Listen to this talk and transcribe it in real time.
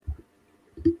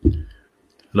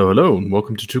Hello, hello, and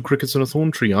welcome to Two Crickets and a Thorn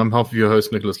Tree. I'm half of your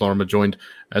host, Nicholas Lorimer, joined,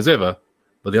 as ever,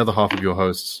 by the other half of your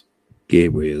hosts,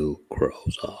 Gabriel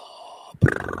Crozer.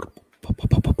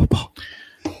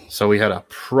 So we had a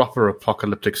proper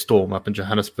apocalyptic storm up in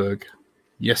Johannesburg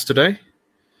yesterday.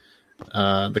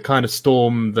 The kind of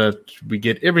storm that we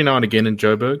get every now and again in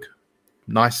Joburg.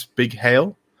 Nice big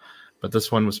hail, but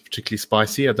this one was particularly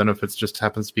spicy. I don't know if it just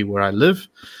happens to be where I live,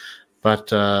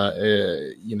 but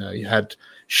you had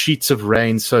sheets of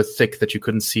rain so thick that you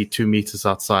couldn't see 2 meters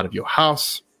outside of your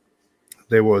house.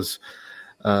 There was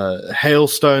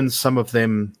hailstones, some of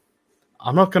them,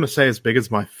 I'm not going to say as big as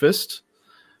my fist,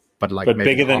 but maybe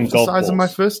bigger than half the size of my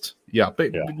fist. Yeah,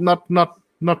 not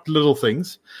little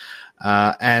things.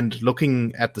 And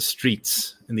looking at the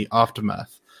streets in the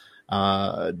aftermath,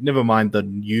 never mind the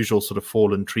usual sort of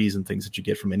fallen trees and things that you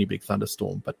get from any big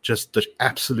thunderstorm, but just the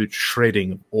absolute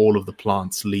shredding of all of the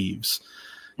plants' leaves,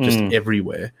 just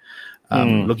everywhere.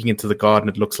 Looking into the garden,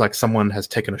 it looks like someone has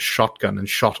taken a shotgun and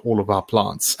shot all of our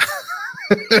plants.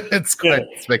 It's quite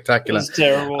spectacular. It's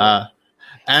terrible.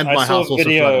 And my house also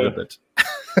flooded a bit.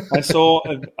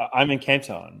 I'm in Cape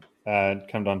Town,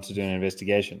 come down to do an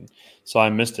investigation, so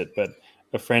I missed it. But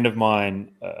a friend of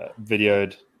mine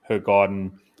videoed her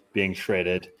garden being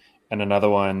shredded, and another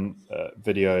one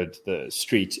videoed the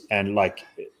street. And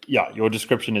your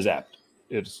description is apt.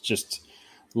 It's just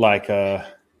like a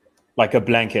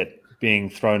blanket being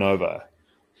thrown over.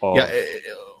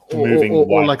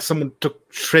 Or like someone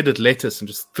took shredded lettuce and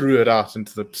just threw it out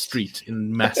into the street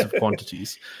in massive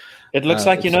quantities. It looks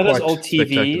like, those old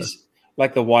TVs,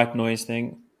 like the white noise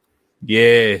thing.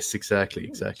 Yes, exactly.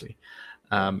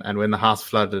 And when the house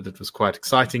flooded, it was quite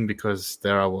exciting because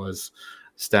there I was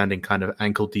standing kind of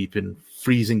ankle deep in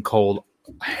freezing cold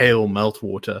hail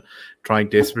meltwater, trying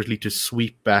desperately to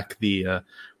sweep back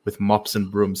with mops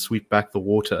and brooms, sweep back the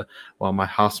water, while my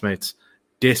housemates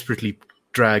desperately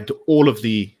dragged all of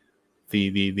the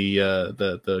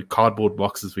cardboard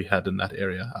boxes we had in that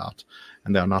area out,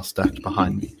 and they are now stacked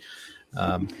behind me.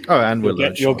 And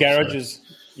your garage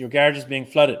is being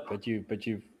flooded, but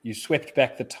you swept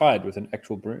back the tide with an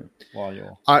actual broom while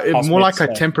you're more like I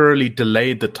temporarily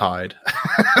delayed the tide.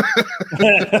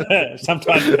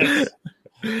 Sometimes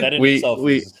that in itself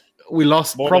we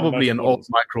lost probably an old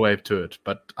microwave to it,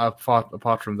 but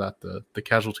apart from that, the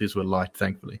casualties were light,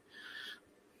 thankfully.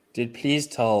 Please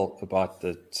tell about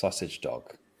the sausage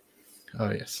dog.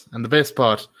 Oh yes, and the best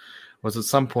part was at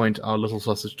some point our little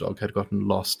sausage dog had gotten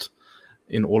lost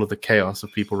in all of the chaos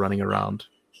of people running around,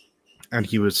 and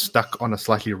he was stuck on a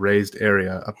slightly raised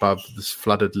area above this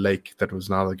flooded lake that was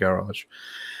now the garage.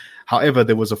 However,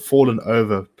 there was a fallen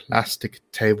over plastic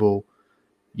table,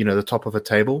 the top of a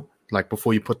table, like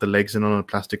before you put the legs in on a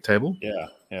plastic table.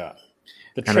 Yeah.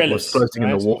 The trellis, it was floating in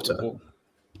the water,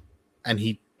 and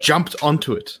he jumped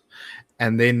onto it,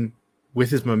 and then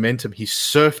with his momentum, he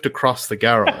surfed across the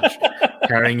garage,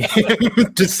 carrying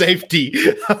him to safety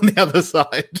on the other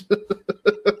side.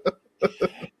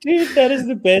 Dude, that is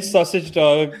the best sausage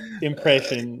dog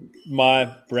impression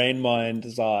my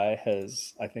mind's eye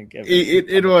has, I think, ever.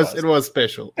 It was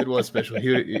special. It was special.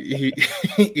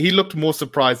 He looked more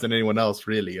surprised than anyone else,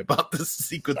 really, about this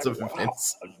sequence of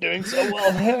events. I'm doing so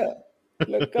well here.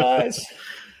 Look, guys.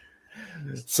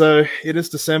 So it is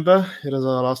December. It is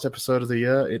our last episode of the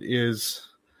year. It is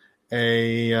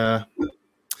let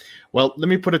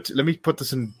me put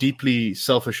this in deeply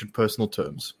selfish and personal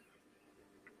terms.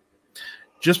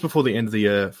 Just before the end of the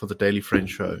year for the Daily Friend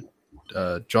show,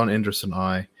 John Endres and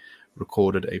I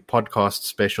recorded a podcast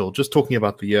special just talking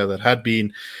about the year that had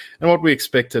been and what we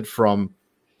expected from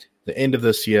the end of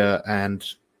this year and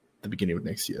the beginning of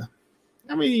next year.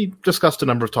 And we discussed a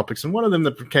number of topics, and one of them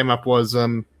that came up was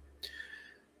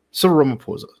Cyril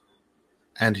Ramaphosa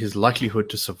and his likelihood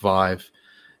to survive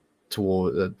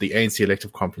toward the ANC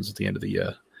elective conference at the end of the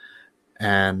year,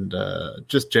 and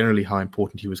just generally how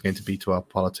important he was going to be to our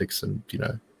politics and,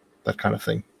 that kind of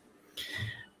thing.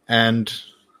 And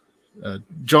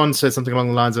John said something along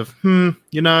the lines of, I'm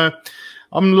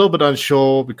a little bit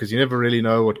unsure because you never really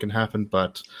know what can happen,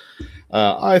 but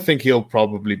I think he'll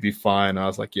probably be fine. I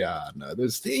was like, yeah, no,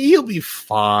 he'll be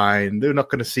fine. They're not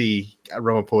going to see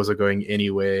Ramaphosa going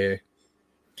anywhere.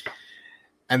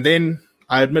 And then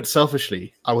I admit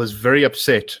selfishly, I was very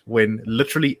upset when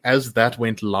literally as that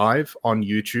went live on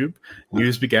YouTube,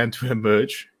 news began to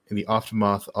emerge in the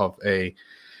aftermath of a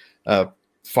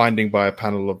finding by a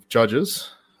panel of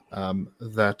judges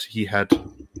that he had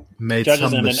made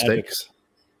some mistakes.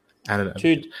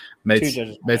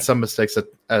 Made some mistakes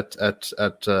at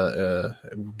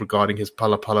regarding his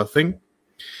Phala Phala thing.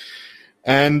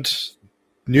 And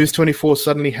News 24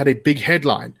 suddenly had a big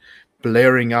headline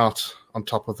blaring out on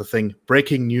top of the thing.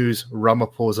 Breaking news,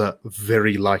 Ramaphosa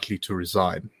very likely to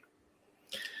resign.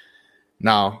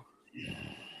 Now,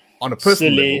 on a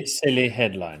personal level, silly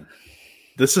headline.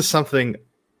 This is something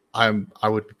I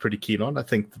would be pretty keen on. I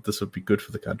think that this would be good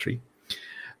for the country.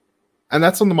 And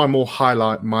that's on my more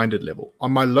high-minded level.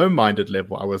 On my low-minded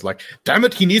level, I was like, damn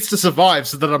it, he needs to survive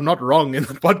so that I'm not wrong in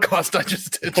the podcast I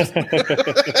just did.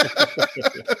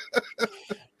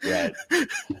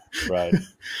 Right.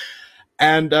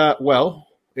 And, well,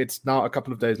 it's now a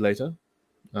couple of days later.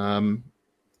 And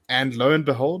lo and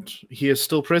behold, he is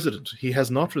still president. He has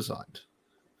not resigned.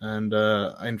 And,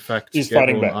 in fact, he's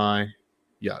fighting back. I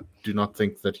do not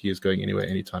think that he is going anywhere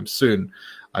anytime soon.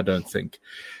 I don't think.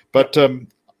 But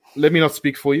let me not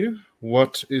speak for you.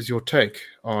 What is your take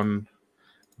on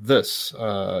this?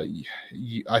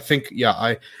 I think,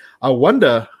 I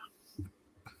wonder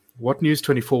what News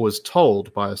 24 was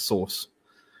told by a source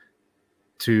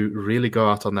to really go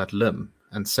out on that limb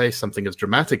and say something as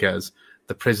dramatic as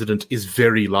the president is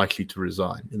very likely to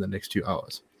resign in the next 2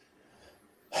 hours.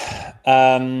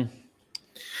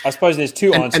 I suppose there's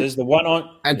two answers. The one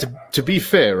on... And to be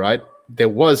fair, right, there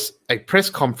was a press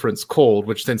conference called,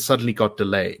 which then suddenly got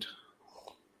delayed.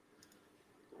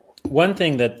 One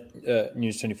thing that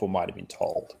News 24 might have been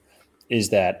told is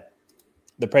that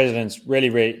the president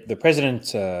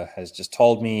has just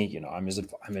told me, I'm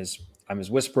his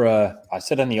whisperer. I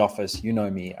sit in the office. You know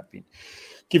me. I've been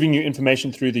giving you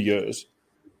information through the years,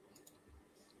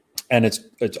 and it's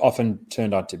often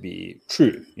turned out to be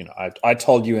true. I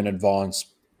told you in advance.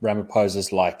 Ramaphosa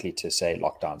is likely to say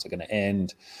lockdowns are going to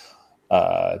end.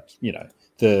 For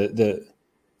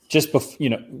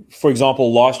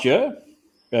example, last year,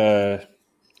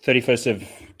 31st of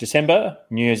December,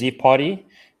 New Year's Eve party,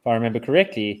 if I remember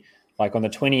correctly, like on the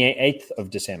 28th of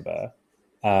December,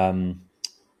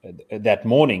 that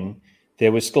morning,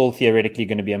 there was still theoretically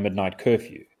going to be a midnight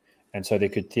curfew. And so there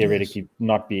could theoretically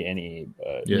not be any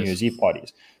New Year's Eve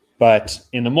parties. But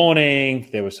in the morning,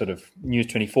 there was sort of News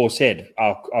 24 said,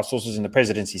 our sources in the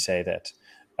presidency say that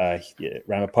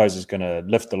Ramaphosa is going to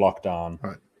lift the lockdown,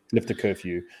 lift the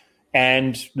curfew.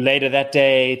 And later that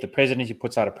day, the presidency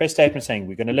puts out a press statement saying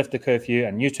we're going to lift the curfew.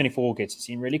 And News 24 gets to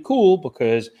seem really cool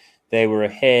because they were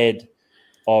ahead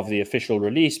of the official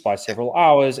release by several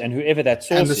hours. And whoever that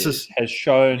source has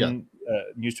shown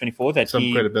News 24 that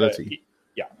some credibility.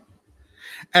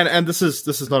 And this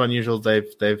is not unusual. They've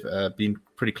been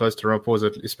pretty close to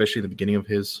Ramaphosa, especially in the beginning of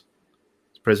his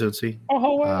presidency.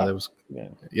 Oh wow!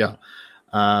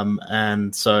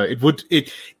 And so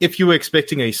if you were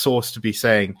expecting a source to be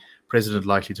saying president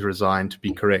likely to resign to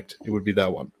be correct, it would be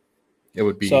that one. It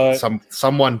would be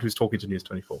someone who's talking to News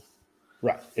 24.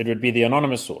 Right. It would be the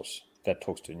anonymous source that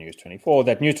talks to News 24.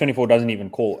 That News 24 doesn't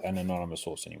even call an anonymous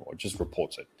source anymore; it just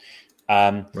reports it.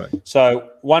 Right. So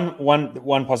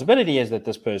one possibility is that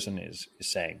this person is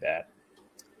saying that,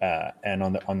 and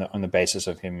on the basis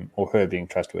of him or her being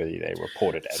trustworthy, they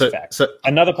report it as fact. So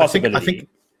another possibility.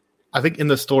 I think in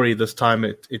the story this time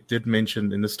it did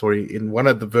mention in the story in one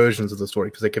of the versions of the story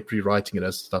because they kept rewriting it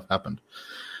as stuff happened.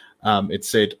 It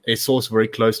said a source very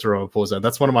close to Ramaphosa, and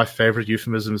that's one of my favorite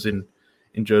euphemisms in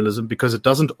journalism because it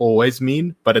doesn't always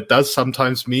mean, but it does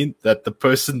sometimes mean that the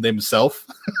person themselves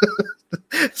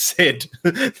said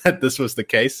that this was the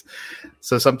case.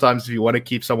 So sometimes if you want to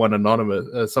keep someone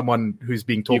anonymous, someone who's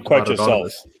being talked about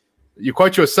anonymous, you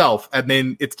quote yourself, and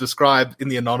then it's described in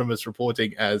the anonymous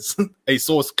reporting as a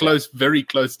source very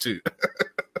close to.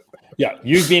 Yeah,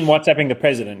 you've been WhatsApping the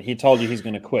president. He told you he's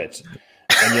going to quit.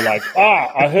 And you're like,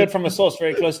 I heard from a source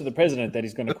very close to the president that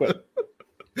he's going to quit.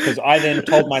 Because I then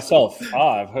told myself,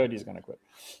 I've heard he's going to quit.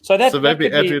 So maybe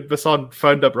Adrian Basson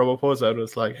phoned up Ramaphosa and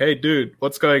was like, "Hey, dude,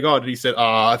 what's going on?" And he said,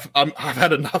 I've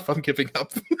had enough. I'm giving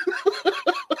up."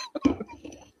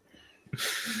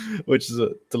 Which is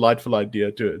a delightful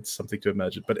idea too. It's something to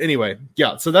imagine. But anyway,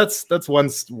 yeah. So that's one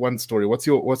story. What's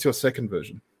your second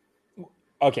version?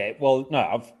 Okay. Well,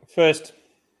 no. First,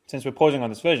 since we're pausing on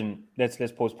this version, let's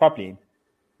pause properly.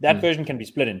 That version can be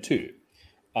split in two.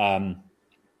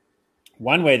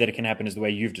 One way that it can happen is the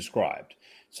way you've described.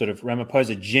 Sort of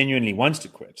Ramaphosa genuinely wants to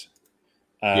quit.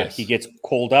 He gets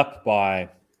called up by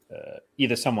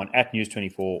either someone at News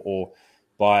 24 or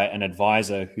by an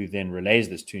advisor who then relays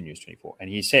this to News 24. And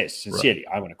he says, sincerely,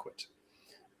 I want to quit.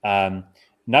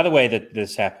 Another way that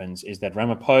this happens is that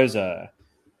Ramaphosa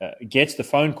gets the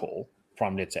phone call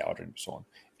from, let's say, Adrian Basson,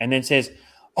 and then says,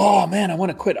 "Oh, man, I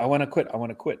want to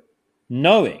quit,"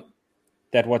 knowing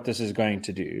that what this is going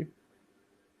to do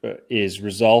is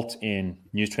result in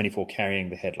News 24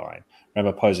 carrying the headline,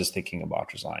 Ramaphosa's thinking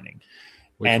about resigning.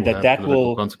 Which and will that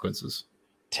will consequences.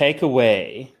 Take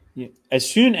away as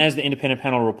soon as the independent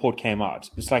panel report came out,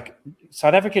 it's like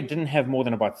South Africa didn't have more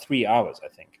than about 3 hours, I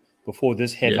think, before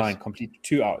this headline completed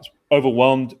 2 hours,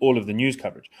 overwhelmed all of the news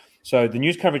coverage. So the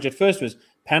news coverage at first was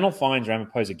panel finds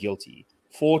Ramaphosa guilty,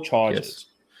 4 charges. Yes.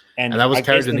 And that was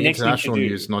carried in the international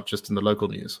news, not just in the local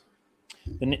news.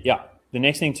 The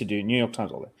next thing to do, New York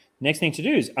Times, all that. The next thing to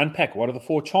do is unpack what are the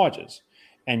 4 charges.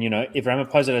 And, if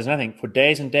Ramaphosa does nothing, for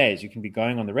days and days, you can be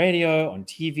going on the radio, on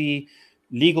TV,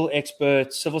 legal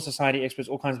experts, civil society experts,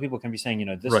 all kinds of people can be saying,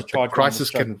 this is charged. The crisis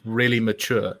can really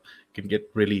mature, can get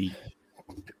really...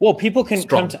 Well, people can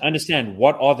come to understand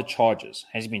what are the charges.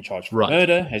 Has he been charged for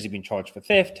murder? Has he been charged for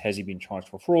theft? Has he been charged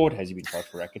for fraud? Has he been charged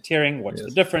for racketeering? What's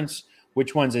the difference?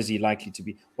 Which ones is he likely to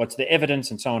be? What's the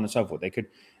evidence? And so on and so forth. They could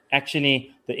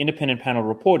actually, the independent panel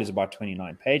report is about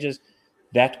 29 pages.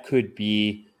 That could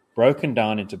be broken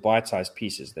down into bite-sized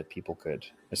pieces that people could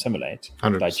assimilate,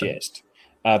 100%. digest.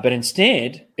 But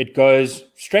instead, it goes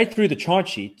straight through the charge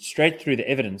sheet, straight through the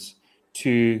evidence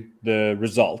to the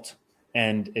result.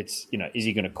 And it's, is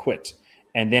he going to quit?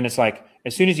 And then it's like,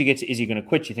 as soon as you get to, is he going to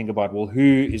quit? You think about, well,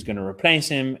 who is going to replace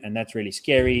him? And that's really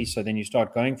scary. So then you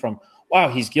start going from, wow,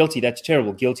 he's guilty. That's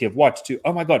terrible. Guilty of what? To,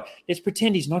 oh my God, let's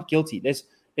pretend he's not guilty.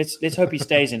 Let's hope he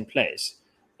stays in place,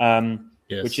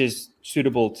 which is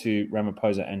suitable to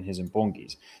Ramaphosa and his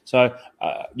Mbongis. So,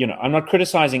 I'm not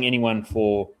criticizing anyone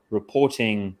for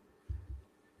reporting.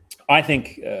 I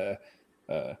think the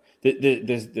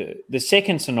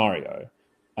second scenario,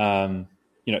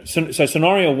 so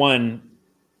scenario 1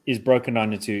 is broken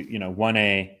down into,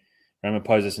 1A,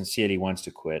 Ramaphosa sincerely wants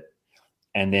to quit.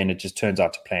 And then it just turns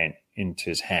out to play into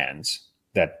his hands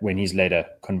that when he's later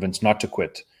convinced not to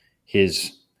quit,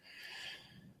 his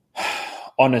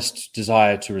honest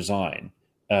desire to resign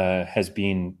has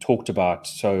been talked about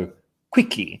so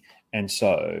quickly and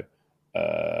so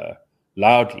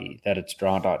loudly that it's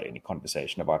drowned out any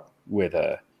conversation about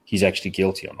whether he's actually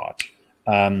guilty or not.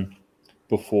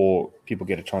 Before people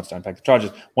get a chance to unpack the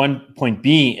charges. One point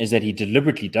B is that he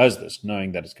deliberately does this,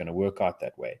 knowing that it's going to work out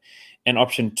that way. And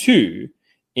option 2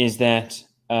 is that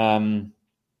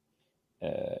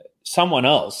someone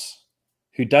else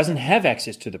who doesn't have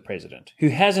access to the president, who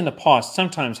has in the past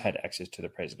sometimes had access to the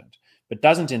president, but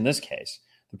doesn't in this case,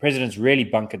 the president's really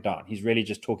bunkered down. He's really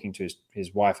just talking to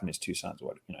his wife and his 2 sons.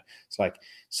 It's like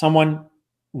someone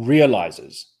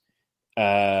realizes,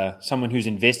 someone who's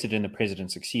invested in the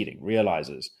president succeeding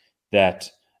realizes that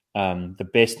the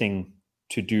best thing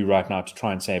to do right now to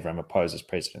try and save Ramaphosa's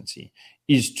presidency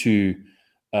is to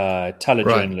tell a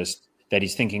journalist that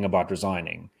he's thinking about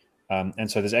resigning. And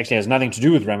so this actually has nothing to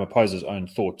do with Ramaphosa's own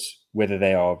thoughts, whether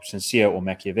they are sincere or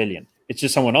Machiavellian. It's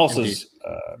just someone else's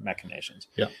machinations.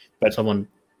 Yeah, but someone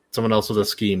else with a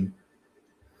scheme.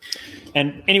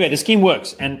 And anyway, the scheme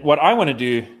works. And what I want to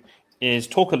do is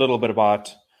talk a little bit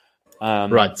about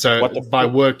So by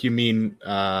work, you mean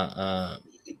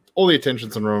all the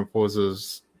attention's on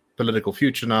Ramaphosa's political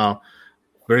future now.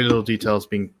 Very little details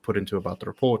being put into about the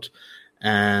report.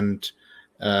 And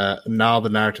now the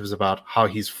narrative is about how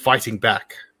he's fighting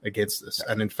back against this.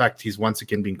 And in fact, he's once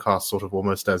again been cast sort of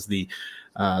almost as the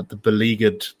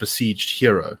beleaguered, besieged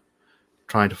hero,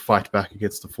 trying to fight back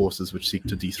against the forces which seek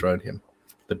to dethrone him.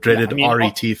 The dreaded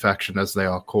RET faction, as they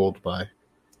are called by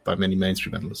many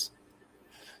mainstream analysts.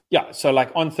 Yeah, so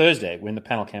like on Thursday, when the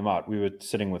panel came out, we were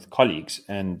sitting with colleagues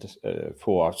and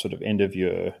for our sort of end of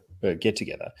year get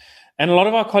together, and a lot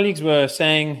of our colleagues were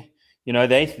saying,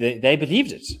 they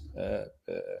believed it.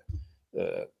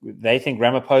 They think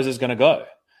Ramaphosa is going to go,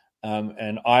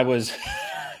 and I was,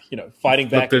 fighting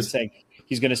back and saying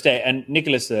he's going to stay. And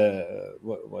Nicholas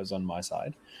was on my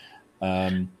side.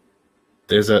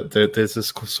 There's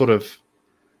this sort of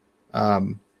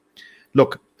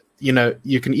look.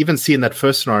 You can even see in that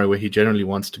first scenario where he generally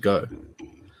wants to go,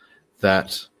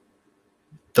 that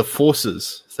the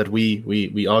forces that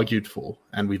we argued for,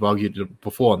 and we've argued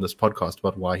before on this podcast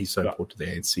about why he's so important to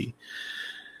the ANC,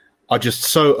 are just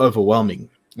so overwhelming.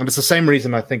 And it's the same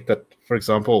reason I think that, for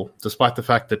example, despite the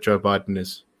fact that Joe Biden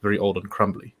is very old and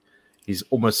crumbly, he's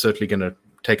almost certainly going to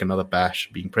take another bash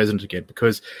being president again,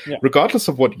 because regardless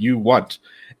of what you want,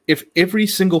 if every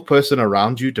single person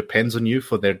around you depends on you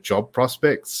for their job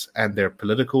prospects and their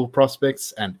political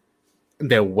prospects and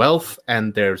their wealth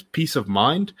and their peace of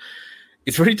mind,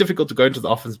 it's very difficult to go into the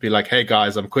office and be like, hey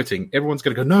guys, I'm quitting. Everyone's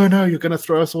going to go, no, you're going to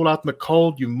throw us all out in the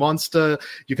cold, you monster.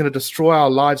 You're going to destroy our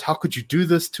lives. How could you do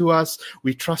this to us?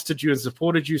 We trusted you and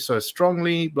supported you so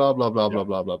strongly, blah, blah, blah, blah,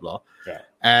 blah, blah, blah. Yeah.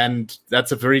 And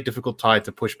that's a very difficult tide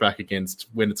to push back against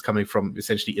when it's coming from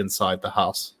essentially inside the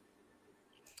house.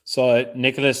 So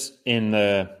Nicholas in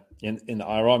the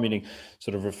IRR meeting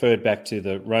sort of referred back to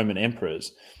the Roman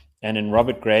emperors And in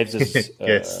Robert Graves'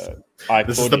 yes, I,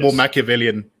 this is the more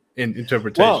Machiavellian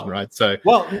interpretation, right? So,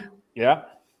 yeah,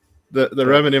 the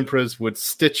Roman emperors would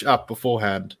stitch up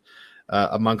beforehand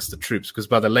amongst the troops, because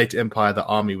by the late empire, the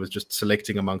army was just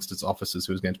selecting amongst its officers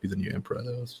who was going to be the new emperor.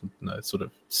 There was no sort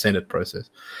of Senate process.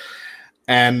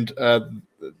 And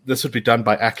this would be done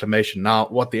by acclamation. Now,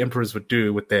 what the emperors would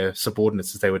do with their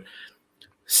subordinates is they would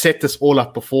set this all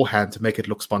up beforehand to make it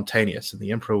look spontaneous. And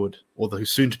the emperor would, or the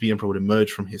soon-to-be emperor would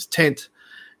emerge from his tent,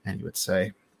 and he would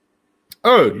say,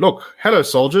 "Oh, look, hello,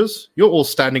 soldiers. You're all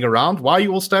standing around. Why are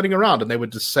you all standing around?" And they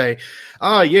would just say,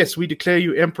 yes, we declare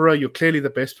you emperor. You're clearly the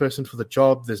best person for the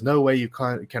job. There's no way you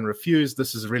can refuse.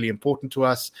 This is really important to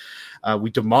us. We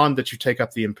demand that you take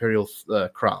up the imperial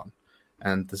crown.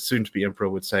 And the soon-to-be emperor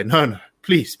would say, no,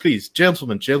 please,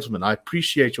 gentlemen, I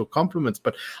appreciate your compliments,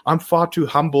 but I'm far too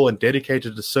humble and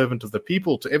dedicated a servant of the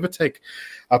people to ever take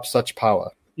up such power.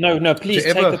 No, please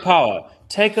take the power.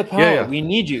 Take the power. Yeah. We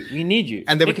need you.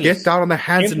 And they would get down on their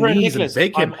hands and knees and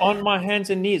beg him. I'm on my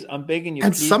hands and knees. I'm begging you.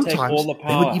 And please sometimes take all the power.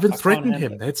 They would even threaten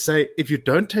him. They'd say, if you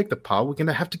don't take the power, we're going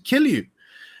to have to kill you. And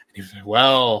he would say,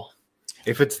 well,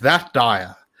 if it's that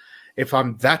dire, if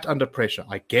I'm that under pressure,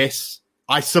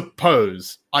 I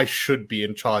suppose I should be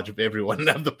in charge of everyone and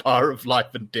have the power of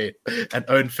life and death and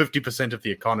own 50% of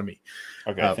the economy,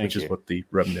 which is what the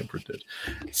Roman emperor did.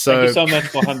 So, thank you so much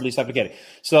for humbly supplicating.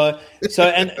 So,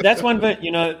 and that's one bit,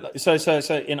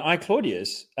 So in I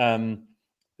Claudius, who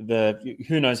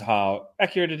knows how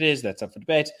accurate it is? That's up for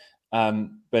debate.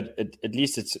 But at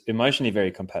least it's emotionally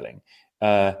very compelling.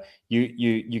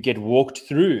 You get walked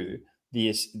through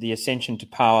the ascension to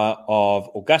power of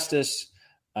Augustus,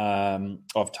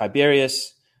 of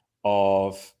Tiberius,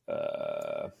 of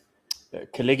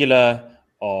Caligula,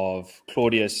 of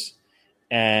Claudius,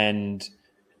 and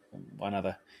one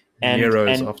other. And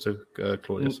Nero's after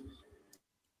Claudius.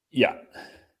 Yeah.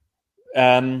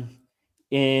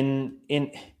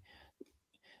 In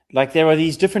like there are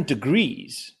these different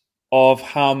degrees of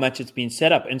how much it's been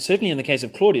set up, and certainly in the case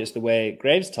of Claudius, the way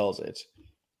Graves tells it,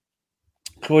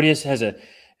 Claudius has a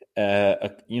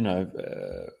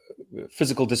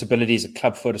physical disabilities, a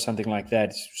clubfoot or something like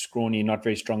that, scrawny, not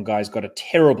very strong guy, has got a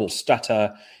terrible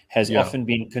stutter, has often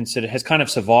been considered, has kind of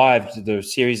survived the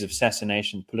series of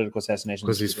political assassinations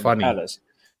because he's funny,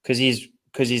 because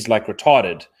he's like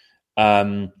retarded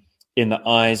in the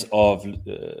eyes of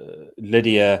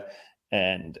Lydia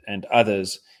and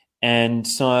others. And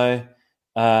so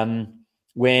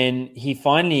when he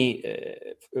finally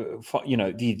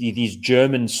these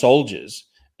German soldiers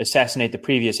assassinate the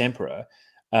previous emperor,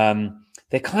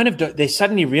 they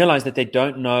suddenly realize that they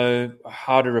don't know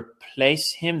how to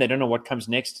replace him. They don't know what comes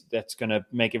next that's going to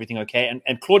make everything okay.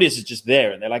 And Claudius is just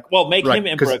there, and they're like, well, make him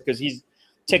emperor because he's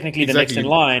technically the next in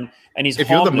line, and he's if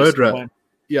you're the murderer.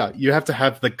 Yeah, you have to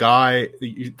have the guy.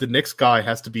 The next guy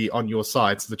has to be on your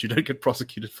side so that you don't get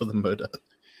prosecuted for the murder.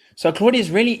 So Claudius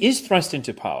really is thrust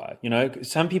into power.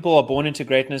 Some people are born into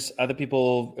greatness, other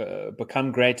people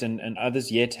become great, and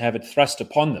others yet have it thrust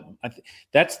upon them.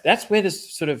 That's where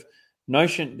this sort of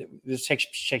notion, this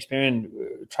Shakespearean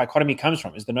trichotomy comes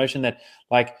from, is the notion that,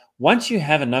 like, once you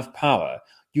have enough power,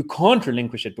 you can't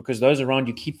relinquish it because those around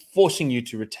you keep forcing you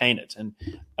to retain it.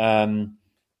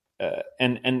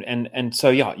 And so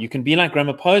you can be like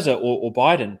Ramaphosa or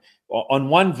Biden. On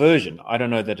one version, I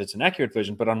don't know that it's an accurate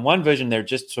version, but on one version, they're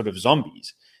just sort of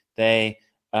zombies. They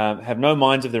have no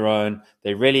minds of their own.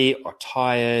 They really are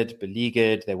tired,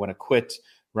 beleaguered. They want to quit.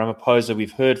 Ramaphosa,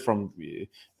 we've heard from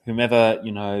whomever,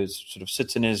 sort of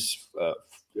sits in his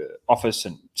office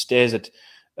and stares at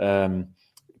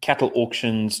cattle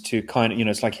auctions to kind of,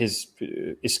 it's like his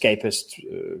escapist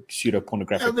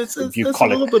pseudo-pornographic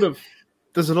bucolic.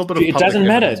 There's a little bit of it doesn't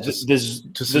matter.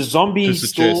 The zombie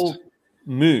still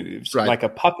moves like a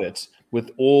puppet with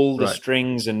all the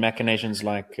strings and machinations,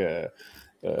 like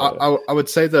I would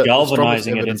say that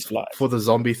galvanizing it into life. For the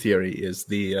zombie theory is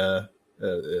the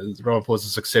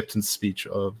Ramaphosa's acceptance speech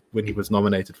of when he was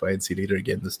nominated for ANC leader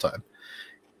again this time.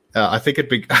 I think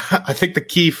the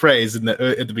key phrase at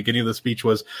the beginning of the speech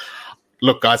was,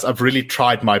 "Look, guys, I've really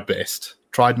tried my best."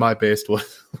 Tried my best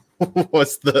was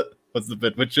the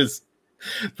bit, which is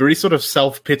very sort of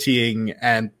self-pitying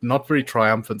and not very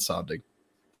triumphant sounding.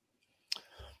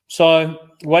 So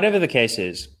whatever the case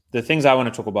is, the things I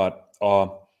want to talk about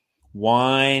are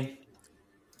why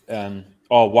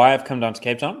I've come down to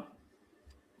Cape Town.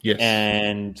 Yes.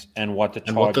 And what the charge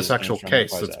and what this actual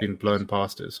case that's been blown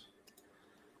past is.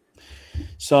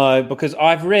 So because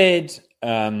I've read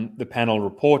the panel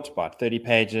report, about 30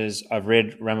 pages. I've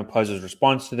read Ramaphosa's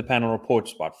response to the panel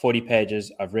report, about 40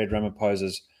 pages. I've read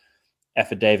Ramaphosa's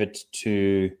affidavit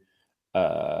to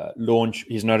launch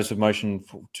his notice of motion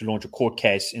to launch a court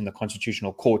case in the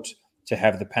Constitutional Court to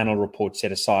have the panel report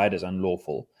set aside as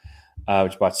unlawful,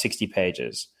 which is about 60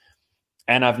 pages.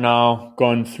 And I've now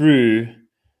gone through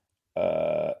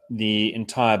the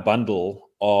entire bundle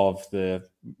of the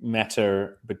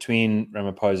matter between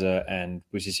Ramaphosa and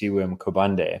Busisiwe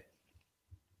Mkhwebane,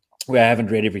 where I haven't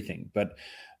read everything, but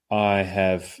I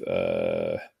have,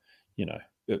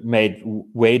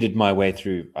 waded my way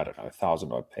through,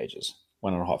 1,000 odd pages,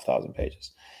 1,500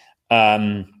 pages.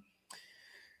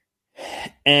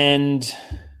 And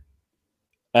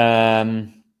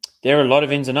there are a lot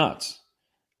of ins and outs.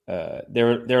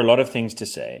 There are a lot of things to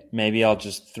say. Maybe I'll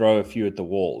just throw a few at the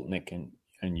wall, Nick, and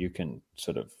you can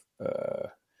sort of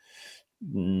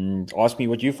ask me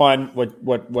what you find,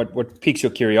 what piques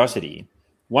your curiosity.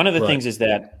 One of the things is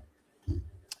that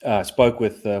I spoke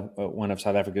with one of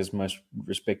South Africa's most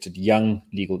respected young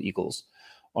legal eagles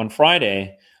on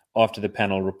Friday after the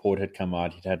panel report had come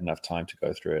out. He'd had enough time to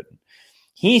go through it.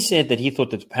 He said that he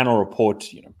thought that the panel report,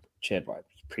 chaired by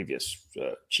previous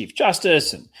Chief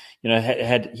Justice, and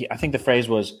I think the phrase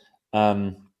was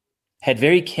had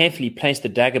very carefully placed the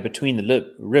dagger between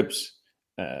the ribs.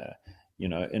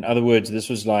 In other words, this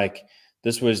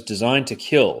was designed to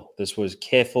kill. This was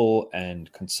careful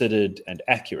and considered and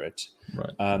accurate.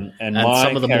 Right. And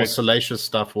some of the more salacious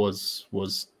stuff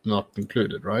was not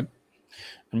included, right?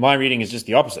 And my reading is just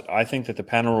the opposite. I think that the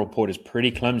panel report is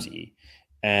pretty clumsy,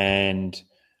 and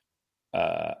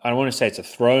I don't want to say it's a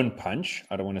thrown punch.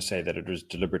 I don't want to say that it was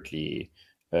deliberately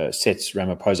sets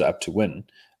Ramaphosa up to win.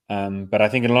 But I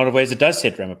think in a lot of ways it does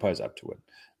set Ramaphosa up to win,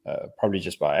 probably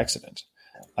just by accident.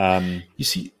 You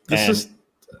see, this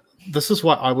is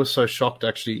why I was so shocked,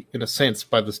 actually, in a sense,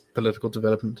 by this political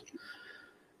development,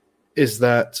 is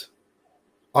that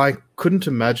I couldn't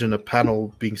imagine a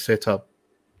panel being set up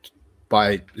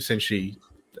by essentially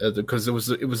because it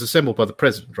was assembled by the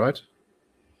president, right?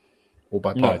 Or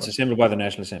by Parliament. No, it's assembled by the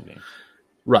National Assembly.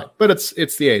 Right, but it's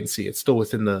the ANC. It's still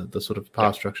within the sort of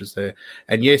power structures there.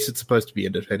 And yes, it's supposed to be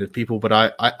independent people, but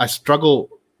I struggle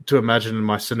to imagine in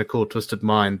my cynical, twisted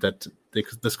mind that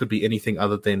this could be anything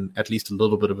other than at least a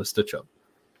little bit of a stitch-up.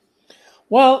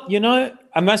 Well,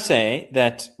 I must say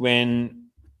that when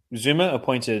Zuma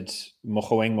appointed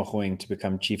Mogoeng to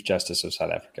become Chief Justice of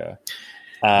South Africa,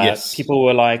 people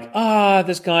were like,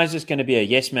 this guy's just going to be a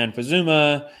yes man for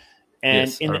Zuma.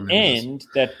 And in the end,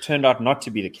 that turned out not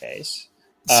to be the case.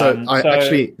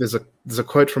 Actually, there's a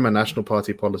quote from a National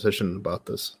Party politician about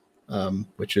this,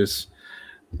 which is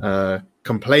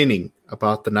complaining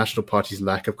about the National Party's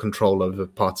lack of control over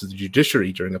parts of the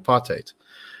judiciary during apartheid,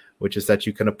 which is that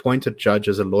you can appoint a judge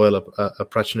as a loyal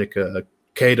Prachnik, a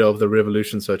cadre of the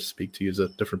revolution, so to speak, to use a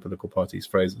different political party's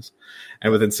phrases.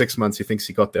 And within 6 months, he thinks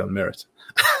he got there on merit.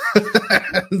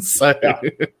 So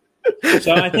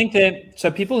I think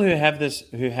that people who have this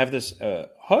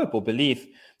hope or belief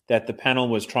that the panel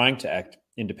was trying to act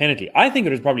independently, I think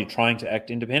it was probably trying to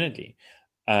act independently.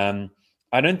 I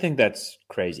don't think that's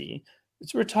crazy.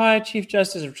 It's a retired Chief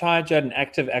Justice, a retired judge, an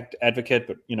active advocate,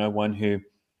 but one who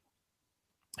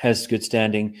has good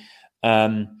standing.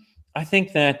 I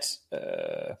think that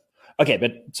but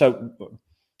so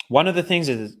one of the things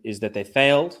is that they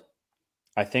failed,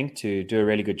 I think, to do a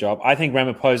really good job. I think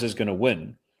Ramaphosa is going to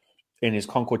win in his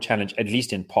Concord Challenge, at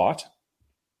least in part. I'll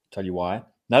tell you why.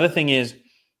 Another thing is,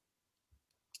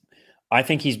 I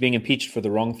think he's being impeached for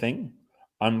the wrong thing.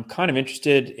 I'm kind of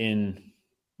interested in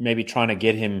maybe trying to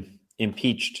get him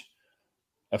impeached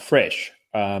afresh.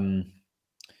 I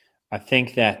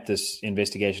think that this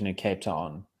investigation in Cape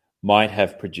Town might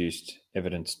have produced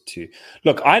evidence to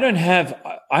look. I don't have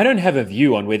a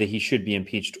view on whether he should be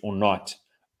impeached or not.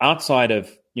 Outside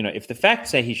of if the facts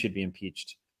say he should be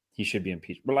impeached, he should be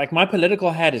impeached. But my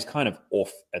political hat is kind of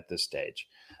off at this stage.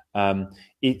 I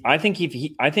think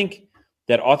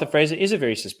that Arthur Fraser is a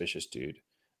very suspicious dude.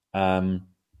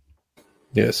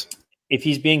 Yes. If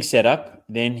he's being set up,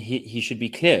 then he should be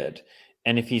cleared.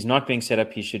 And if he's not being set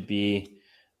up, he should be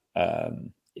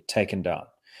taken down.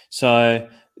 So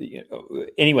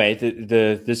anyway,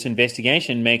 this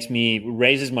investigation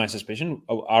raises my suspicion.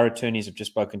 Our attorneys have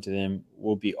just spoken to them.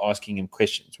 We'll be asking him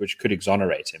questions, which could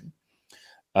exonerate him.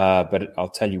 But I'll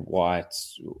tell you why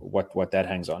what that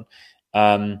hangs on.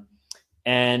 I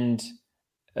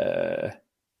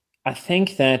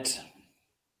think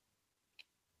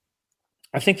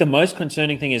the most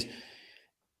concerning thing is,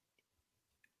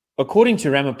 according to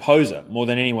Ramaphosa, more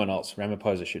than anyone else,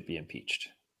 Ramaphosa should be impeached.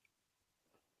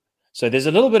 So there's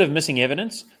a little bit of missing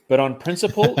evidence, but on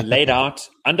principle, laid out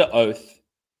under oath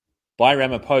by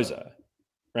Ramaphosa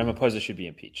should be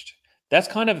impeached. That's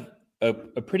kind of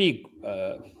a pretty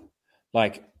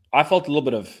I felt a little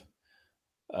bit of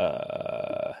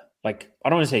like, I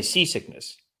don't want to say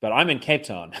seasickness, but I'm in Cape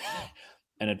Town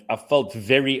and I felt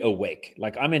very awake.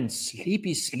 Like I'm in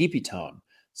sleepy town,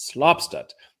 Slaapstad.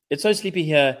 It's so sleepy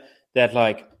here that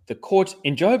like the court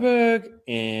in Joburg,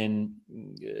 in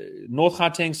North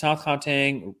Gauteng, South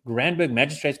Gauteng, Randburg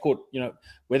Magistrates Court,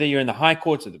 whether you're in the high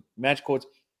courts or the match courts,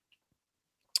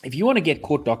 if you want to get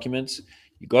court documents,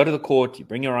 you go to the court, you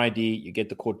bring your ID, you get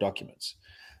the court documents.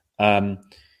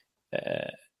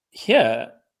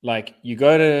 Here, like you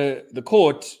go to the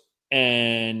court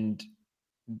and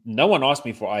no one asked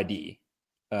me for ID.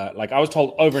 Like I was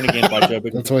told over and again by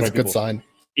Joburg. That's always a good sign.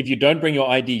 If you don't bring your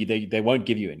ID, they won't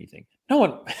give you anything. No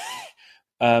one.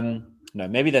 No,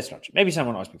 maybe that's not true. Maybe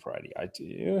someone asked me for ID. I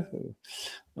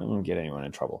won't get anyone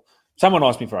in trouble. Someone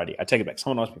asked me for ID. I take it back.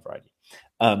 Someone asked me for ID.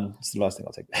 It's the last thing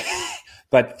I'll take back.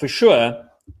 But for sure,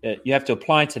 you have to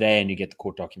apply today and you get the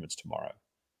court documents tomorrow.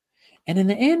 And in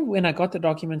the end, when I got the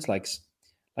documents, like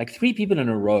 3 people in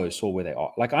a row saw where they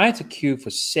are. Like I had to queue for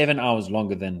 7 hours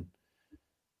longer than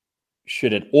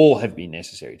should it all have been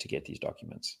necessary to get these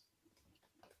documents.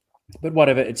 But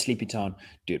whatever, it's sleepy town,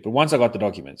 dude. But once I got the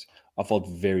documents, I felt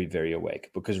very, very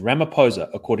awake because Ramaphosa,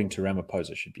 according to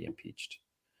Ramaphosa, should be impeached.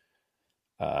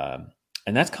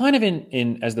 And that's kind of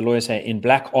in, as the lawyers say, in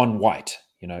black on white.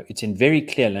 It's in very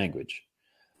clear language.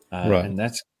 Right. And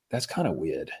that's kind of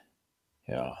weird.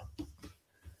 Yeah.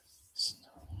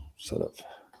 Sort of.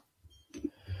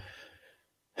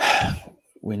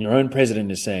 When your own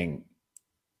president is saying,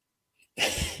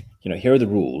 here are the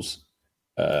rules,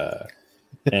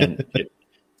 and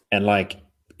like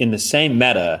in the same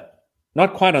matter,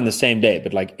 not quite on the same day,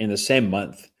 but like in the same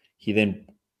month, he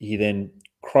then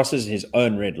crosses his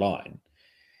own red line,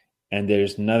 and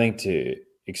there's nothing to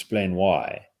explain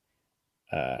why,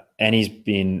 and he's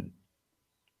been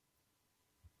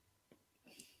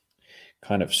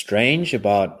kind of strange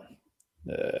about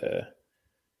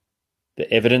the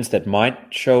evidence that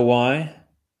might show why.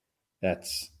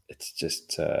 It's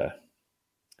just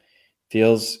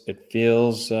feels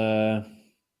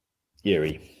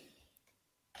eerie.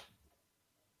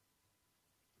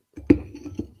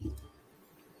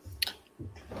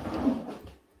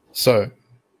 So,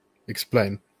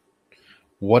 explain.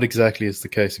 What exactly is the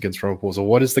case against Ramaphosa?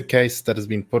 What is the case that has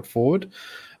been put forward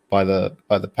by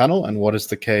the panel, and what is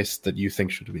the case that you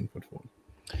think should have been put forward?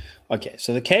 Okay,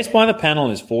 so the case by the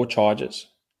panel is 4 charges.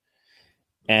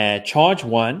 Charge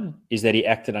 1 is that he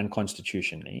acted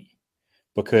unconstitutionally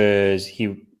because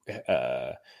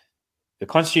the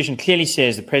Constitution clearly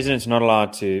says the president's not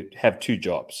allowed to have 2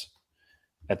 jobs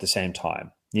at the same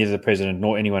time, neither the president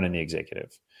nor anyone in the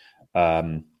executive.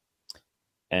 And,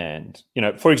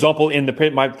 for example, in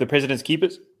the President's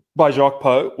Keepers by Jacques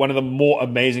Poe, one of the more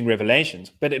amazing revelations,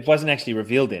 but it wasn't actually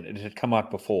revealed then. It had come out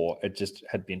before. It just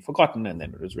had been forgotten and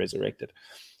then it was resurrected,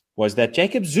 was that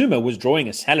Jacob Zuma was drawing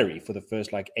a salary for the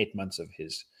first 8 months of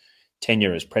his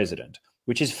tenure as president,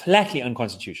 which is flatly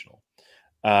unconstitutional.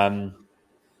 Good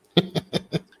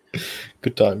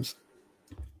times.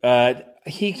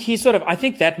 He sort of, I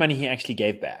think that money he actually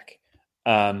gave back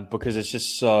because it's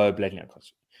just so blatantly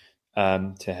unconstitutional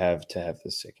to have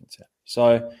the second salary.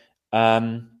 So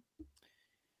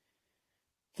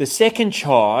the second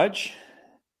charge,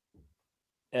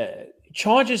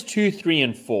 charges 2, 3,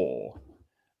 and 4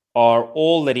 are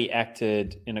all that he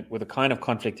acted with a kind of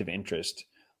conflict of interest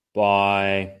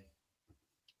by.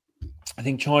 I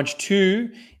think charge 2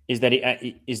 is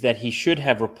that he should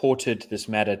have reported this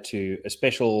matter to a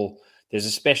special. There's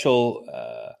a special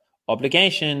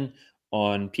obligation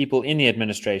on people in the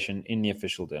administration, in the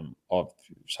officialdom of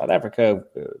South Africa,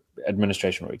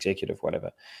 administration or executive,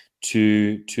 whatever,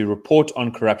 to report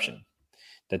on corruption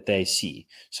that they see.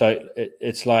 So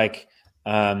it's like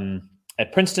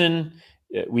at Princeton,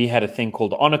 we had a thing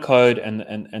called the Honor Code,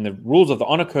 and the rules of the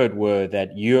Honor Code were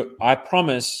that I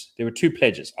promise, there were 2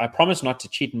 pledges. I promise not to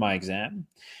cheat in my exam,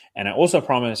 and I also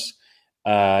promise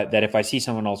that if I see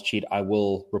someone else cheat, I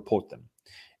will report them.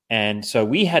 And so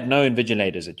we had no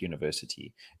invigilators at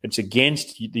university. It's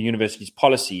against the university's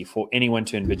policy for anyone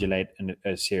to invigilate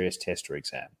a serious test or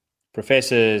exam.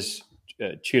 Professors,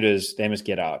 tutors, they must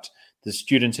get out. The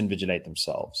students invigilate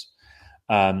themselves.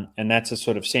 And that's a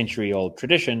sort of century-old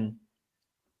tradition.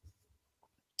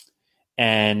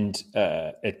 And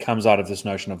it comes out of this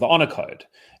notion of the honor code.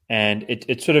 And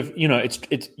it's sort of,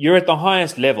 it's you're at the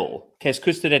highest level. Ques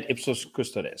custodet ipsos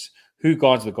custodes. Who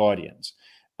guards the guardians?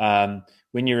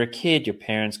 When you're a kid, your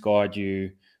parents guard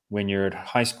you. When you're at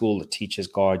high school, the teachers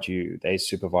guard you. They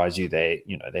supervise you. They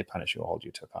punish you or hold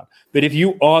you to account. But if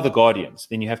you are the guardians,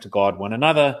 then you have to guard one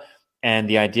another. And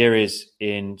the idea is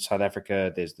in South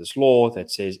Africa, there's this law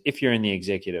that says if you're in the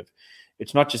executive,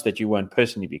 it's not just that you won't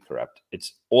personally be corrupt.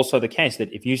 It's also the case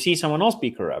that if you see someone else be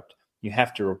corrupt, you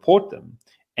have to report them.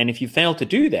 And if you fail to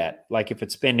do that, like if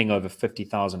it's spending over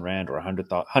 50,000 Rand or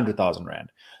 100,000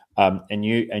 Rand, and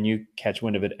you catch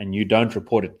wind of it and you don't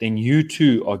report it, then you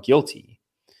too are guilty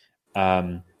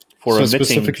for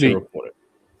omitting to report it.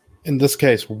 In this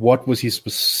case, what was he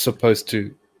supposed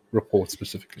to report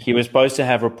specifically? He was supposed to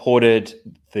have reported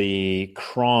the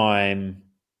crime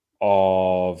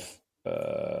of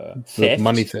theft,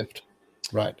 money theft,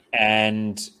 right,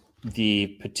 and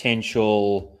the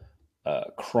potential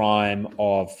crime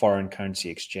of foreign currency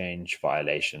exchange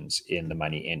violations in the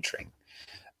money entering.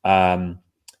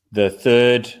 The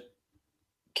third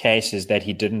case is that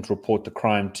he didn't report the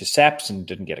crime to SAPS and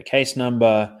didn't get a case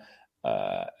number,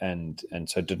 and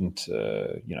so didn't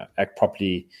act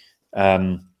properly.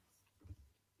 And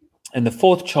the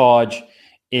fourth charge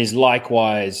is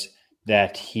likewise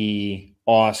that he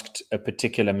asked a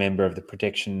particular member of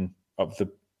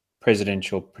the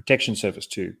Presidential Protection Service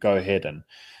to go ahead and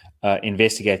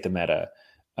investigate the matter,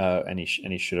 and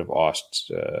he should have asked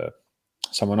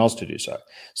someone else to do so.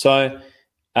 So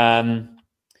I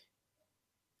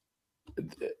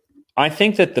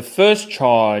think that the first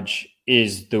charge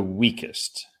is the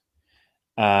weakest,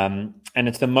 and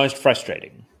it's the most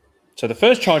frustrating. So the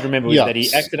first charge, remember, was that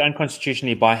he acted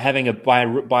unconstitutionally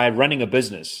by running a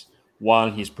business while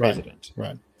he's president.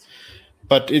 Right.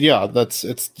 But you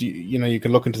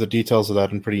can look into the details of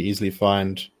that and pretty easily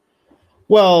find.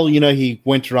 Well, he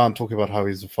went around talking about how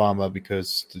he's a farmer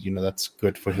because that's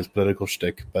good for his political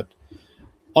shtick. But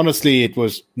honestly, it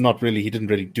was not really. He didn't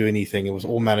really do anything. It was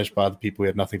all managed by the people who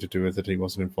had nothing to do with it. He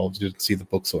wasn't involved. He didn't see the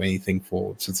books or anything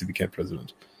since he became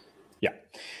president. Yeah.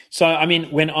 So, I mean,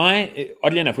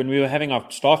 oddly enough, when we were having our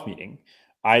staff meeting,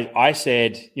 I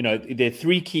said, there are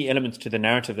three key elements to the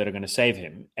narrative that are going to save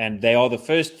him. And they are the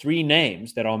first three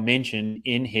names that are mentioned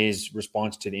in his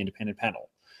response to the independent panel.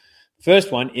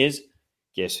 First one is,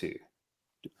 guess who?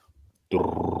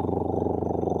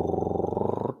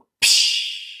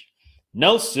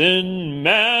 Nelson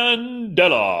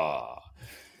Mandela.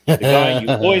 The guy you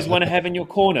always want to have in your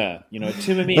corner,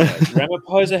 Tumamina.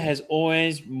 Ramaphosa has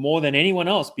always, more than anyone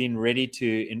else, been ready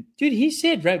to. Dude, he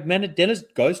said Mandela's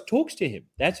ghost talks to him.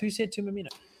 That's who said Tumamina.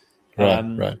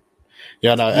 Right.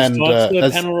 Yeah, no, and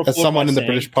as someone in the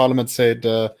British Parliament said,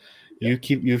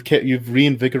 you've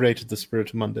reinvigorated the spirit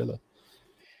of Mandela.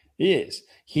 Yes,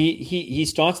 he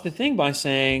starts the thing by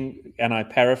saying, and I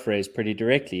paraphrase pretty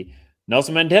directly,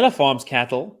 Nelson Mandela farms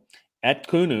cattle at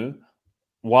Kunu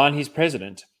while he's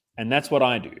president. And that's what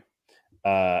I do.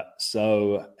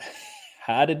 So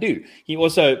how to do. He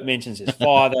also mentions his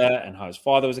father and how his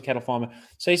father was a cattle farmer.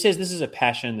 So he says this is a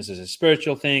passion. This is a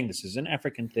spiritual thing. This is an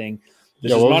African thing.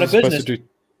 This is not a business. To do?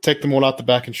 Take them all out the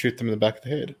back and shoot them in the back of the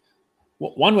head.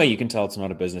 Well, one way you can tell it's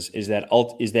not a business is that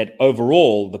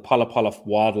overall the Phala Phala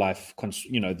Wildlife,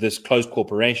 this closed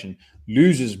corporation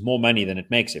loses more money than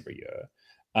it makes every year.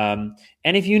 And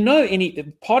if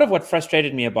part of what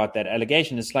frustrated me about that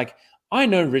allegation is like, I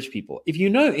know rich people. If you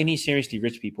know any seriously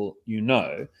rich people,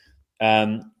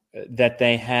 that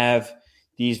they have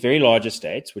these very large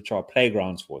estates, which are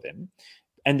playgrounds for them,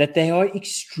 and that they are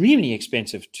extremely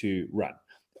expensive to run.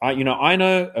 I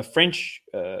know a French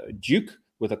duke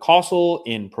with a castle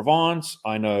in Provence.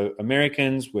 I know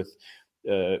Americans with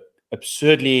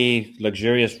absurdly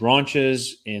luxurious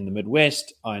ranches in the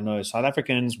Midwest. I know South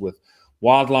Africans with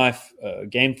wildlife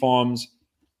game farms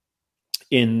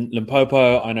in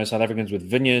Limpopo. I know South Africans with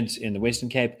vineyards in the Western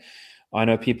Cape. I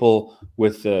know people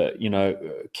with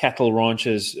cattle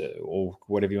ranches or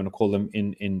whatever you want to call them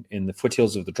in the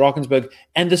foothills of the Drakensberg.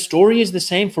 And the story is the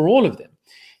same for all of them,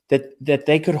 that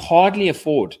they could hardly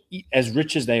afford, as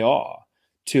rich as they are,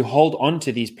 to hold on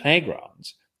to these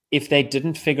playgrounds if they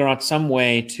didn't figure out some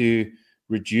way to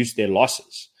reduce their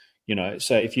losses.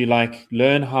 So if you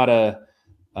learn how to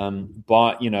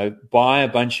buy a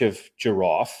bunch of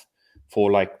giraffe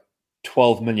for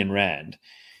 12 million Rand,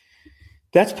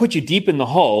 that's put you deep in the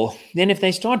hole. Then if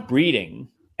they start breeding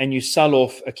and you sell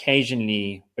off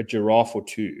occasionally a giraffe or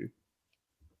two,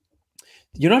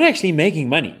 you're not actually making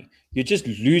money. You're just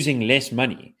losing less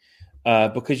money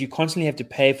because you constantly have to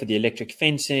pay for the electric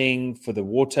fencing, for the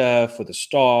water, for the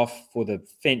staff, for the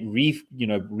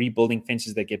rebuilding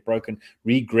fences that get broken,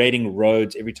 regrading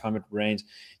roads every time it rains.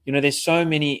 There's so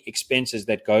many expenses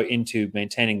that go into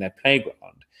maintaining that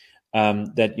playground.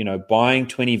 That buying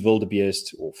 20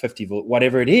 wildebeest or 50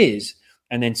 whatever it is,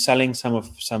 and then selling some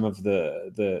of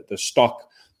the stock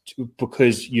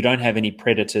because you don't have any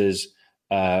predators.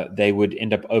 They would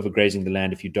end up overgrazing the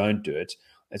land if you don't do it.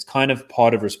 It's kind of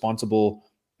part of responsible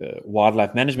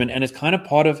wildlife management, and it's kind of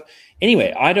part of.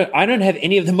 Anyway, I don't have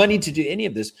any of the money to do any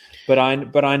of this, but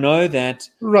I know that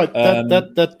Right.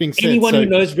 That being said, anyone who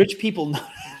knows rich people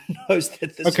knows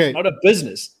that this Okay. is not a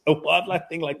business. A wildlife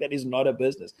thing like that is not a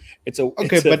business. It's a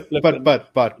okay, it's a but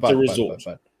it's a resort.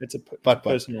 It's a but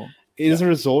personal. it is a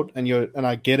resort, and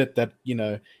I get it that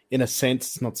in a sense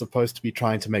it's not supposed to be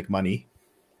trying to make money.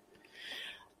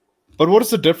 But what is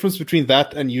the difference between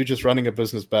that and you just running a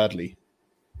business badly?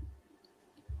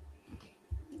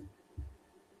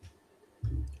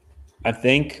 I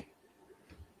think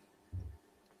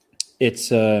it's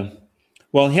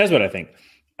well. Here's what I think.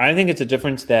 I think it's a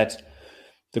difference that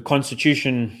the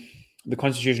constitutional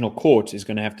court is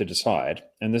going to have to decide,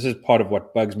 and this is part of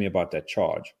what bugs me about that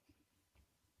charge.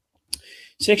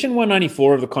 Section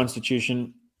 194 of the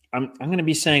Constitution. I'm going to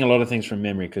be saying a lot of things from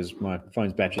memory because my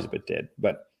phone's battery's a bit dead.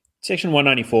 But Section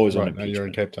 194 is on Right, impeachment. and you're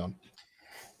in Cape Town,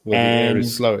 where the air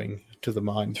is slowing to the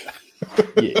mind.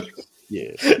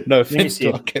 Yes. No me offense see to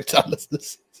if- our Cape Town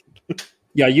listeners.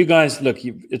 Yeah, you guys, look,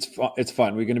 it's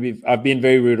fine. We're going to be. I've been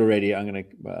very rude already. I'm going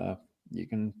to. You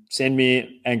can send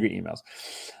me angry emails.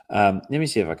 Let me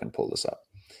see if I can pull this up.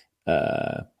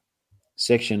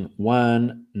 Section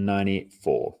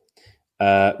 194.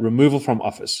 Removal from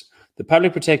office. The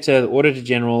public protector, the auditor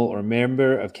general, or a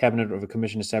member of cabinet of a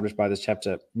commission established by this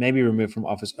chapter may be removed from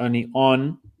office only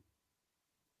on.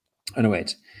 Oh no,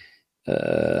 wait.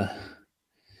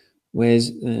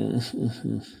 Where's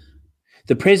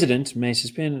the president may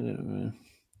suspend?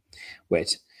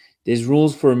 Wait, there's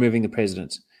rules for removing the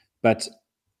president, but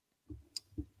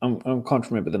I can't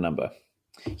remember the number.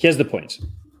 Here's the point.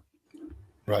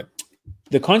 Right.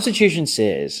 The Constitution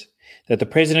says that the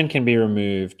president can be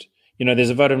removed. There's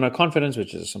a vote of no confidence,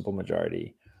 which is a simple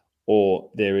majority, or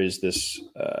there is this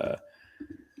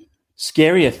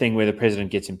scarier thing where the president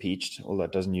gets impeached, although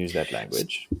it doesn't use that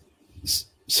language.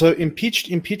 So impeach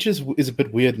is a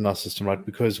bit weird in our system, right?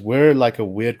 Because we're like a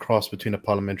weird cross between a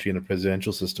parliamentary and a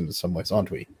presidential system in some ways, aren't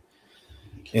we?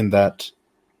 In that,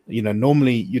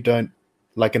 normally you don't,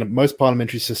 like in most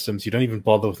parliamentary systems, you don't even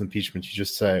bother with impeachment. You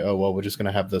just say, oh, well, we're just going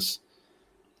to have this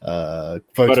vote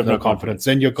of no confidence.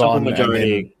 Then you're gone. Majority.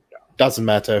 And then doesn't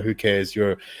matter. Who cares?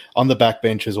 You're on the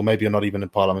backbenches, or maybe you're not even in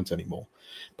parliament anymore.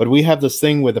 But we have this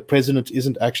thing where the president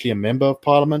isn't actually a member of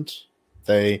parliament.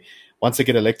 Once they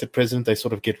get elected president, they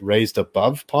sort of get raised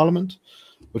above parliament,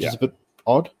 which is a bit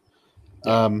odd.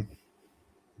 Because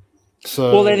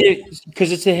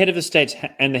it's the head of the state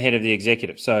and the head of the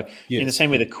executive. So in the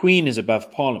same way, the Queen is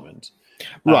above parliament.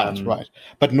 Right.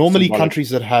 But normally countries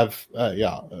that have, a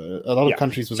lot of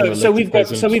countries with so we've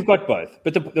got both.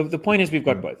 But the point is we've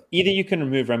got both. Either you can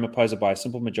remove Ramaphosa by a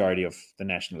simple majority of the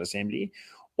National Assembly,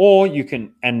 or you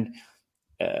can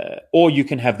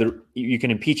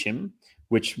impeach him,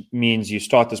 which means you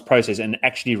start this process and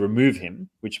actually remove him,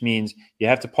 which means you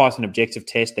have to pass an objective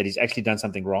test that he's actually done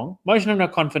something wrong. Motion of no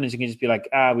confidence, you can just be like,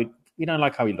 we don't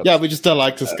like how he looks. Yeah, we just don't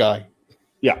like this guy.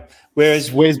 Yeah.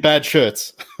 Whereas wears bad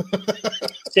shirts.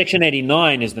 Section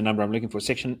 89 is the number I'm looking for.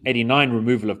 Section 89,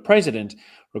 removal of president,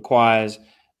 requires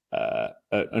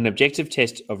an objective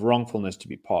test of wrongfulness to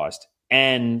be passed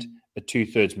and a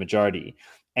 2/3 majority.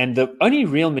 And the only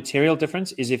real material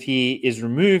difference is if he is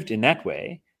removed in that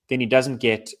way, then he doesn't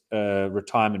get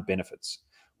retirement benefits.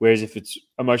 Whereas if it's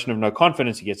a motion of no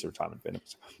confidence, he gets the retirement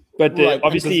benefits. But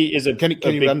obviously is a big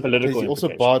political Is he also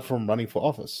barred from running for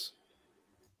office?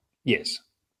 Yes.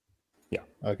 Yeah.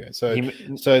 Okay. So he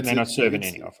may not serve in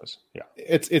any office. Yeah.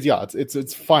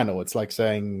 It's final. It's like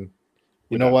saying,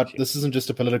 you know what? This isn't just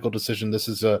a political decision. This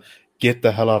is a get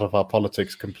the hell out of our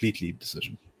politics completely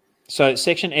decision. So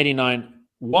Section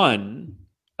 89(1)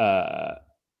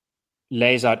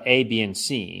 lays out A, B, and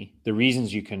C, the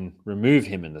reasons you can remove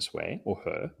him in this way or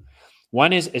her.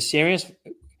 One is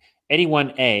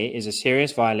 81A is a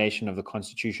serious violation of the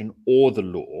Constitution or the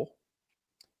law.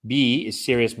 B is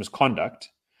serious misconduct,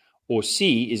 or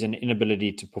C is an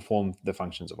inability to perform the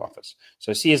functions of office.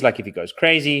 So C is like if he goes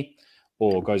crazy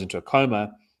or goes into a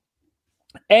coma.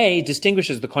 A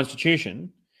distinguishes the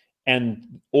Constitution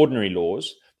and ordinary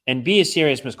laws, and B is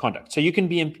serious misconduct. So you can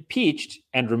be impeached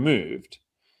and removed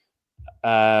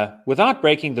without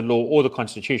breaking the law or the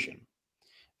Constitution.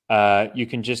 You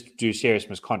can just do serious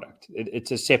misconduct.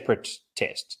 It's a separate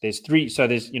test. There's three. So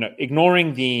there's,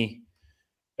 ignoring the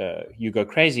you go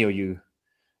crazy or you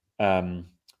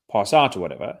pass out or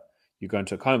whatever, you go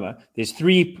into a coma. There's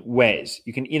three ways.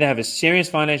 You can either have a serious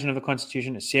violation of the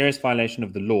Constitution, a serious violation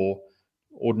of the law,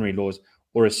 ordinary laws,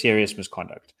 or a serious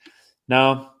misconduct.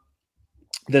 Now,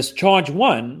 this charge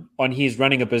 1 on he's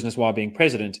running a business while being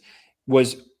president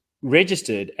was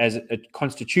registered as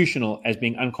as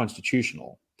being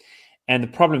unconstitutional. And the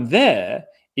problem there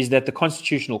is that the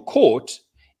Constitutional Court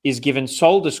is given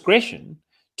sole discretion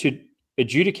to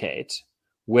adjudicate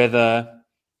whether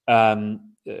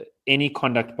any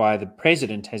conduct by the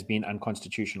president has been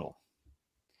unconstitutional.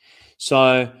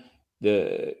 So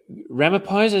the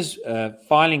Ramaphosa's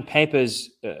filing papers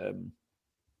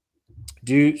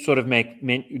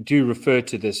do refer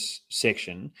to this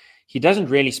section. He doesn't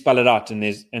really spell it out, and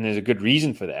there's a good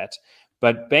reason for that.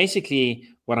 But basically,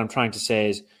 what I'm trying to say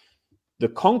is the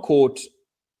ConCourt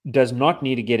does not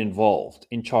need to get involved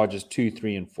in charges 2,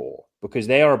 3, and 4 because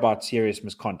they are about serious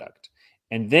misconduct.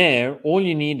 And there, all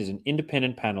you need is an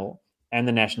independent panel and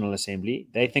the National Assembly.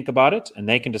 They think about it, and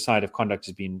they can decide if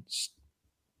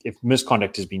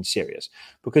misconduct has been serious.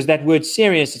 Because that word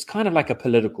serious is kind of like a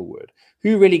political word.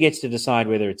 Who really gets to decide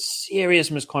whether it's serious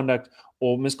misconduct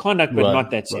or misconduct but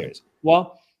not that serious? Right.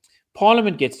 Well,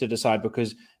 Parliament gets to decide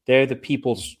because they're the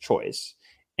people's choice.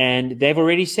 And they've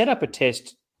already set up a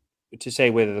test to say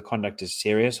whether the conduct is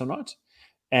serious or not.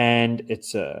 And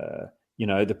it's, the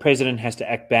president has to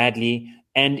act badly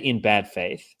and in bad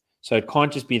faith. So it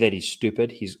can't just be that he's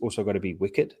stupid. He's also got to be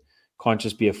wicked. Can't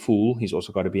just be a fool. He's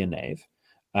also got to be a knave.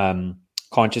 Can't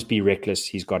just be reckless.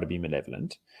 He's got to be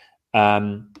malevolent.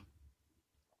 And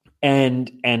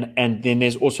then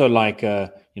there's also like,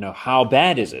 how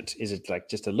bad is it? Is it like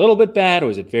just a little bit bad or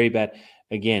is it very bad?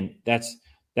 Again, that's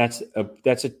a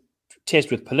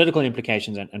test with political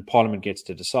implications and Parliament gets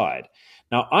to decide.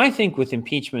 Now, I think with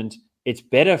impeachment, it's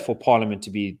better for Parliament to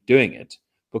be doing it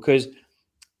because,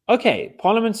 okay,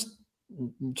 Parliament's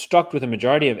stocked with a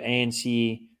majority of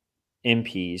ANC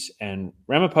MPs and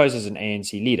Ramaphosa is an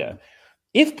ANC leader.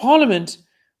 If Parliament,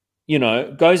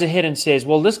 goes ahead and says,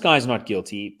 well, this guy's not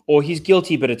guilty, or he's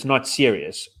guilty, but it's not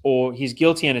serious, or he's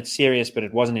guilty and it's serious, but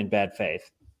it wasn't in bad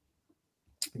faith.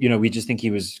 We just think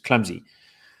he was clumsy.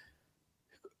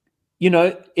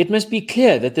 It must be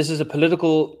clear that this is a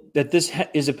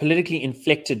politically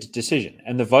inflected decision,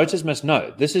 and the voters must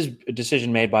know this is a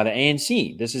decision made by the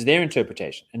ANC. This is their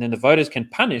interpretation, and then the voters can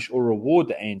punish or reward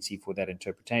the ANC for that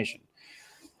interpretation.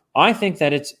 I think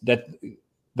that that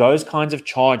those kinds of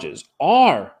charges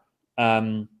are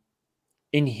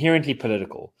inherently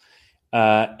political,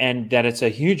 and that it's a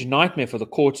huge nightmare for the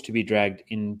courts to be dragged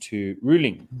into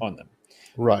ruling on them.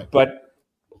 Right, but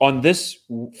on this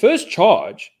first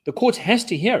charge, the court has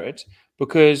to hear it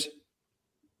because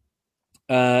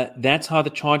that's how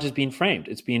the charge has been framed.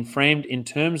 It's been framed in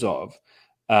terms of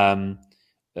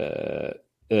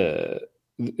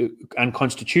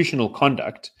unconstitutional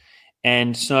conduct.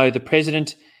 And so the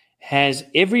president has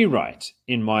every right,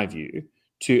 in my view,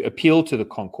 to appeal to the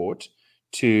ConCourt,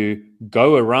 to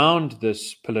go around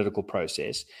this political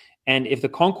process. And if the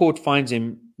ConCourt finds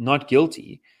him not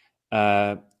guilty,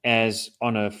 as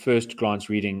on a first glance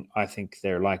reading, I think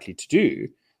they're likely to do,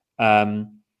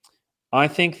 I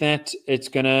think that it's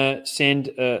going to send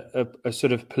a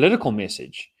sort of political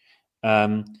message,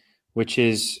 which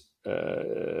is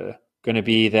going to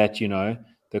be that,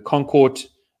 the ConCourt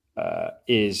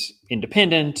is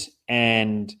independent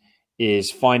and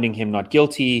is finding him not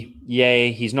guilty.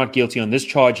 Yay, he's not guilty on this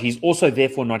charge. He's also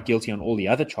therefore not guilty on all the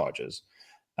other charges.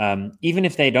 Even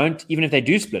if they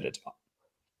do split it.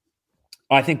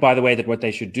 I think, by the way, that what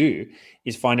they should do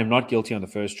is find him not guilty on the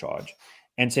first charge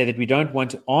and say that we don't want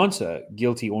to answer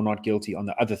guilty or not guilty on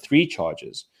the other 3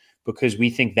 charges because we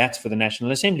think that's for the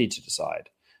National Assembly to decide.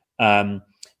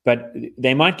 But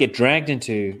they might get dragged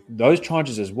into those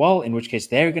charges as well, in which case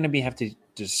they're going to have to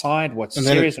decide what's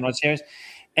serious or not serious.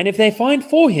 And if they find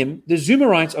for him, the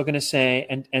Zumarites are going to say,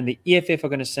 and the EFF are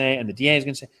going to say, and the DA is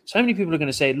going to say, so many people are going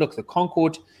to say, look, the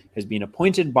ConCourt has been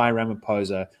appointed by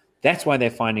Ramaphosa. That's why they're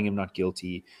finding him not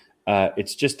guilty.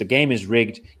 It's just the game is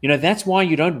rigged. That's why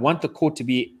you don't want the court to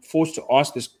be forced to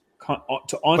ask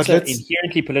to answer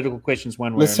inherently political questions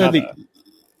one way or another.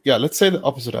 Let's say the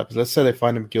opposite happens. Let's say they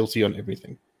find him guilty on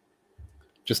everything,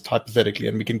 just hypothetically,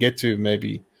 and we can get to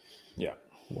maybe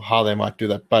how they might do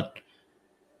that. But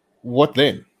what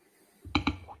then?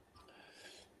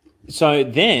 So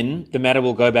then the matter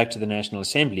will go back to the National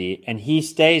Assembly, and he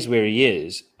stays where he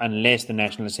is unless the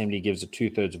National Assembly gives a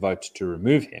 2/3 vote to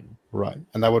remove him. Right.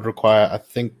 And that would require, I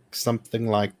think, something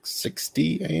like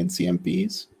 60 ANC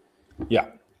MPs. Yeah.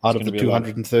 Out of the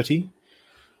 230.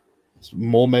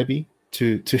 More maybe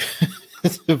to to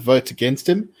vote against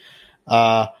him.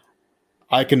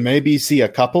 I can maybe see a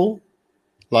couple,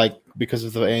 like because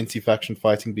of the ANC faction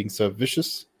fighting being so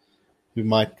vicious, who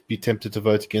might be tempted to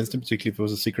vote against him, particularly if it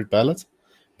was a secret ballot,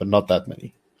 but not that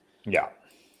many. Yeah.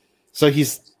 So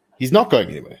he's not going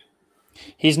anywhere.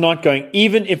 He's not going,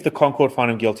 even if the Concord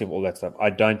found him guilty of all that stuff, I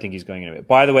don't think he's going anywhere.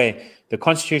 By the way, the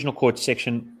Constitutional Court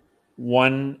section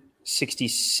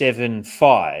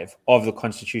 167.5 of the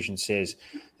Constitution says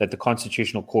that the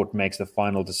Constitutional Court makes the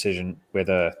final decision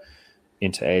whether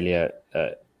inter alia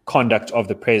conduct of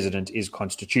the president is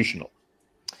constitutional.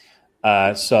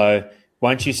 So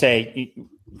once you say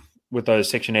with those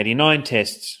Section 89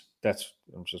 tests,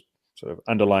 I'm just sort of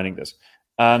underlining this.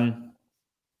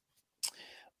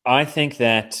 I think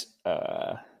that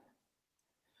I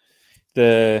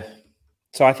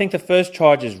think the first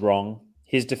charge is wrong.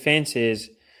 His defense is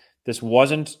this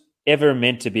wasn't ever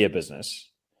meant to be a business.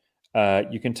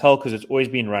 You can tell because it's always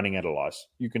been running at a loss.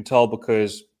 You can tell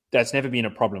because that's never been a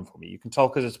problem for me. You can tell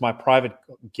because it's my private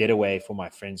getaway for my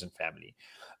friends and family.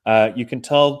 You can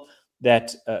tell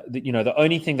that the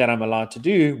only thing that I'm allowed to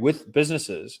do with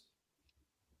businesses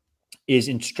is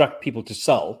instruct people to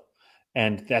sell.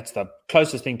 And that's the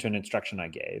closest thing to an instruction I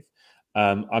gave.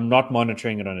 I'm not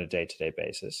monitoring it on a day-to-day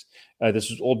basis. This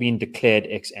has all been declared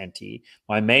ex ante.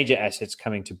 My major assets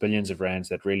coming to billions of rands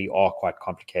that really are quite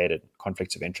complicated.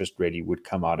 Conflicts of interest really would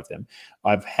come out of them.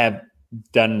 Have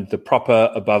done the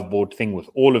proper above-board thing with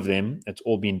all of them. It's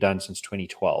all been done since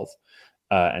 2012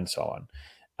 and so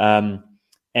on.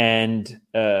 And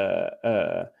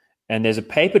there's a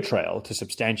paper trail to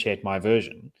substantiate my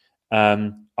version.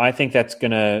 I think that's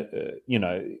going to,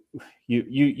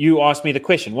 you asked me the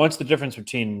question, what's the difference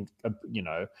between,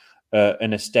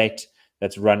 an estate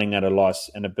that's running at a loss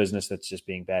and a business that's just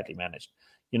being badly managed?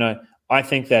 I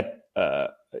think that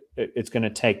it's going to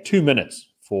take 2 minutes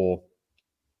for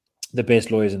the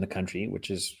best lawyers in the country, which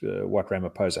is what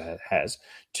Ramaphosa has,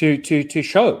 to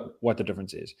show what the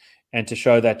difference is and to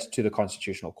show that to the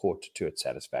Constitutional Court to its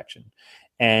satisfaction.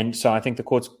 And so I think the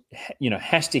courts,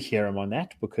 has to hear him on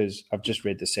that, because I've just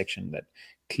read the section that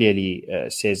clearly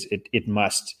says it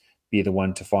must be the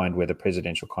one to find whether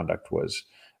presidential conduct was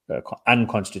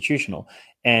unconstitutional.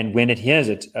 And when it hears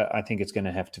it, I think it's going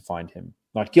to have to find him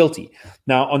not guilty.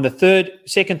 Now, on the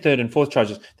second, third, and fourth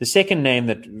charges, the second name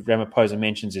that Ramaphosa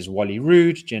mentions is Wally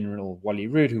Rood, General Wally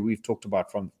Rood, who we've talked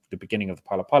about from the beginning of the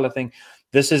Phala Phala thing.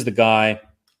 This is the guy,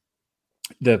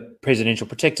 the presidential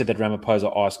protector that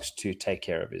Ramaphosa asks to take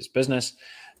care of his business.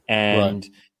 And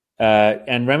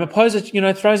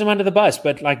Ramaphosa, throws him under the bus.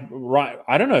 But I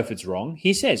don't know if it's wrong.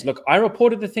 He says, look, I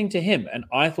reported the thing to him, and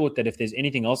I thought that if there's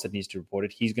anything else that needs to report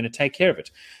it, he's going to take care of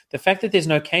it. The fact that there's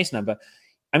no case number,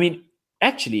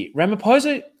 actually,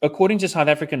 Ramaphosa, according to South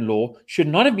African law, should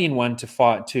not have been one to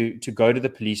go to the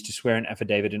police to swear an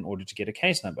affidavit in order to get a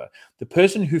case number. The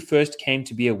person who first came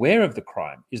to be aware of the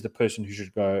crime is the person who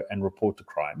should go and report the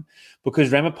crime,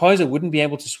 because Ramaphosa wouldn't be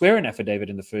able to swear an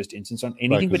affidavit in the first instance on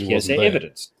anything but hearsay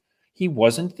evidence. He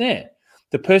wasn't there.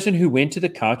 The person who went to the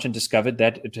couch and discovered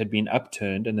that it had been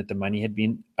upturned and that the money had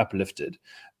been uplifted,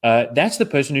 that's the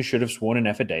person who should have sworn an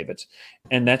affidavit,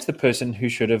 and that's the person who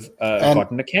should have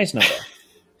gotten a case number.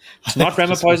 It's not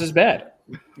Ramaphosa's bad.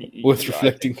 Worth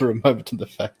reflecting for a moment on the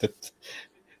fact that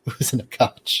it was in a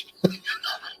couch.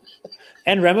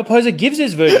 And Ramaphosa gives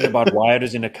his version about why it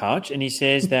was in a couch, and he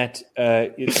says that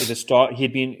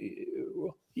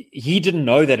he didn't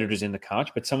know that it was in the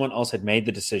couch, but someone else had made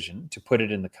the decision to put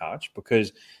it in the couch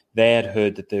because they had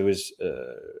heard that there was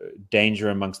danger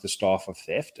amongst the staff of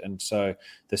theft. And so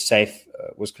the safe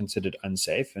was considered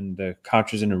unsafe, and the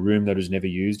couch was in a room that was never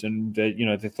used. And,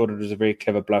 they thought it was a very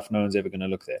clever bluff. No one's ever going to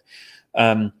look there.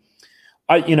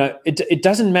 It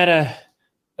doesn't matter.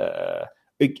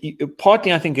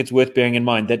 Partly, I think it's worth bearing in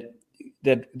mind that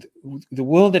the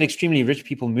world that extremely rich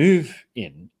people move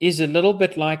in is a little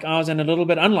bit like ours and a little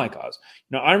bit unlike ours.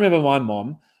 I remember my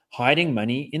mom hiding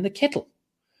money in the kettle.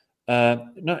 No,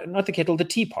 not the kettle, the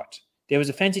teapot. There was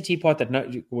a fancy teapot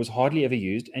that was hardly ever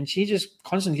used, and she just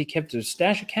constantly kept a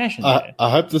stash of cash in there.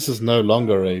 I hope this is no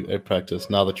longer a practice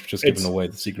now that you've just given away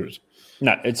the secret.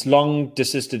 No, it's long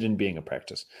desisted in being a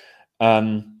practice.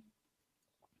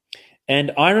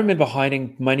 And I remember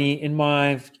hiding money in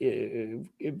my, in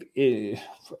a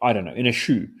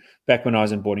shoe back when I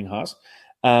was in boarding house.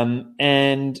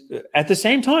 And at the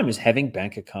same time as having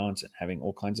bank accounts and having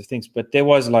all kinds of things. But there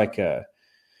was I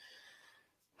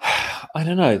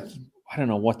don't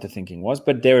know what the thinking was,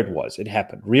 but there it was. It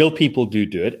happened. Real people do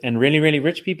it. And really, really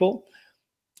rich people,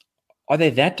 are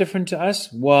they that different to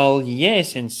us? Well,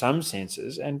 yes, in some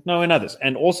senses, and no in others.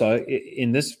 And also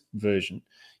in this version,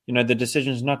 the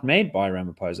decision is not made by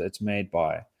Ramaphosa. It's made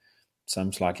by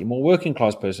some slightly more working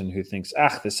class person who thinks,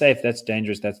 the safe, that's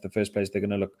dangerous. That's the first place they're going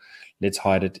to look. Let's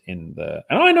hide it in the.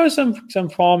 And I know some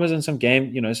farmers and some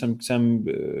game, some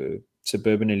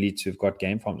suburban elites who've got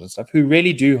game farms and stuff who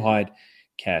really do hide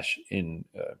cash in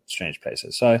strange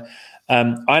places. So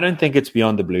I don't think it's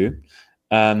beyond the blue.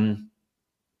 In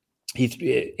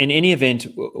any event,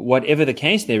 whatever the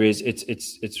case there is,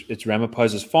 it's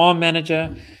Ramaphosa's farm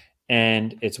manager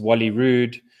and it's Wally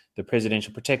Rood, the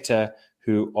presidential protector,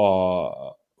 who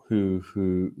are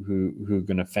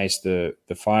going to face the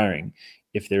firing,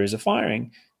 if there is a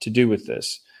firing, to do with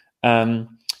this.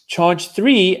 Charge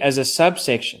 3 as a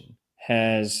subsection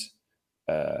has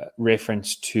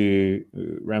reference to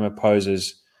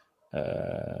Ramaphosa's,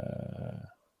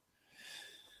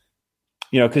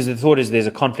 because the thought is there's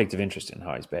a conflict of interest in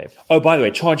how he's behaved. Oh, by the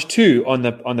way, charge 2 on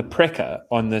the PRECA,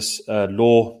 on this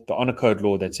law, the honor code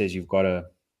law that says you've got to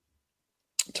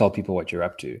tell people what you're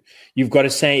up to. You've got to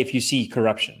say if you see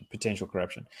corruption, potential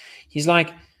corruption. He's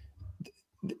like,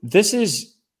 this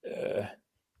is,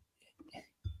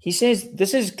 he says,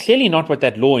 this is clearly not what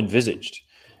that law envisaged.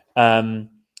 And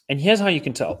here's how you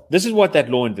can tell. This is what that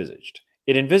law envisaged.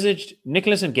 It envisaged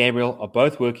Nicholas and Gabriel are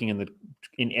both working in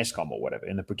Eskom or whatever,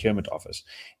 in the procurement office.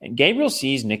 And Gabriel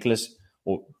sees Nicholas,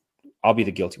 or I'll be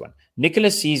the guilty one.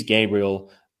 Nicholas sees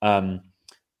Gabriel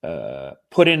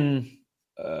put in,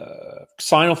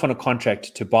 sign off on a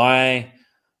contract to buy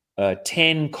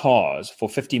 10 cars for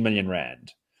 50 million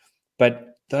rand.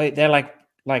 But they're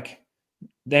like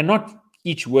they're not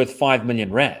each worth 5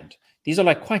 million rand. These are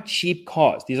like quite cheap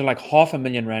cars. These are like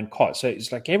 500,000 rand cars. So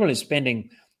it's like Gabriel is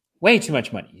spending way too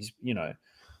much money. He's,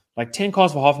 like 10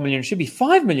 cars for 500,000 should be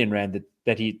 5 million rand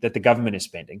that the government is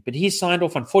spending. But he's signed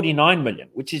off on 49 million,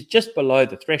 which is just below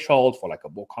the threshold for like a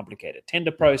more complicated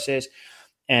tender process.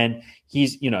 And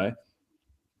he's,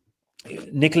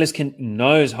 Nicholas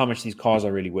knows how much these cars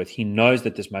are really worth. He knows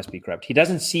that this must be corrupt. He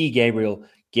doesn't see Gabriel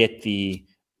get the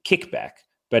kickback,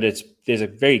 but there's a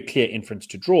very clear inference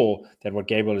to draw that what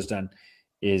Gabriel has done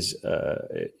is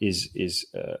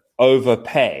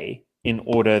overpay in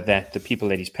order that the people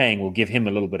that he's paying will give him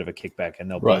a little bit of a kickback, and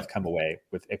they'll both come away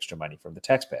with extra money from the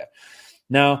taxpayer.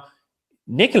 Now,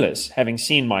 Nicholas, having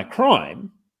seen my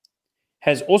crime,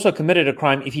 has also committed a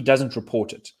crime if he doesn't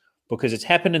report it, because it's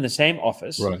happened in the same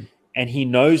office, and he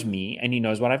knows me and he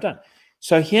knows what I've done.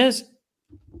 So here's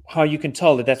how you can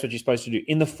tell that that's what you're supposed to do.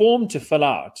 In the form to fill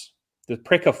out, the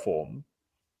PRECA form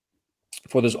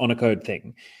for this honor code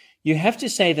thing, you have to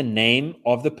say the name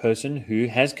of the person who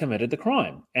has committed the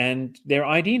crime and their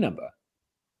ID number.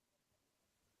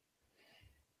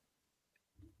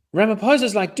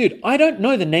 Ramaphosa's like, dude, I don't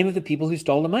know the name of the people who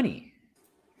stole the money.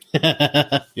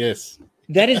 Yes.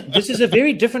 This is a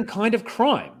very different kind of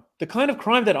crime. The kind of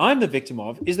crime that I'm the victim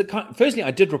of is firstly,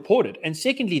 I did report it. And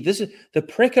secondly, this is the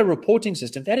PRECA reporting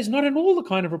system. That is not at all the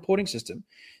kind of reporting system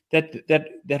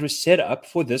that was set up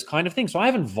for this kind of thing. So I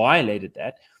haven't violated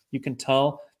that. You can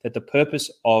tell that the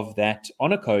purpose of that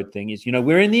honor code thing is,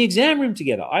 we're in the exam room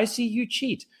together. I see you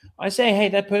cheat. I say, hey,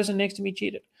 that person next to me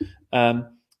cheated.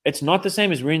 It's not the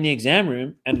same as we're in the exam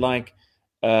room and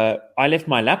I left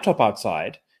my laptop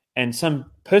outside and some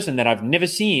person that I've never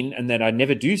seen and that I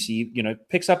never do see,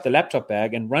 picks up the laptop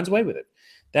bag and runs away with it.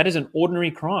 That is an ordinary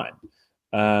crime.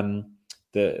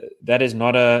 That's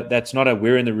not a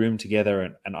we're in the room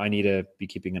together and I need to be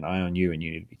keeping an eye on you and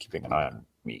you need to be keeping an eye on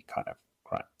me kind of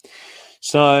crime.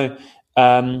 So,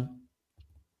 again,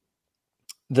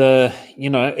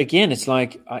 it's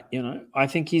like, I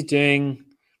think he's doing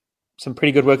some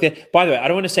pretty good work there. By the way, I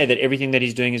don't want to say that everything that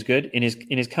he's doing is good. In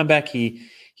his comeback, he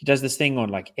does this thing on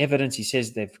like evidence. He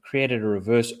says they've created a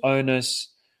reverse onus.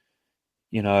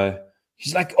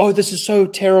 He's like, oh, this is so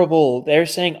terrible. They're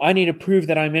saying I need to prove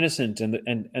that I'm innocent, and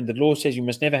the law says you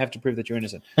must never have to prove that you're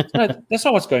innocent. No, that's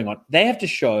not what's going on. They have to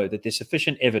show that there's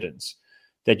sufficient evidence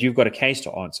that you've got a case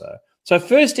to answer. So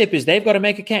first step is they've got to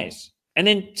make a case. And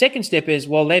then second step is,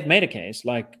 well, they've made a case.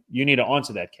 Like, you need to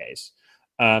answer that case.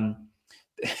 And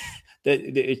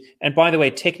by the way,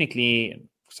 technically,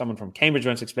 someone from Cambridge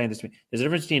once explained this to me, there's a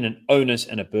difference between an onus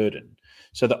and a burden.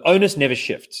 So the onus never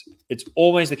shifts. It's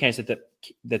always the case that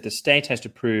the state has to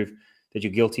prove that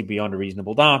you're guilty beyond a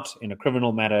reasonable doubt in a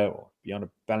criminal matter or beyond a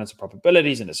balance of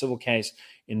probabilities in a civil case.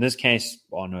 In this case,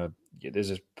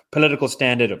 there's a political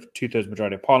standard of 2/3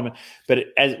 majority of parliament. But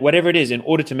as whatever it is, in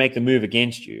order to make the move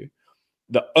against you,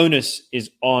 the onus is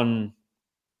on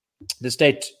the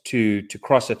state to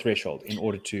cross a threshold in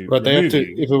order to But they have to,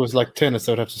 you. if it was like tennis,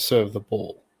 they would have to serve the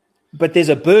ball. But there's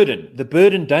a burden. The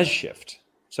burden does shift.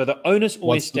 So the onus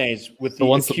always stays with the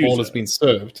once accuser. the ball has been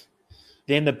served,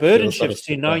 then the burden You'll shifts to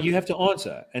start to no, back. you have to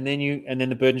answer, and then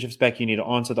the burden shifts back. You need to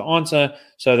answer the answer.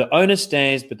 So the onus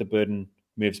stays, but the burden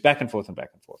moves back and forth and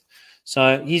back and forth.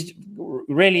 So he's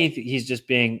just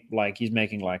being like, he's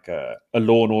making like a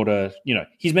Law and Order.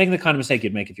 He's making the kind of mistake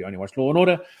you'd make if you only watch Law and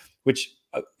Order, which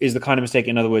is the kind of mistake,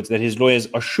 in other words, that his lawyers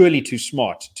are surely too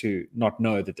smart to not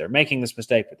know that they're making this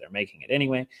mistake, but they're making it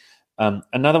anyway.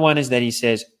 Another one is that he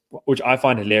says, which I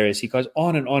find hilarious, he goes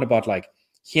on and on about like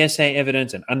hearsay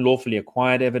evidence and unlawfully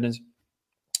acquired evidence.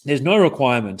 There's no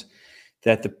requirement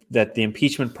that the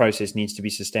impeachment process needs to be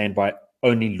sustained by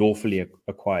only lawfully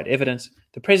acquired evidence.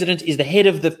 The president is the head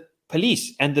of the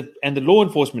police and the law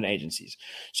enforcement agencies.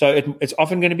 So it's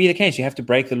often going to be the case. You have to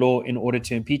break the law in order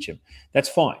to impeach him. That's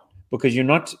fine, because you're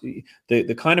not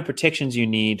the kind of protections you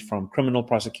need from criminal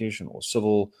prosecution or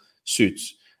civil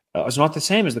suits is not the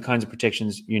same as the kinds of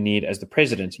protections you need as the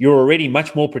president. You're already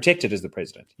much more protected as the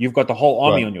president. You've got the whole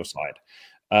army on your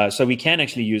side. So we can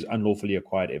actually use unlawfully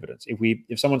acquired evidence.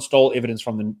 If someone stole evidence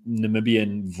from the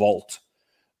Namibian vault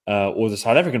or the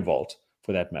South African vault,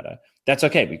 for that matter, that's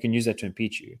okay. We can use that to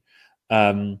impeach you.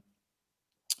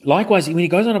 Likewise, when he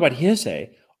goes on about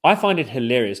hearsay, I find it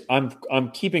hilarious.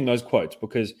 I'm keeping those quotes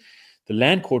because the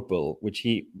Land Court Bill, which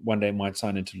he one day might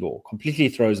sign into law, completely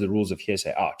throws the rules of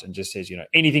hearsay out and just says,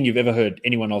 anything you've ever heard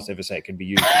anyone else ever say can be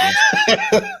used against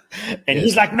you. And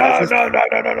he's like, no.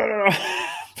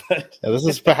 But this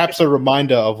is perhaps a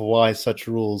reminder of why such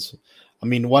rules. I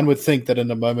mean, one would think that in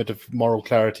a moment of moral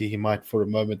clarity, he might for a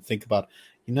moment think about,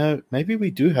 maybe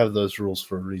we do have those rules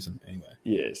for a reason anyway.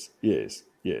 Yes.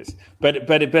 But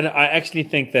I actually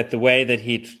think that the way that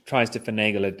he tries to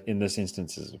finagle it in this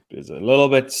instance is a little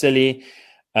bit silly.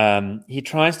 He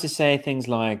tries to say things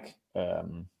like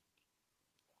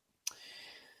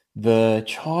the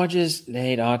charges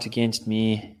laid out against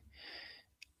me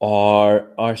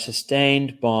are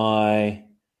sustained by,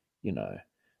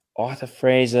 Arthur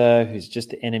Fraser, who's just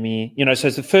the enemy. So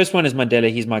the first one is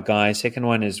Mandela, he's my guy. Second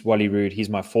one is Wally Rood, he's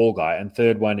my fall guy. And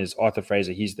third one is Arthur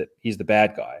Fraser, he's the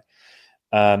bad guy.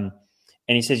 And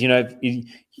he says,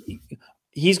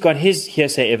 he's got his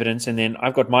hearsay evidence, and then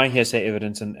I've got my hearsay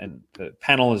evidence, and the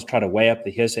panel has tried to weigh up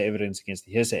the hearsay evidence against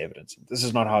the hearsay evidence. This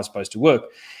is not how it's supposed to work.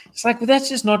 It's like, well, that's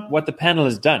just not what the panel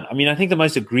has done. I mean, I think the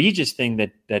most egregious thing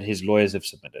that his lawyers have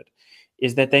submitted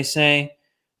is that they say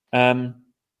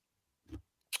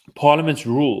Parliament's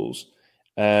rules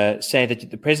say that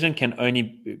the president can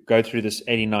only go through this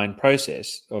 89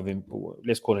 process of,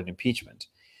 let's call it impeachment,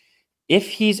 if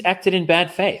he's acted in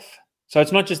bad faith. So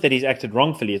it's not just that he's acted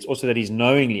wrongfully, it's also that he's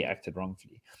knowingly acted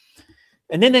wrongfully.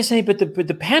 And then they say, but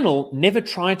the panel never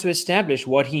tried to establish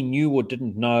what he knew or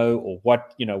didn't know, or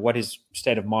what his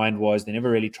state of mind was. They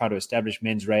never really tried to establish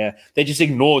mens rea. They just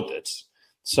ignored it.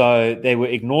 So they were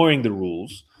ignoring the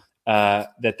rules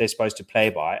that they're supposed to play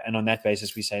by. And on that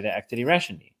basis, we say they acted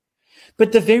irrationally.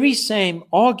 But the very same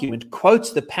argument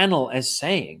quotes the panel as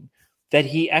saying that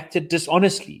he acted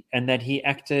dishonestly and that he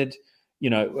acted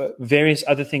various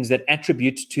other things that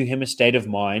attribute to him a state of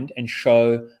mind and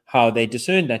show how they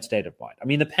discern that state of mind. I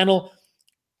mean, the panel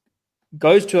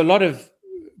goes to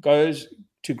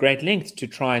great lengths to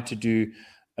try to do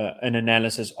an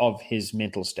analysis of his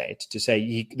mental state, to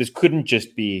say this couldn't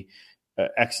just be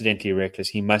accidentally reckless.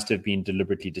 He must have been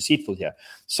deliberately deceitful here.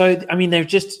 So, I mean,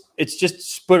 it's just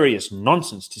spurious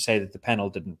nonsense to say that the panel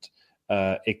didn't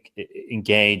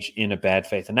engage in a bad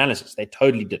faith analysis. They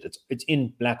totally did. It's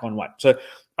in black on white. So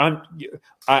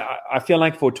I feel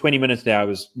like for 20 minutes there, I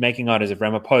was making out as if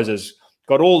Ramaphosa's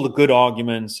got all the good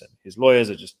arguments and his lawyers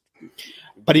are just.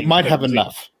 But he might have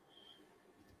enough.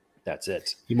 That's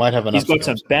it. He might have enough. He's got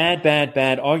some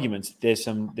bad arguments. There's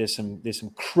some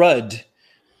crud,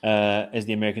 as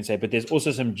the Americans say, but there's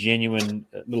also some genuine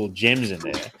little gems in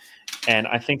there. And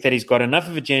I think that he's got enough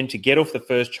of a gem to get off the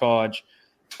first charge.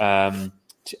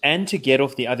 And to get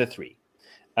off the other three.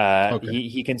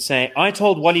 He can say, I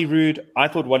thought Wally Rood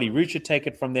should take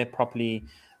it from there properly.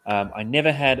 I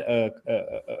never had a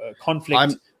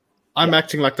conflict. I'm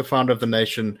acting like the founder of the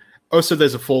nation. Also,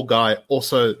 there's a fall guy.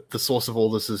 Also, the source of all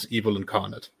this is evil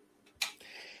incarnate.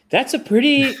 That's a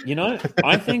pretty,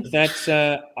 I think that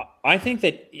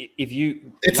if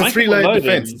you... It's a three-layer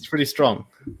defense. It's pretty strong.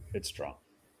 It's strong.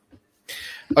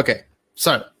 Okay,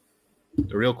 so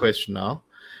the real question now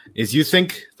is, you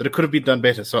think that it could have been done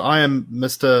better. So I am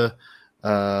Mr.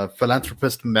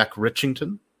 Philanthropist Mac Richington.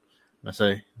 And I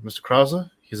say, Mr.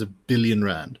 Krauser, here's R1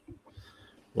 billion.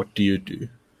 What do you do?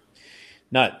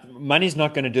 No, money's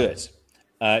not going to do it.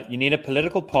 You need a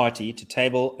political party to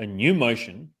table a new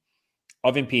motion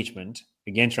of impeachment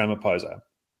against Ramaphosa.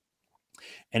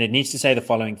 And it needs to say the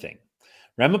following thing.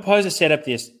 Ramaphosa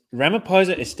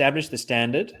established the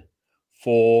standard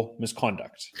for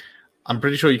misconduct. I'm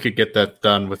pretty sure you could get that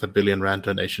done with R1 billion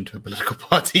donation to a political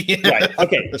party. Right.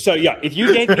 Okay. So yeah, if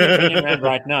you gave me R1 billion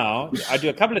right now, I'd do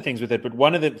a couple of things with it. But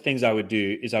one of the things I would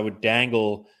do is I would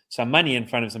dangle some money in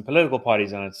front of some political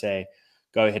parties and I'd say,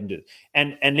 go ahead and do it.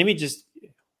 And let me just,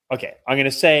 okay, I'm going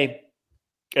to say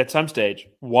at some stage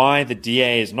why the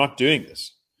DA is not doing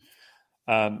this.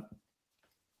 And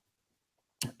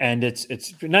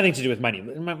it's nothing to do with money.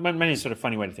 Money is sort of a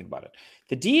funny way to think about it.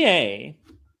 The DA,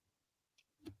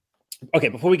 okay,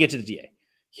 before we get to the DA,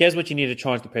 here's what you need to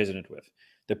charge the president with.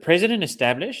 The president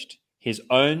established his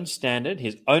own standard,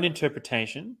 his own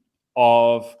interpretation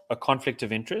of a conflict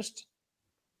of interest,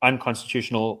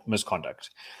 unconstitutional misconduct.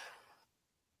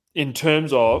 In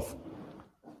terms of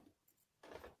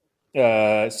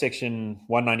Section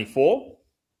 194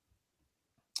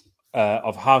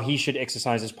 of how he should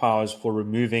exercise his powers for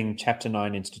removing Chapter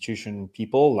 9 institution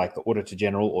people like the Auditor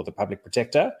General or the Public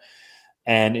Protector,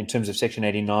 and in terms of Section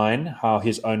 89, how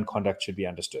his own conduct should be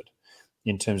understood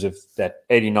in terms of that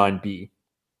 89B.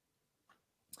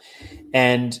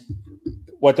 And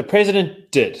what the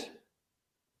president did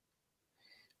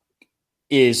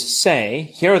is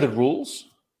say, here are the rules,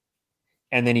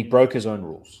 and then he broke his own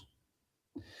rules.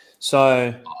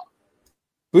 So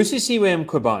Busisiwe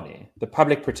Mkhwebane, the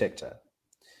public protector,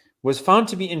 was found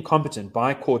to be incompetent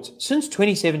by courts since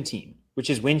 2017, which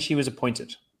is when she was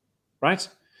appointed, right?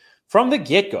 From the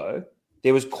get-go,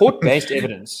 there was court-based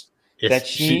evidence that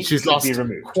she's should lost be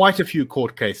removed. Quite a few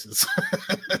court cases.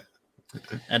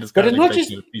 And it's but not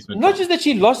just that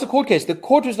she lost the court case. The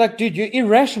court was like, dude, you're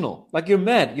irrational. Like, you're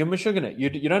mad. You're Meshuggah.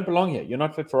 You don't belong here. You're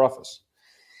not fit for office.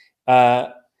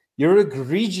 You're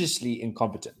egregiously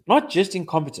incompetent. Not just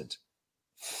incompetent,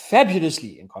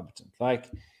 fabulously incompetent. Like,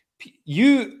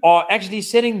 you are actually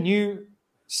setting new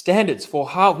standards for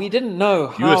how we didn't know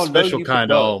how you're a special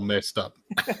kind of all messed up.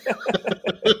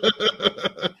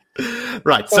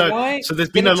 Right. So there's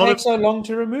been a lot of so long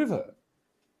to remove her.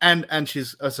 And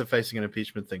she's also facing an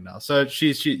impeachment thing now. So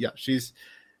she's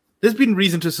there's been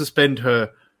reason to suspend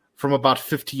her from about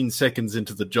 15 seconds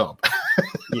into the job.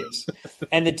 Yes.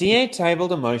 And the DA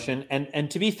tabled a motion, and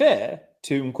to be fair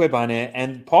to Mkhwebane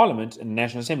and Parliament and the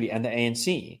National Assembly and the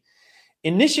ANC,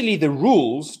 initially the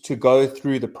rules to go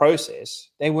through the process,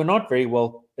 they were not very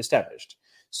well established.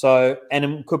 So,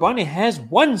 and Mkhwebane has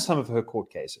won some of her court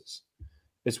cases,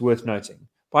 it's worth noting,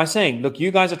 by saying, look,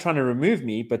 you guys are trying to remove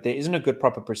me, but there isn't a good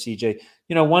proper procedure.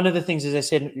 You know, one of the things, as I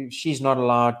said, she's not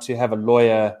allowed to have a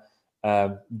lawyer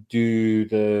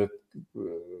do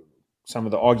some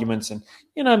of the arguments. And,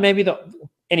 you know, maybe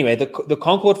the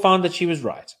Concord found that she was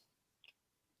right.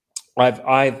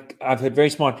 I've heard very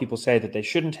smart people say that they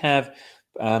shouldn't have,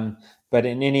 but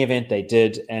in any event, they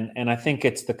did. And I think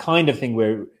it's the kind of thing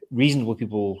where reasonable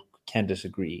people can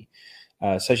disagree.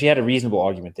 So she had a reasonable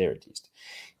argument there, at least.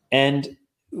 And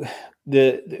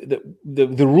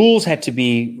the rules had to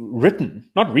be written,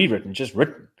 not rewritten, just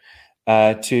written,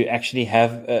 to actually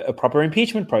have a proper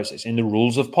impeachment process in the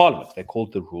rules of Parliament. They're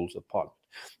called the rules of Parliament.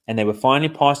 And they were finally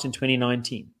passed in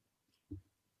 2019.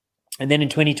 And then in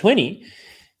 2020,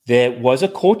 there was a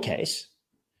court case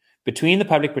between the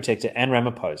public protector and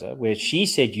Ramaphosa where she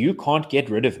said, you can't get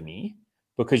rid of me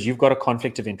because you've got a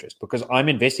conflict of interest, because I'm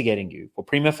investigating you for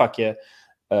prima facie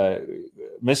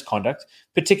misconduct,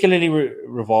 particularly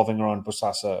revolving around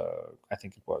Bosasa, I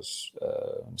think it was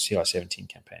CR17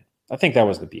 campaign. I think that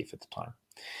was the beef at the time.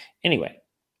 Anyway,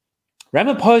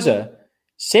 Ramaphosa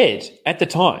said at the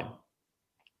time,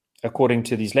 according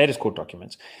to these latest court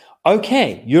documents,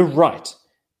 okay, you're right.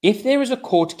 If there is a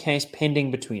court case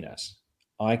pending between us,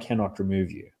 I cannot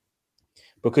remove you,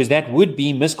 because that would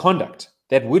be misconduct.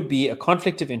 That would be a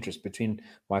conflict of interest between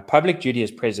my public duty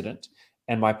as president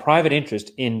and my private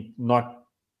interest in not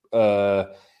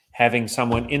having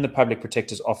someone in the public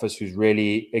protector's office who's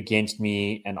really against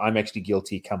me and I'm actually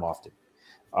guilty come after me.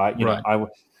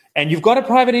 And you've got a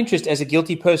private interest as a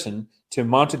guilty person to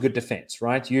mount a good defense,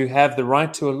 right? You have the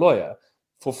right to a lawyer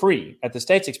for free at the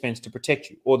state's expense to protect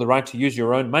you, or the right to use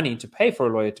your own money to pay for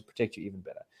a lawyer to protect you even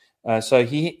better. So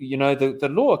the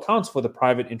law accounts for the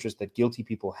private interest that guilty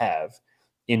people have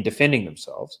in defending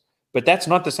themselves, but that's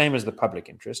not the same as the public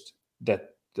interest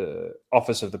that the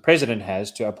office of the president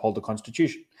has to uphold the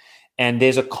Constitution. And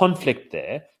there's a conflict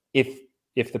there if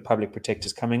the public protector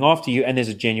is coming after you and there's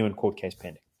a genuine court case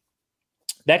pending.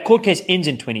 That court case ends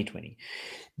in 2020.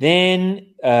 Then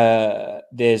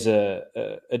there's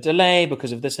a delay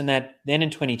because of this and that. Then in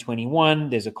 2021,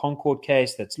 there's a Concord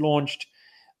case that's launched.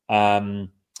 And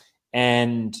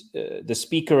the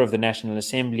Speaker of the National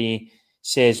Assembly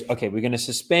says, okay, we're going to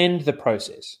suspend the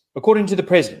process. According to the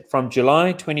president, from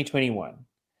July 2021,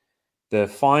 the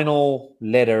final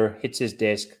letter hits his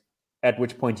desk, at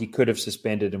which point he could have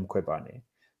suspended Mkhwebane.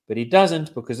 But he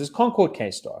doesn't, because this Concord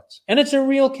case starts. And it's a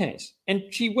real case. And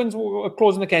she wins a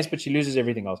clause in the case, but she loses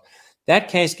everything else. That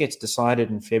case gets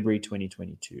decided in February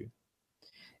 2022.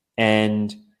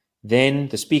 And then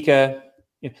the Speaker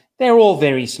they're all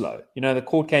very slow. The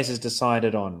court case is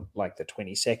decided on like the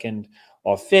 22nd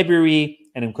of February,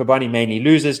 and then Kobani mainly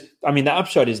loses. I mean, the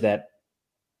upshot is that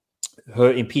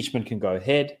her impeachment can go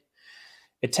ahead.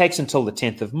 It takes until the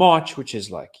 10th of March, which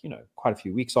is like, quite a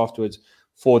few weeks afterwards,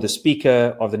 for the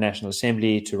Speaker of the National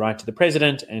Assembly to write to the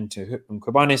President and to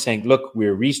Kobane saying, look,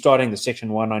 we're restarting the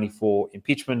Section 194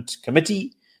 impeachment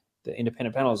committee. The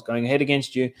independent panel is going ahead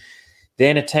against you.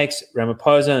 Then it takes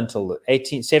Ramaphosa until the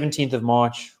 17th of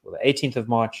March or the 18th of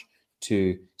March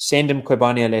to send him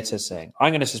Kobane a letter saying,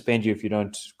 I'm going to suspend you if you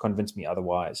don't convince me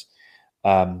otherwise,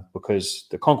 because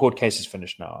the Concord case is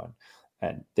finished now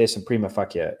and there's some prima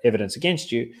facie evidence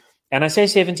against you. And I say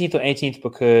 17th or 18th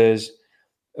because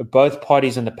both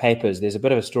parties in the papers, there's a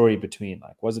bit of a story between,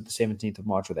 like, was it the 17th of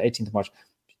March or the 18th of March?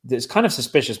 It's kind of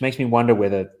suspicious. Makes me wonder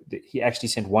whether he actually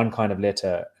sent one kind of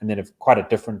letter and then quite a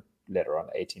different letter on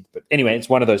the 18th. But anyway, it's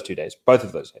one of those 2 days, both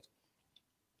of those days.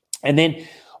 And then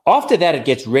after that, it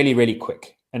gets really, really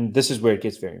quick. And this is where it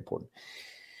gets very important.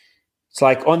 It's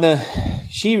like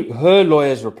her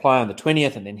lawyers reply on the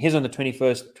 20th, and then his on the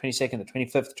 21st, 22nd, the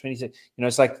 25th, 26th.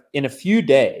 It's like in a few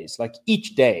days, like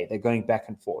each day, they're going back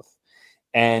and forth.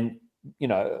 And,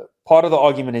 part of the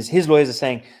argument is his lawyers are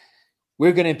saying,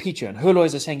 we're going to impeach you. And her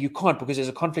lawyers are saying you can't because there's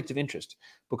a conflict of interest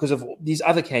because of these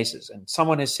other cases. And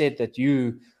someone has said that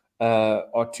you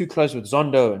are too close with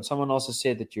Zondo, and someone else has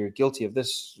said that you're guilty of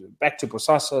this. Back to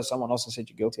Bosasa, someone else has said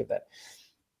you're guilty of that.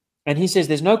 And he says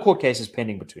there's no court cases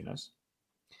pending between us.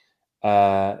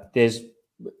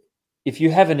 If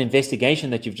you have an investigation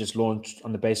that you've just launched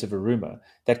on the basis of a rumor,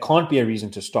 that can't be a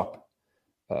reason to stop.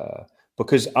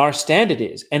 Because our standard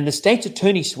is, and the state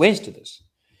attorney swears to this,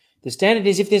 the standard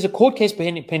is if there's a court case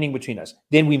pending between us,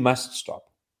 then we must stop.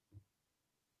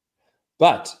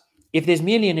 But if there's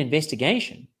merely an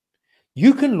investigation,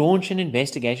 you can launch an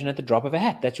investigation at the drop of a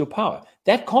hat. That's your power.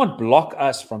 That can't block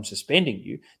us from suspending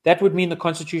you. That would mean the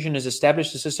Constitution has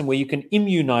established a system where you can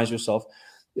immunize yourself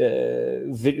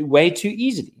way too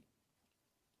easily.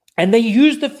 And they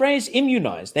use the phrase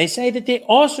immunize. They say that there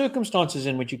are circumstances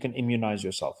in which you can immunize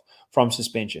yourself from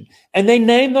suspension. And they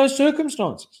name those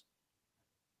circumstances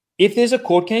if there's a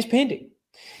court case pending.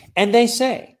 And they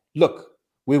say, look,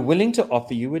 we're willing to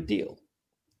offer you a deal.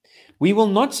 We will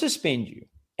not suspend you,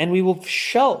 and we will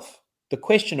shelve the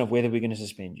question of whether we're going to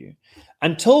suspend you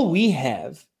until we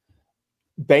have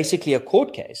basically a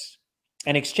court case,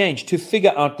 an exchange to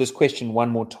figure out this question one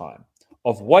more time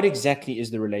of what exactly is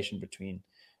the relation between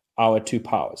our two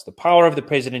powers, the power of the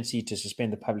presidency to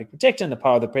suspend the public protector and the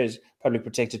power of the public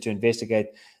protector to investigate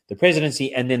the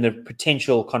presidency, and then the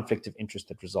potential conflict of interest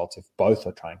that results if both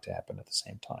are trying to happen at the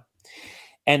same time.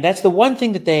 And that's the one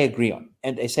thing that they agree on.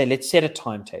 And they say, let's set a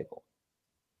timetable.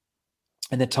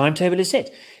 And the timetable is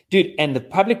set. Dude, and the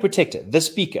public protector, the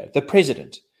speaker, the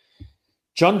president,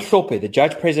 John Hlophe, the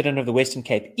judge president of the Western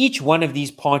Cape, each one of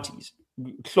these parties,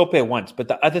 Hlophe once, but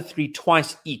the other three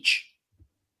twice each,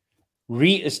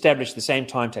 re-establish the same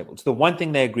timetable. It's the one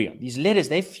thing they agree on. These letters,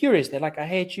 they're furious. They're like, I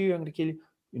hate you, I'm going to kill you.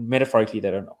 Metaphorically,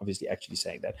 they don't obviously actually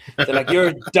saying that. They're like,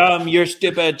 you're dumb, you're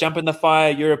stupid, jump in the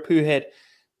fire, you're a poo head.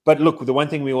 But look, the one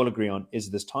thing we all agree on is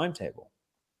this timetable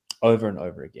over and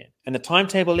over again. And the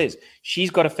timetable is she's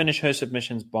got to finish her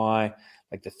submissions by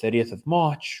like the 30th of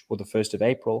March or the 1st of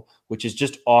April, which is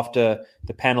just after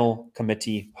the panel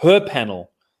committee, her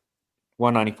panel,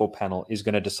 194 panel, is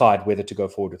going to decide whether to go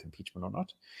forward with impeachment or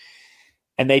not.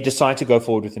 And they decide to go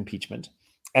forward with impeachment.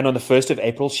 And on the 1st of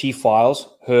April, she files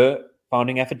her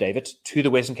founding affidavit to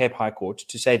the Western Cape High Court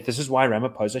to say, this is why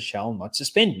Ramaphosa shall not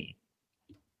suspend me.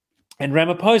 And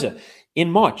Ramaphosa,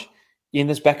 in March, in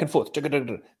this back and forth,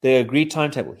 the agreed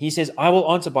timetable, he says, I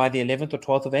will answer by the 11th or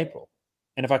 12th of April.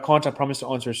 And if I can't, I promise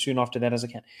to answer as soon after that as I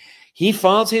can. He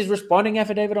files his responding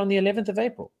affidavit on the 11th of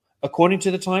April, according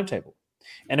to the timetable.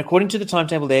 And according to the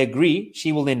timetable, they agree.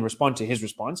 She will then respond to his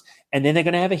response. And then they're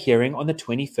going to have a hearing on the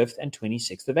 25th and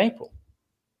 26th of April.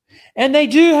 And they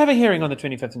do have a hearing on the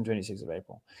 25th and 26th of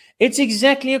April. It's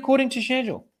exactly according to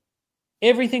schedule.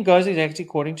 Everything goes exactly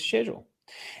according to schedule.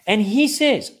 And he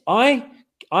says, I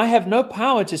have no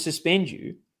power to suspend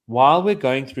you while we're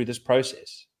going through this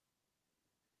process.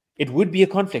 It would be a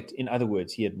conflict, in other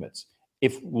words, he admits.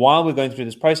 If while we're going through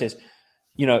this process,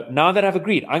 now that I've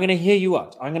agreed, I'm going to hear you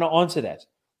out. I'm going to answer that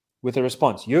with a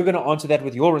response. You're going to answer that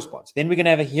with your response. Then we're going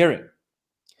to have a hearing.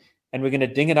 And we're going to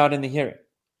ding it out in the hearing.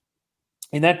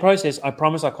 In that process, I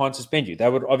promise I can't suspend you.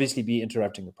 That would obviously be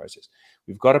interrupting the process.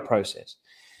 We've got a process.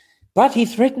 But he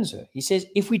threatens her. He says,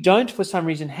 if we don't, for some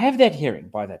reason, have that hearing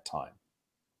by that time,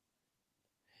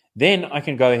 then I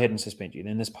can go ahead and suspend you.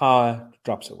 Then this power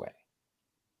drops away.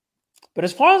 But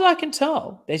as far as I can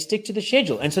tell, they stick to the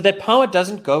schedule. And so that power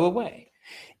doesn't go away.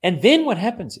 And then what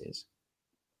happens is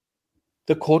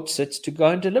the court sits to go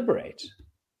and deliberate.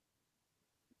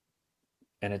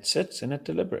 And it sits and it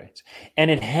deliberates.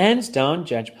 And it hands down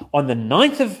judgment. On the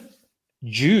 9th of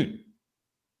June,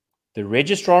 the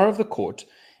registrar of the court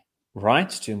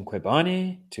writes to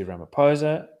Mkhwebane, to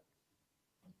Ramaphosa,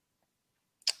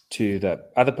 to the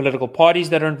other political parties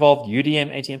that are involved,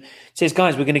 UDM, ATM, says,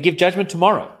 guys, we're going to give judgment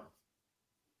tomorrow.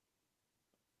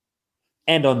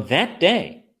 And on that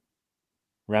day,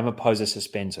 Ramaphosa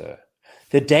suspends her.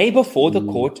 The day before the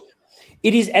court,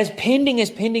 it is as pending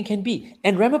can be.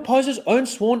 And Ramaphosa's own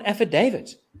sworn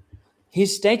affidavit,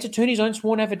 his state attorney's own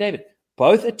sworn affidavit,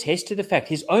 both attest to the fact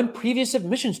his own previous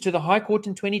submissions to the High Court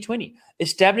in 2020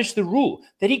 established the rule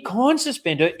that he can't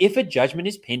suspend her if a judgment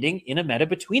is pending in a matter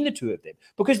between the two of them,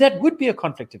 because that would be a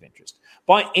conflict of interest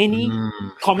by any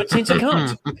common sense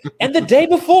account. And the day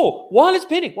before, while it's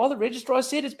pending, while the registrar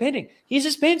said it's pending, he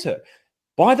suspends her.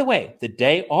 By the way, the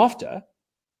day after,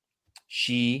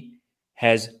 she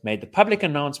has made the public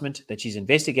announcement that she's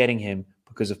investigating him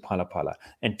because of Phala Phala.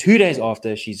 And 2 days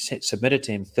after, she's submitted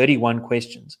to him 31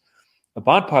 questions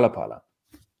about Phala Phala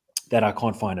that I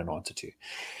can't find an answer to.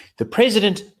 The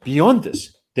president, beyond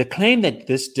this, the claim that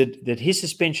that his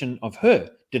suspension of her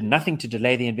did nothing to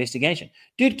delay the investigation.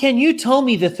 Dude, can you tell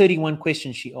me the 31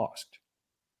 questions she asked?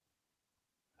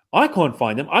 I can't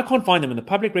find them. I can't find them in the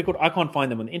public record. I can't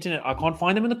find them on the internet. I can't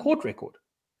find them in the court record.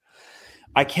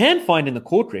 I can find in the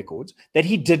court records that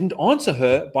he didn't answer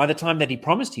her by the time that he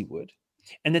promised he would,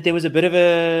 and that there was a bit of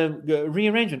a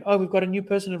rearrangement. Oh, we've got a new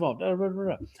person involved.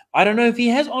 I don't know if he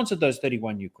has answered those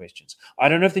 31 new questions. I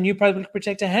don't know if the new public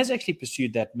protector has actually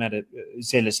pursued that matter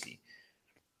zealously.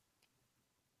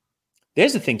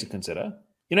 There's a thing to consider.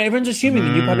 You know, everyone's assuming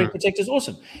the new public protector is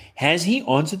awesome. Has he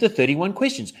answered the 31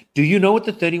 questions? Do you know what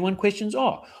the 31 questions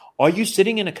are? Are you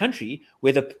sitting in a country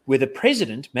where the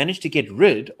president managed to get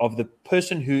rid of the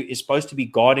person who is supposed to be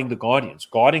guarding the guardians,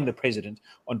 guarding the president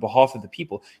on behalf of the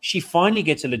people? She finally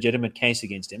gets a legitimate case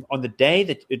against him on the day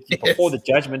that before the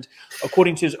judgment,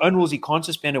 according to his own rules, he can't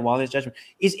suspend her while there's judgment.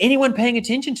 Is anyone paying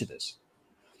attention to this?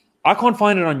 I can't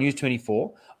find it on News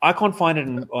 24. I can't find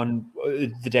it on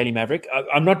the Daily Maverick.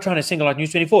 I'm not trying to single out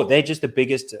News 24. They're just the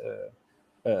biggest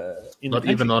in not the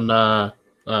even on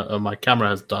my camera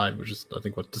has died, which is I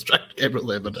think what distracted Gabriel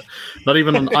there, but not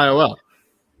even on IOL.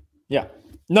 Yeah,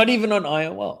 not even on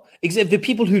IOL. Except the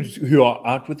people who are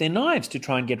out with their knives to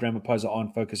try and get Ramaphosa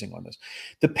on focusing on this.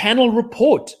 The panel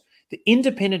report, the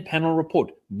independent panel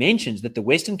report, mentions that the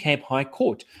Western Cape High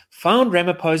Court found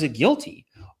Ramaphosa guilty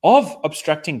of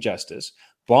obstructing justice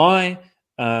by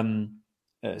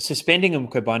suspending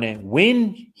Mkhwebane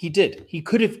when he did. He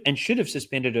could have and should have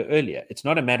suspended her earlier. It's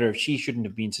not a matter of she shouldn't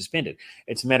have been suspended.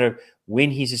 It's a matter of when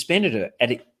he suspended her.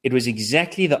 It was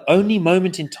exactly the only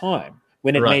moment in time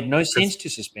when it made no sense to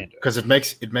suspend her. Because it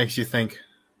makes you think,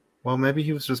 well, maybe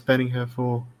he was suspending her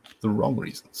for the wrong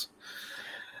reasons.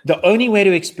 The only way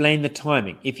to explain the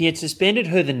timing, if he had suspended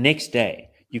her the next day,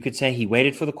 you could say he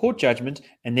waited for the court judgment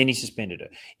and then he suspended her.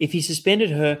 If he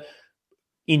suspended her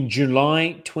in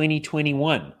July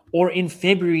 2021 or in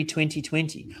February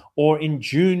 2020 or in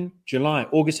July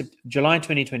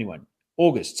 2021,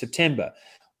 August, September,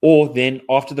 or then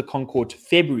after the Concord,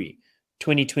 February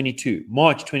 2022,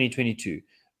 March 2022,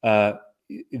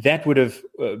 that would have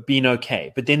been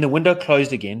okay. But then the window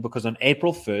closed again because on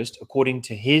April 1st, according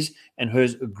to his and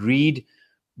hers agreed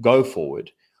go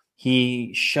forward,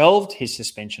 he shelved his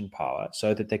suspension power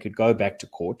so that they could go back to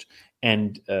court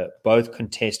and both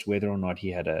contest whether or not he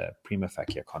had a prima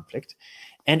facie conflict.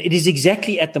 And it is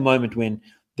exactly at the moment when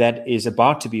that is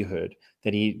about to be heard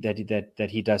that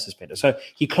he does suspend her. So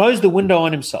he closed the window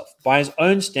on himself. By his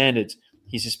own standards,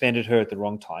 he suspended her at the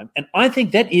wrong time. And I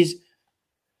think that is,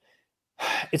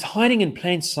 it's hiding in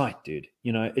plain sight, dude.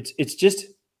 You know, it's just,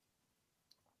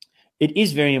 it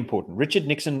is very important. Richard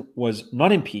Nixon was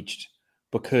not impeached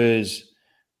because,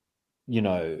 you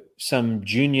know, some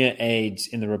junior aides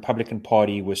in the Republican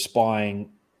Party were spying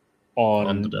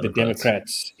on the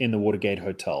Democrats in the Watergate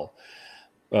Hotel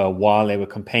while they were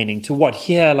campaigning to what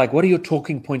here, like, what are your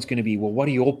talking points going to be? Well, what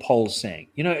are your polls saying?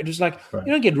 You know, it was like,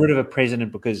 you don't get rid of a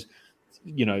president because,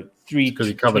 you know,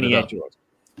 28-year-olds.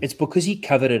 It's because he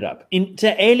covered it up.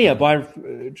 Inter alia, by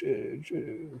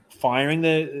firing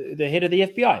the head of the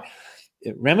FBI.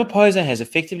 Ramaphosa has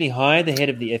effectively hired the head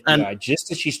of the FBI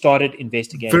just as she started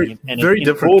investigating him. And very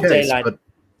different case, daylight,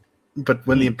 but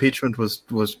when the impeachment was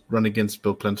run against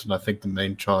Bill Clinton, I think the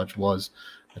main charge was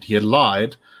that he had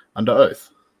lied under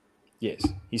oath. Yes.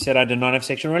 He said, I did not have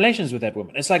sexual relations with that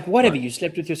woman. It's like, whatever, you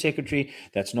slept with your secretary,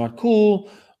 that's not cool,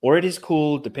 or it is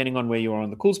cool, depending on where you are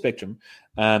on the cool spectrum.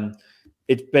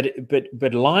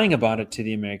 But lying about it to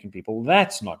the American people,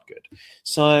 that's not good.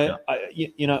 So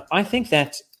I think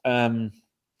that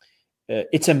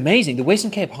it's amazing the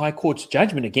Western Cape High Court's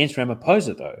judgment against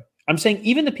Ramaphosa, though. I'm saying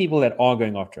even the people that are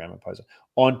going after Ramaphosa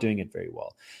aren't doing it very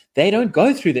well. They don't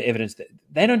go through the evidence.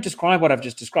 They don't describe what I've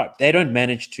just described. They don't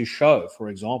manage to show, for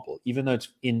example, even though it's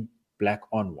in black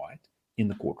on white in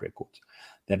the court records,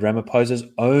 that Ramaphosa's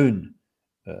own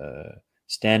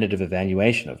standard of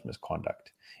evaluation of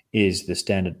misconduct is the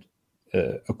standard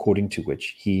according to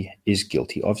which he is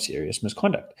guilty of serious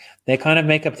misconduct. They kind of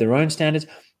make up their own standards.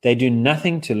 They do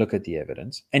nothing to look at the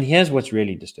evidence. And here's what's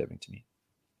really disturbing to me.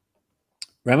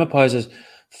 Ramaphosa's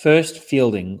first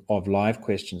fielding of live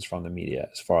questions from the media,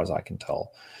 as far as I can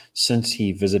tell, since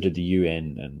he visited the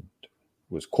UN and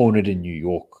was cornered in New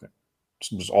York,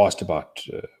 was asked about,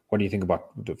 what do you think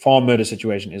about the farm murder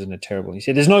situation? Isn't it terrible? He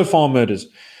said, there's no farm murders.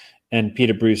 And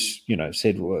Peter Bruce,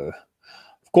 said, well,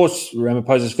 of course,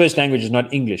 Ramaphosa's first language is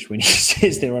not English when he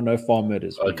says there are no farm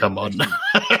murders. Oh, come on.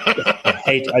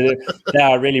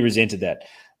 I really resented that.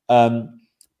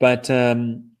 But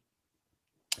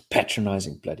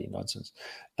patronizing bloody nonsense.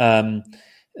 Ramaphosa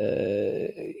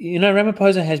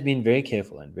has been very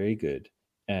careful and very good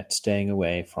at staying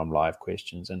away from live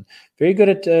questions and very good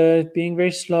at being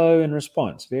very slow in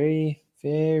response. Very,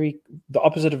 very the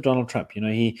opposite of Donald Trump.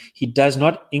 He does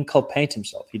not inculpate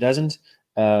himself. He doesn't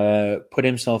put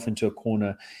himself into a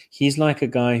corner. He's like a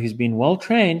guy who's been well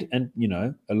trained, and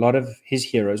a lot of his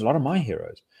heroes, a lot of my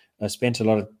heroes, spent a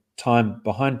lot of time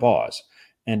behind bars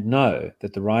and know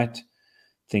that the right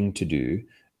thing to do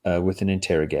with an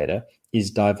interrogator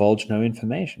is divulge no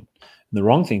information. And the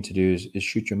wrong thing to do is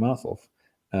shoot your mouth off.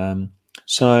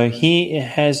 So he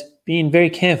has been very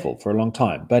careful for a long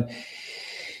time, but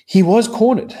he was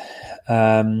cornered.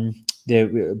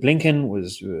 Blinken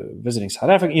was visiting South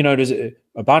Africa. It was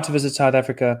about to visit South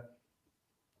Africa.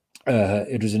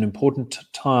 It was an important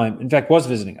time. In fact, was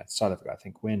visiting South Africa, I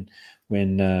think, when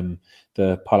the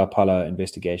Phala Phala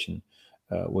investigation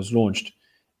was launched.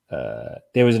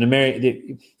 There was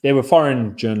there were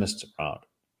foreign journalists around.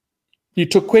 He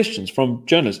took questions from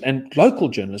journalists, and local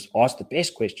journalists asked the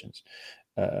best questions.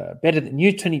 Better than the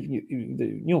New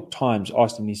York Times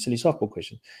asked him these silly softball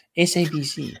questions.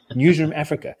 SABC, Newsroom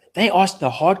Africa, they asked the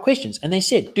hard questions, and they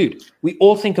said, "Dude, we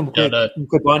all think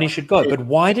Mkhwebane should go, but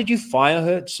why did you fire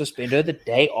her, suspend her the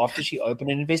day after she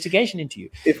opened an investigation into you?"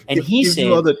 If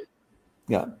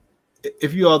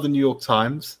you are the New York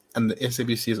Times and the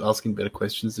SABC is asking better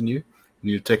questions than you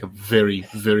need to take a very,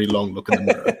 very long look in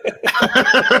the mirror.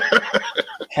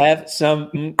 Have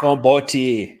some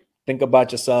Mkhwebane. Think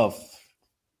about yourself.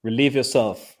 Relieve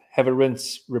yourself. Have a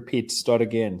rinse, repeat, start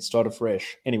again, start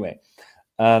afresh. Anyway,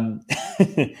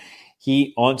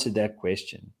 he answered that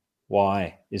question.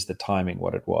 Why is the timing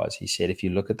what it was? He said, if you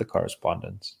look at the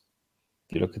correspondence,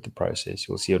 if you look at the process,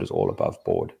 you'll see it was all above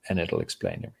board and it'll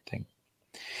explain everything.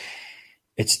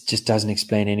 It just doesn't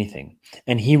explain anything.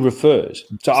 And he refers.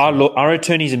 So our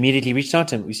attorneys immediately reached out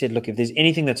to him. We said, look, if there's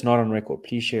anything that's not on record,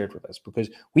 please share it with us because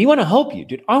we want to help you,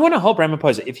 dude. I want to help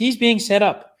Ramaphosa. If he's being set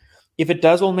up, if it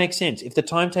does all make sense, if the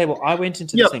timetable, I went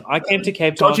into this thing, I came to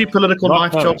Cape Town. Dodgy political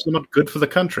knife jobs are not good for the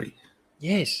country.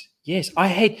 Yes. I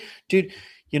hate, dude,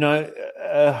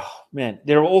 man,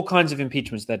 there are all kinds of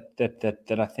impeachments that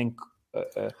I think,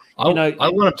 I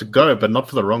want it to go, but not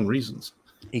for the wrong reasons.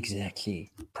 Exactly.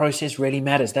 Process really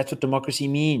matters. That's what democracy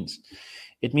means.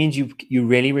 It means you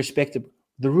really respect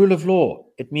the rule of law.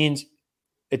 It means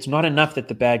it's not enough that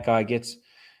the bad guy gets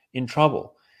in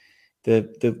trouble.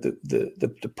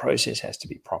 The process has to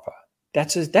be proper.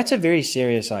 That's a very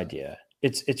serious idea.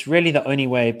 It's really the only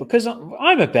way, because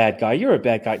I'm a bad guy, you're a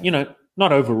bad guy,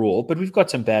 not overall, but we've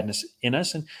got some badness in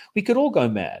us and we could all go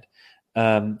mad.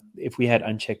 If we had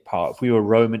unchecked power, if we were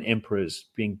Roman emperors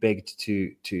being begged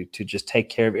to just take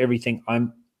care of everything,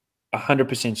 I'm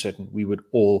 100% certain we would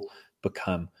all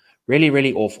become really,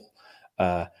 really awful.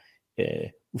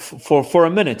 For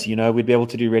a minute, we'd be able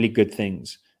to do really good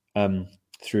things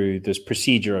through this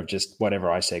procedure of just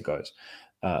whatever I say goes,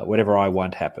 whatever I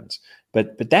want happens.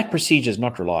 But that procedure is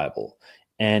not reliable,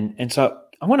 and so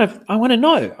I want to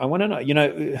know.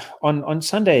 On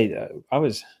Sunday I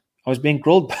was being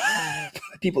grilled by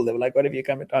people that were like, "What have you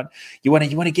come on? You want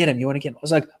to get him? You want to get him?" I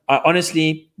was like,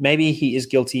 honestly, maybe he is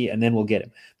guilty, and then we'll get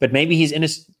him. But maybe he's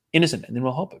innocent, and then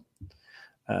we'll help him.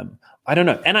 I don't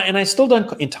know, and I still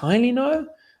don't entirely know.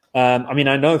 I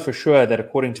know for sure that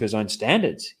according to his own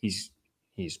standards, he's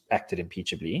acted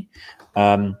impeachably.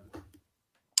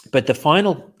 But the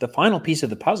final piece of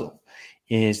the puzzle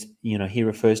is, he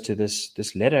refers to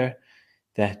this letter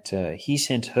that he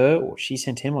sent her or she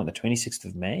sent him on the 26th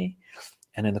of May,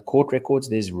 And in the court records,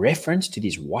 there's reference to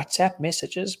these WhatsApp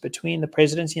messages between the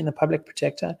presidency and the public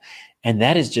protector. And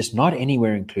that is just not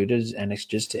anywhere included, and it's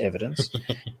just evidence.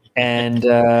 And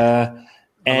wow,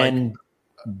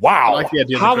 I like the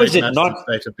idea of how the is it great not national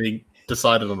data being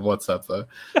decided on WhatsApp, though?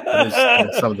 That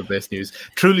is some of the best news.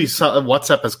 Truly,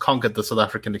 WhatsApp has conquered the South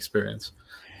African experience.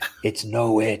 It's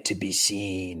nowhere to be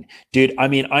seen. Dude, I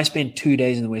mean, I spent 2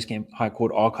 days in the West Camp High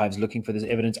Court archives looking for this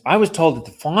evidence. I was told that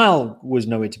the file was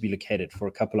nowhere to be located for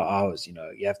a couple of hours. You know,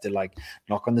 you have to like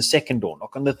knock on the second door,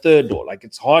 knock on the third door. Like,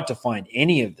 it's hard to find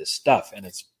any of this stuff. And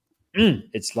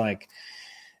it's like,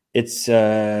 it's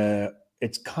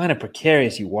kind of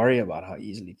precarious. You worry about how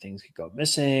easily things could go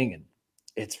missing. And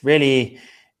it's really,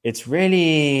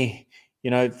 you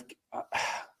know,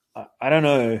 I don't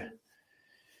know.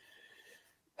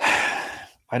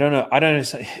 I don't know.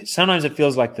 Sometimes it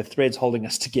feels like the threads holding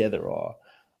us together are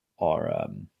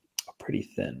pretty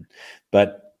thin.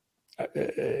 But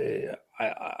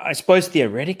I suppose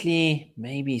theoretically,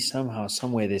 maybe somehow,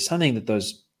 somewhere, there's something that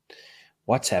those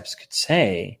WhatsApps could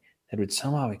say that would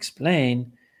somehow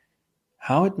explain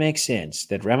how it makes sense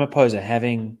that Ramaphosa,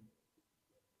 having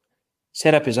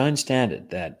set up his own standard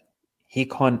that he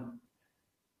can't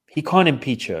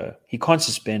impeach her, he can't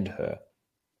suspend her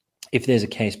if there's a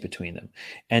case between them,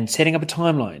 and setting up a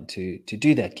timeline to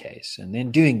do that case and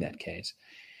then doing that case,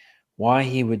 why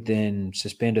he would then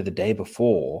suspend her the day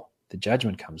before the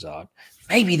judgment comes out.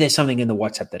 Maybe there's something in the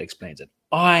WhatsApp that explains it.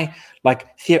 I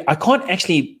can't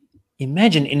actually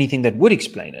imagine anything that would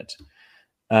explain it.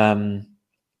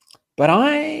 But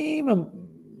I've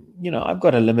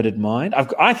got a limited mind. I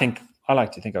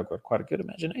like to think I've got quite a good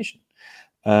imagination.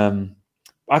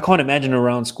 I can't imagine a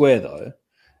round square though.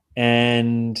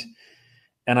 And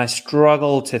I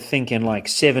struggle to think in like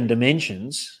 7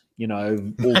 dimensions, you know,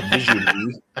 all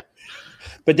visually.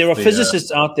 But there are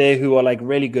physicists out there who are like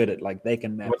really good at like they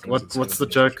can map. What's the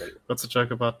joke? What's the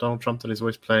joke about Donald Trump that he's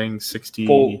always playing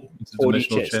 40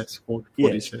 chess,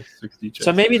 40 chess, 60 chess?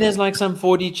 So maybe there's like some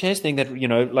 4D chess thing that, you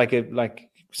know, like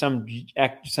some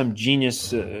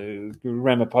genius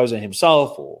Ramaphosa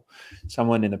himself or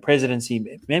someone in the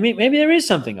presidency. Maybe there is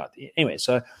something out there. Anyway,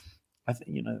 so I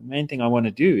think, you know, the main thing I want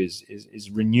to do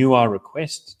is renew our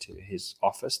request to his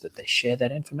office that they share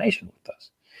that information with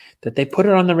us, that they put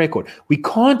it on the record. We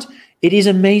can't. It is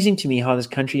amazing to me how this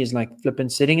country is like flipping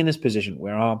sitting in this position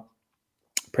where our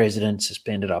president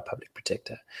suspended our public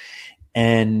protector,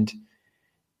 and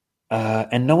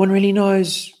no one really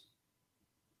knows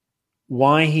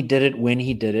why he did it, when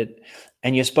he did it,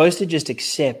 and you're supposed to just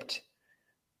accept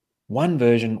one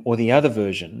version or the other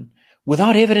version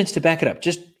without evidence to back it up,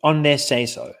 just on their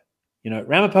say-so. You know,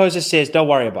 Ramaphosa says, don't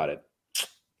worry about it.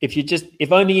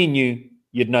 If only you knew,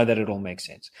 you'd know that it all makes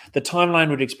sense. The timeline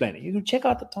would explain it. You can check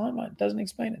out the timeline. It doesn't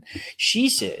explain it. She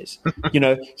says, you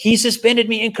know, he suspended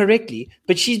me incorrectly,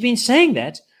 but she's been saying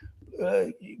that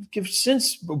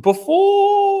since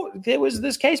before there was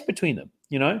this case between them,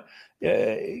 you know,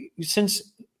 since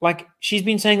like she's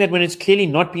been saying that when it's clearly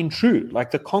not been true,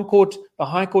 like the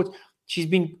High Court, she's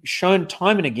been shown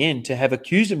time and again to have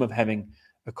accused him of having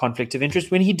a conflict of interest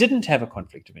when he didn't have a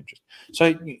conflict of interest.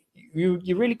 So you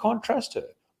really can't trust her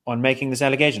on making this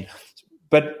allegation.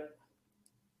 But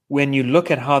when you look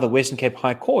at how the Western Cape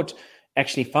High Court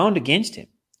actually found against him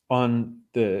on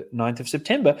the 9th of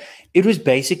September, it was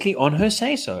basically on her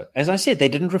say-so. As I said, they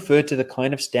didn't refer to the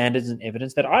kind of standards and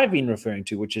evidence that I've been referring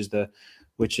to, which is the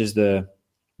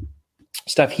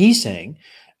stuff he's saying.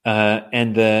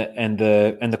 And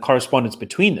the correspondence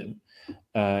between them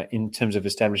in terms of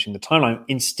establishing the timeline.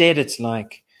 Instead, it's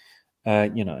like, I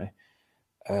don't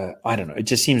know. It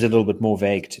just seems a little bit more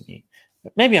vague to me.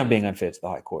 Maybe I'm being unfair to the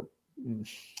High Court,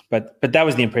 but that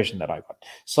was the impression that I got.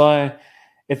 So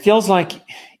it feels like,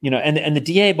 you know, and the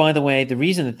DA, by the way, the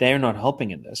reason that they're not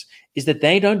helping in this is that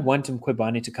they don't want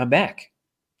Mkhwebane to come back.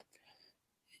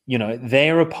 You know,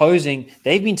 they're opposing.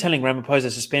 They've been telling Ramaphosa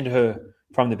to suspend her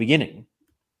from the beginning.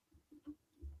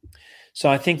 So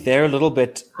I think they're a little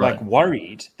bit like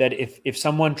worried that if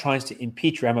someone tries to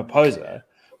impeach Ramaphosa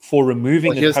for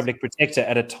removing the public protector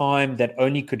at a time that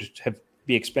only could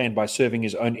be explained by serving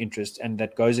his own interests, and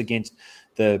that goes against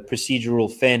the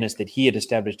procedural fairness that he had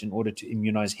established in order to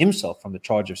immunize himself from the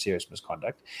charge of serious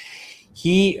misconduct,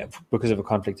 because of a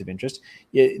conflict of interest,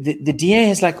 the DA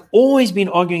has like always been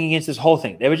arguing against this whole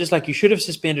thing. They were just like, you should have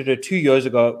suspended her 2 years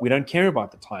ago. We don't care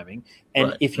about the timing.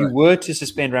 And if you were to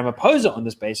suspend Ramaphosa on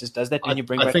this basis, does that mean you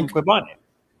bring back Mkhwebane?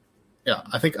 Yeah,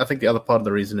 I think the other part of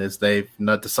the reason is they've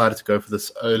decided to go for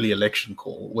this early election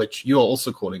call, which you are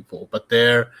also calling for. But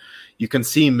you can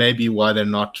see maybe why they're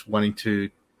not wanting to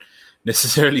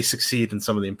necessarily succeed in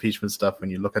some of the impeachment stuff when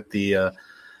you look at the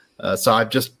So I've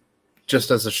just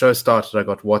as the show started, I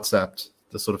got WhatsApped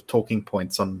the sort of talking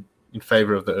points in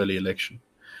favor of the early election.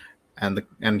 And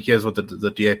here's what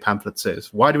the DA pamphlet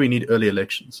says. Why do we need early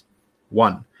elections?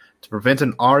 1, to prevent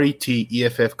an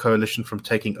RET-EFF coalition from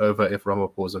taking over if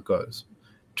Ramaphosa goes.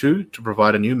 2, to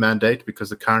provide a new mandate because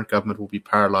the current government will be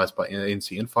paralyzed by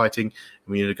ANC infighting,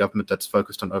 and we need a government that's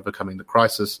focused on overcoming the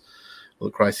crises.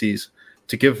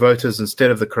 To give voters, instead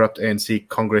of the corrupt ANC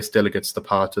Congress delegates, the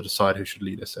power to decide who should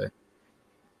lead SA.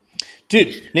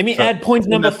 Dude, let me add point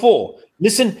number 4.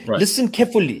 Listen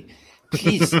carefully.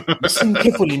 Please, listen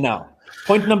carefully now.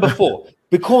 Point number 4.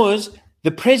 Because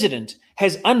the president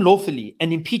has unlawfully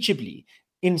and impeachably,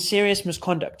 in serious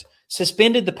misconduct,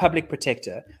 suspended the public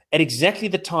protector at exactly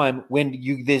the time when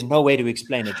there's no way to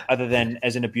explain it other than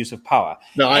as an abuse of power.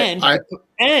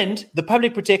 And the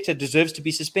public protector deserves to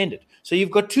be suspended. So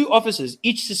you've got 2 officers,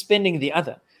 each suspending the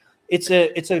other. It's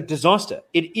a disaster.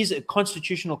 It is a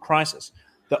constitutional crisis.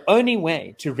 The only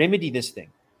way to remedy this thing,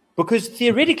 because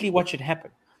theoretically what should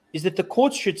happen is that the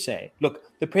courts should say, look,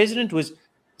 the president was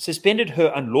suspended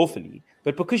her unlawfully,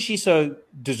 but because she so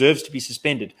deserves to be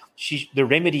suspended, the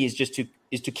remedy is just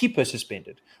to keep her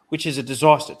suspended, which is a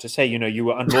disaster. To say, you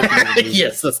were unlawfully.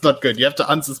 Yes, that's not good. You have to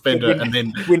unsuspend her, and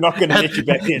then we're not going to let you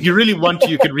back in. If you really want to,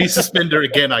 you can resuspend her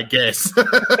again, I guess.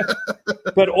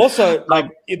 But also,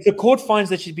 if the court finds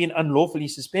that she's been unlawfully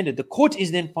suspended, the court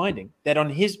is then finding that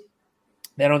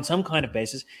on some kind of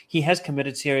basis he has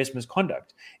committed serious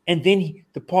misconduct, and then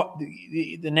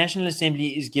the National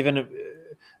Assembly is given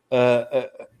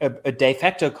a de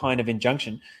facto kind of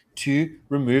injunction to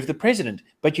remove the president.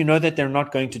 But you know that they're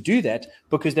not going to do that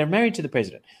because they're married to the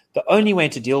president. The only way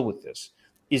to deal with this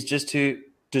is just to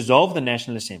dissolve the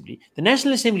National Assembly. The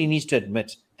National Assembly needs to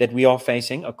admit that we are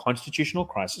facing a constitutional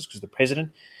crisis because the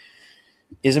president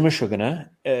is a Mashugana.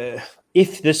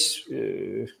 If this,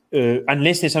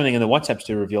 unless there's something in the WhatsApps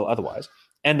to reveal otherwise,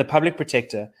 and the public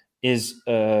protector has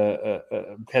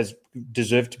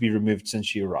deserved to be removed since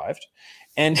she arrived,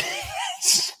 and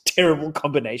it's a terrible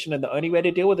combination. And the only way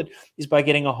to deal with it is by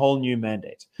getting a whole new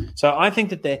mandate. So I think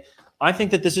that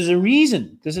this is a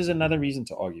reason. This is another reason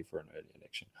to argue for an early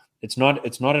election. It's not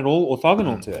at all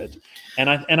orthogonal to it. And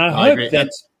I hope agree. that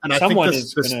and someone I think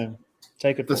is going to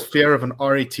take it. This fear of an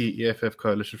RET-EFF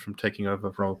coalition from taking over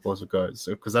if Ramaphosa goes,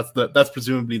 because that's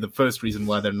presumably the first reason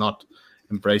why they're not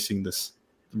embracing this.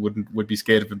 Would be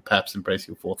scared of perhaps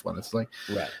embracing a fourth one. It's like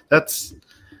that's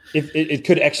it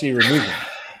could actually remove him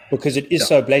because it is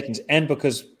so blatant, and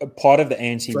because a part of the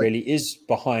ANC really is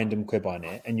behind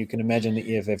Mkhwebane, and you can imagine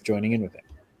the EFF joining in with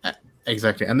it.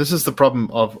 Exactly, and this is the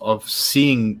problem of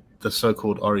seeing the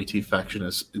so-called RET faction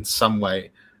as in some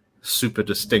way super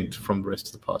distinct from the rest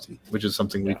of the party, which is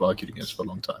something we've argued against for a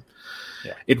long time.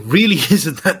 Yeah. It really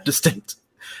isn't that distinct.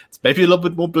 It's maybe a little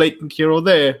bit more blatant here or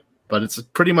there, but it's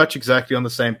pretty much exactly on the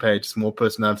same page. It's more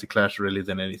personality clash really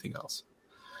than anything else.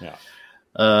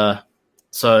 Yeah.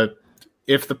 So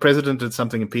if the president did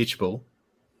something impeachable,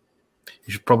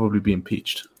 he should probably be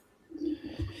impeached.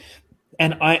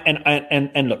 And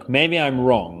look, maybe I'm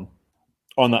wrong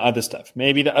on the other stuff.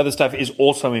 Maybe the other stuff is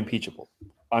also impeachable.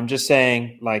 I'm just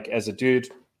saying, like, as a dude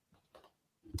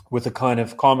with a kind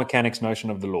of car mechanics notion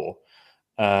of the law,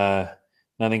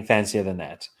 nothing fancier than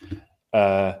that.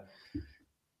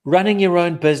 Running your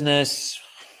own business,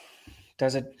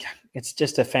 it's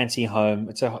just a fancy home.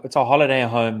 It's a holiday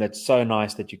home that's so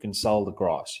nice that you can sell the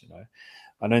grass,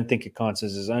 I don't think it counts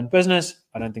as his own business.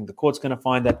 I don't think the court's going to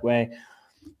find that way.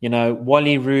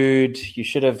 Wally Rood, you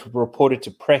should have reported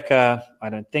to Preka. I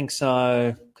don't think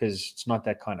so, because it's not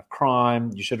that kind of crime.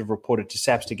 You should have reported to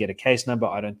SAPS to get a case number.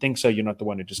 I don't think so. You're not the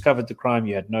one who discovered the crime.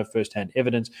 You had no first-hand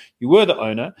evidence. You were the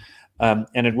owner, and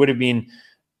it would have been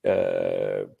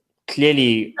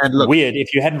clearly weird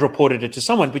if you hadn't reported it to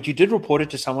someone, but you did report it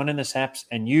to someone in the SAPS,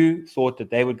 and you thought that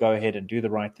they would go ahead and do the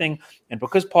right thing. And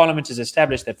because Parliament has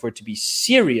established that for it to be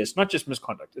serious, not just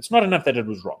misconduct, it's not enough that it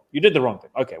was wrong. You did the wrong thing.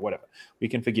 Okay, whatever. We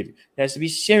can forgive you. It has to be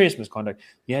serious misconduct.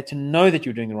 You had to know that you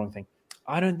were doing the wrong thing.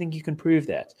 I don't think you can prove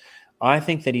that. I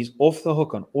think that he's off the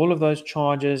hook on all of those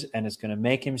charges, and it's going to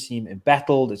make him seem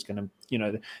embattled. It's going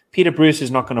to, Peter Bruce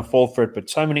is not going to fall for it, but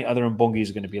so many other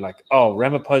Mbongis are going to be like, oh,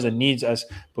 Ramaphosa needs us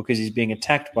because he's being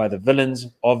attacked by the villains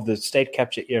of the state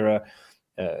capture era,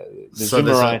 the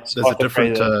Zumarites. There's a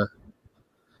different...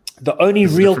 the only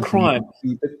real crime,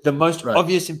 the most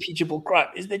obvious impeachable crime,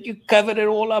 is that you covered it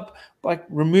all up by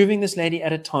removing this lady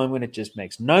at a time when it just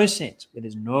makes no sense.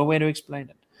 There's no way to explain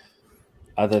it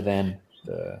other than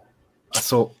the... I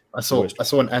saw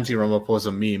an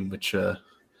anti-Ramaphosa meme which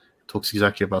talks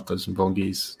exactly about those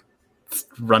Mbongis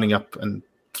running up and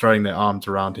throwing their arms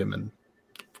around him and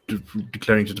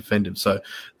declaring to defend him. So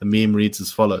the meme reads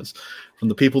as follows: from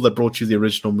the people that brought you the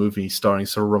original movie starring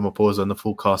Cyril Ramaphosa and the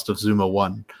full cast of Zuma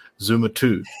 1, Zuma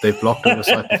 2, they've blocked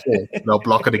Oversight before, they'll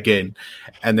block it again.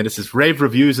 And then it says rave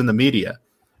reviews in the media,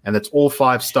 and it's all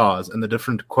 5 stars, and the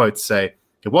different quotes say,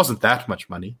 it wasn't that much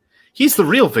money. He's the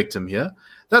real victim here.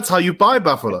 That's how you buy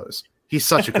buffaloes. He's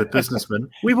such a good businessman.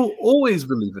 We will always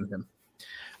believe in him.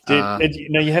 Dude,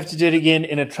 you have to do it again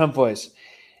in a Trump voice.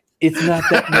 It's not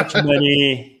that much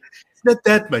money. It's not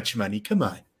that much money. Come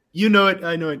on. You know it.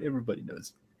 I know it. Everybody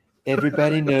knows it.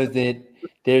 Everybody knows it.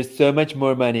 There's so much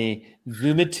more money.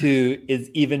 Zuma 2 is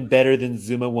even better than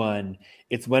Zuma 1.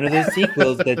 It's one of those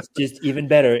sequels that's just even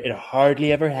better. It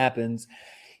hardly ever happens.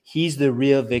 He's the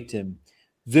real victim.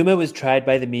 Zuma was tried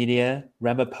by the media.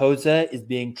 Ramaphosa is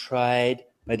being tried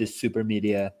by the super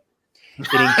media. It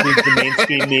includes the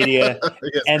mainstream media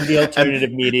Yes. and the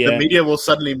alternative media. The media will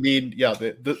suddenly mean,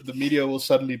 the media will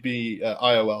suddenly be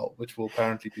IOL, which will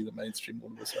apparently be the mainstream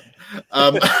all of a sudden.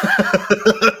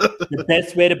 The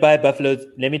best way to buy buffaloes,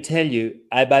 let me tell you,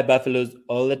 I buy buffaloes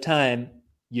all the time.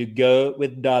 You go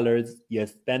with dollars, you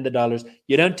spend the dollars,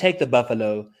 you don't take the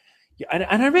buffalo. And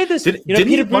I read this.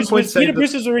 Peter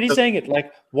Bruce is already saying it.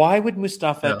 Like, why would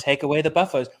Mustafa take away the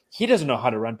buffaloes? He doesn't know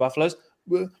how to run buffaloes.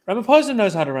 Ramaphosa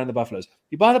knows how to run the buffaloes.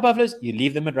 You buy the buffaloes, you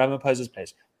leave them at Ramaphosa's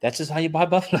place. That's just how you buy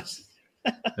buffaloes.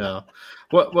 Yeah.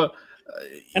 Well,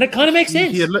 and it kind of makes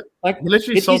sense. He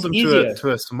literally sold them easier.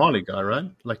 to a Somali guy, right?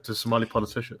 Like to a Somali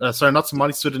politician. Sorry, not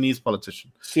Somali, Sudanese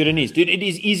politician. Sudanese. Dude, it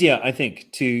is easier, I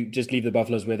think, to just leave the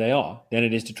buffaloes where they are than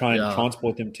it is to try and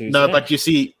transport them to No, Sudan. but you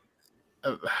see,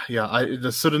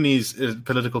 the Sudanese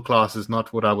political class is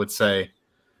not what I would say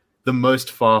the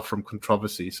most far from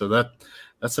controversy. So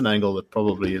that's an angle that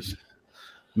probably is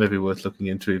maybe worth looking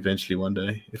into eventually one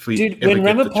day. When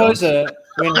Ramaphosa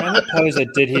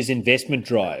did his investment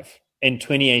drive in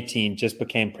 2018, just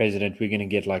became president, we're going to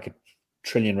get like R1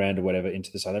 trillion or whatever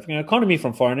into the South African economy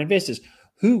from foreign investors.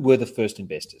 Who were the first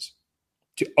investors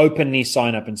to openly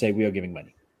sign up and say we are giving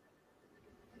money?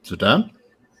 Sudan?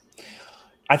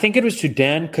 I think it was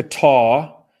Sudan,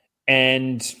 Qatar,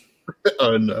 and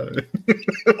Oh no!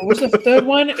 what was the third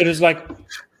one? It was like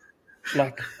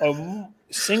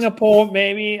Singapore,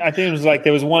 maybe. I think it was like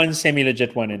there was one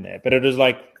semi-legit one in there, but it was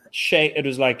like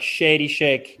shady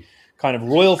sheikh kind of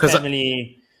royal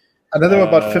family. I know there were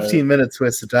about 15 minutes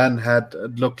where Sudan had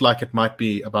looked like it might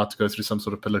be about to go through some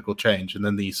sort of political change, and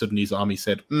then the Sudanese army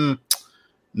said,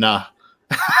 "Nah."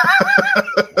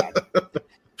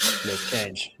 Let's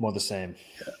change, more the same.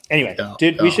 Anyway,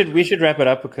 Yeah, we should wrap it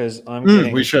up because I'm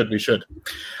getting... We should.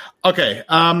 Okay.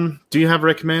 Do you have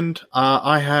recommend?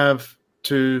 I have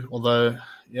two, although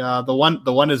the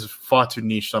one is far too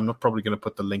niche, so I'm not probably going to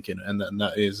put the link in, and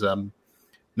that is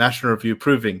National Review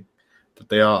proving that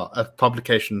they are a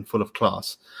publication full of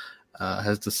class.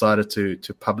 Has decided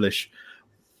to publish.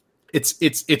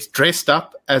 It's dressed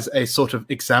up as a sort of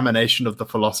examination of the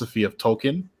philosophy of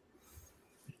Tolkien.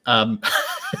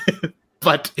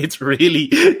 But it's really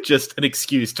just an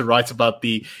excuse to write about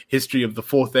the history of the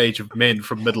fourth age of men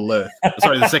from Middle Earth.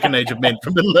 Sorry, the second age of men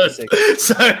from Middle Earth.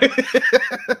 So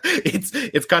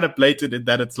it's kind of blatant in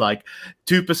that it's like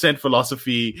 2%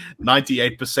 philosophy,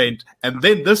 98%, and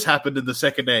then this happened in the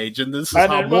second age, and this is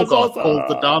how Morgoth called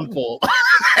the downfall.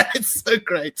 It's so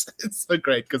great. It's so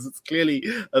great because it's clearly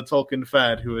a Tolkien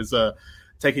fan who is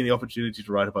taking the opportunity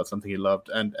to write about something he loved,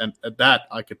 and that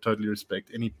I could totally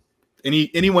respect.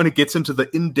 Anyone who gets into the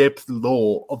in-depth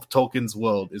lore of Tolkien's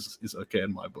world is okay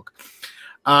in my book.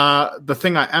 The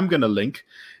thing I am going to link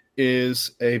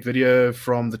is a video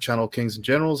from the channel Kings and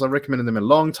Generals. I recommended them a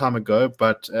long time ago,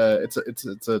 but it's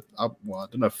a well, I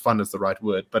don't know if fun is the right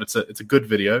word, but it's a good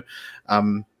video.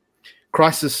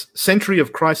 Century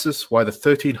of Crisis: Why the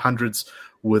 1300s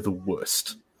Were the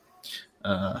Worst.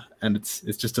 And it's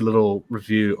just a little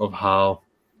review of how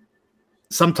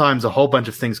sometimes a whole bunch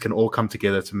of things can all come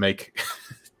together to make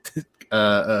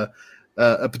a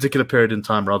particular period in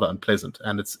time rather unpleasant.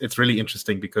 And it's really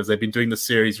interesting because they've been doing this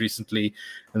series recently,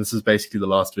 and this is basically the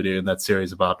last video in that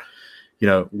series about,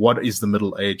 what is the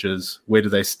Middle Ages? Where do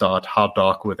they start? How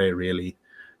dark were they really?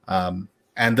 And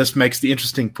this makes the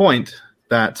interesting point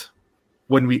that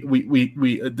when we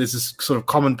there's this sort of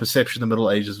common perception the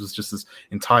Middle Ages was just this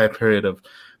entire period of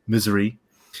misery.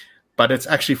 But it's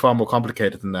actually far more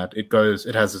complicated than that. It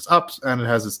has its ups and it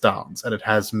has its downs, and it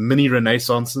has mini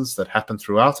renaissances that happen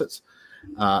throughout it.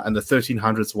 And the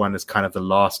 1300s one is kind of the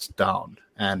last down.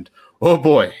 And oh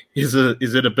boy, is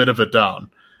it a bit of a down?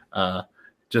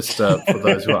 Just for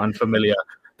those who are unfamiliar,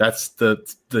 that's the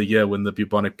year when the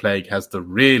bubonic plague has the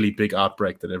really big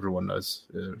outbreak that everyone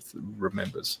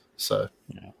remembers. So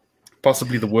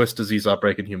possibly the worst disease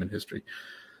outbreak in human history.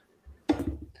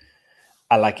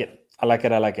 I like it.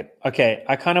 Okay,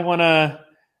 I kind of want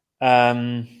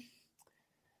to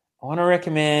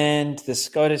recommend the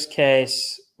SCOTUS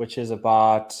case, which is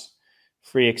about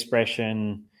free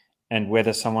expression and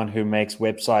whether someone who makes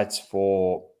websites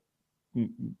for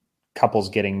couples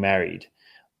getting married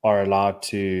are allowed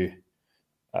to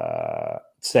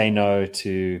say no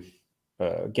to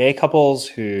gay couples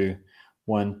who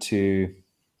want to.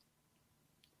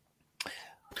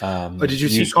 But did you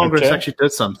see Congress actually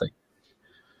did something?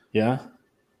 Yeah,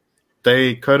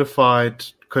 they codified,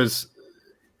 because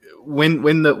when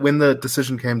the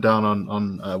decision came down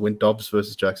on when Dobbs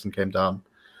versus Jackson came down,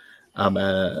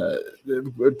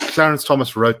 Clarence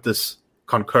Thomas wrote this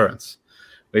concurrence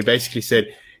where he basically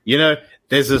said,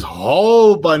 there's this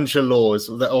whole bunch of laws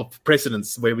of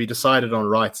precedents where we decided on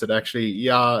rights that actually,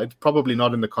 it's probably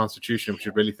not in the Constitution. We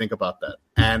should really think about that.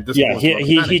 And this,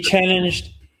 he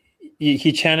challenged the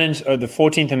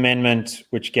 14th Amendment,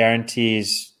 which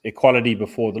guarantees equality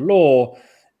before the law,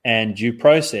 and due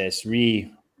process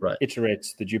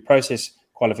reiterates the due process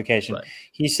qualification. Right.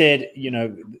 He said,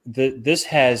 this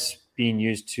has been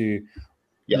used to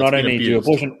not only do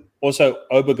abortion, also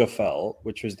Obergefell,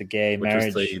 which was the gay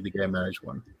marriage, the gay marriage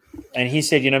one. And he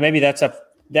said, maybe that's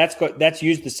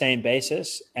used the same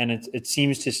basis, and it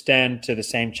seems to stand to the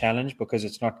same challenge because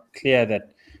it's not clear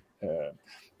that.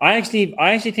 I actually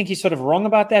think he's sort of wrong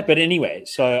about that, but anyway.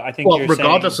 So I think,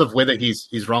 regardless of whether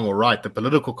he's wrong or right, the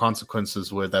political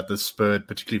consequences were that this spurred,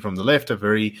 particularly from the left,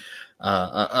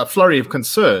 a flurry of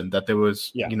concern that there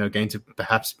was, going to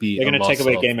perhaps be they're going to take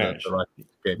away gay marriage,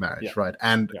 gay marriage, right?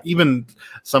 And even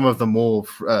some of the more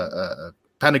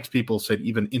panicked people said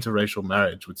even interracial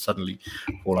marriage would suddenly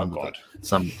fall under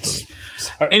some.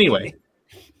 Anyway,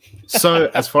 so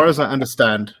as far as I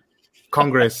understand,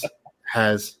 Congress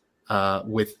has.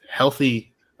 With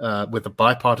a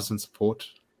bipartisan support,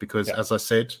 because as I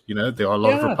said, there are a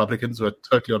lot of Republicans who are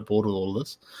totally on board with all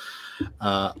this,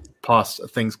 passed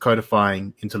things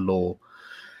codifying into law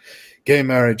gay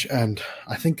marriage, and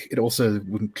I think it also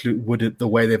would the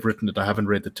way they've written it. I haven't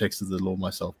read the text of the law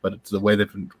myself, but the way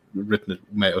they've written it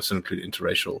may also include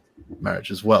interracial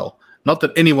marriage as well. Not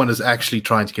that anyone is actually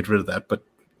trying to get rid of that, but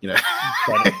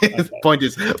the point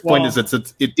is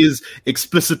it is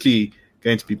explicitly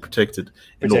going to be protected.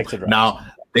 Right. Now,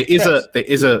 there is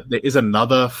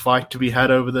another fight to be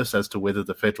had over this as to whether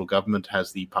the federal government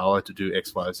has the power to do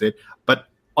X, Y, or Z. But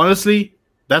honestly,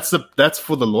 that's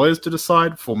for the lawyers to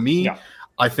decide. For me,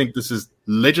 I think this is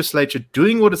legislature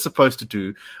doing what it's supposed to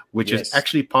do, which is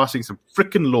actually passing some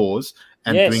freaking laws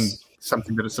and doing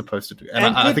something that it's supposed to do.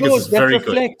 And I think it's very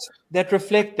good. That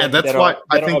reflect. And that's why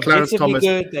I think Clarence Thomas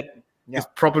is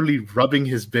probably rubbing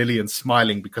his belly and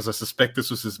smiling, because I suspect this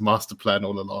was his master plan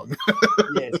all along.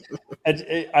 Yes.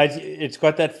 It's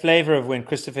got that flavor of when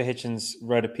Christopher Hitchens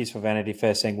wrote a piece for Vanity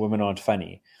Fair saying women aren't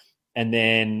funny. And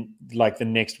then like the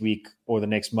next week or the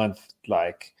next month,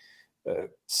 like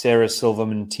Sarah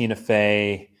Silverman, Tina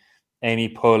Fey, Amy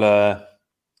Poehler,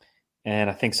 and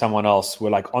I think someone else were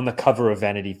like on the cover of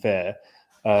Vanity Fair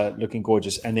looking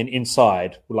gorgeous. And then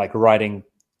inside were like writing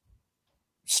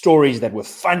stories that were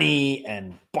funny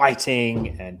and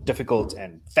biting and difficult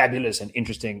and fabulous and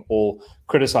interesting, all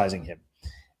criticizing him.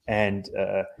 And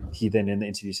he then in the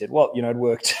interview said, well, it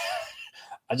worked.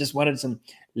 I just wanted some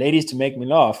ladies to make me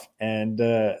laugh, and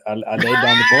I laid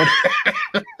down the board.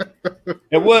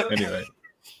 It worked. Anyway,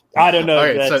 I don't know.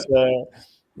 Okay,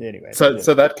 anyway.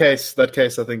 So that case, I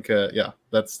think,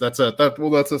 that's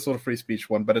a sort of free speech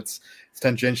one, but it's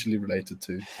tangentially related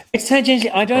to. It's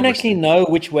tangentially. I don't actually know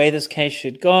which way this case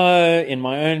should go. In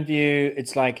my own view,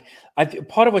 it's like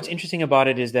part of what's interesting about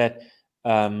it is that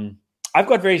I've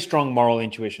got very strong moral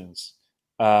intuitions.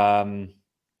 I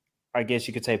guess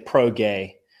you could say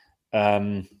pro-gay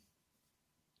moral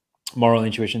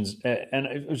intuitions, and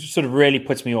it sort of really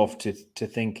puts me off to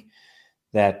think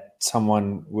that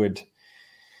someone would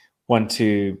want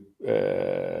to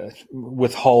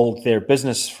withhold their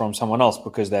business from someone else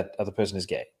because that other person is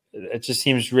gay. It just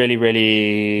seems really,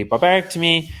 really barbaric to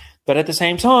me. But at the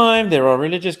same time, there are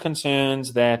religious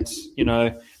concerns that, you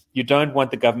don't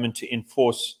want the government to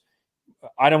enforce.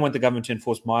 I don't want the government to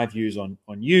enforce my views on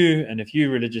you. And if you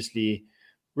religiously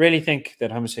really think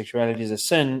that homosexuality is a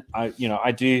sin, I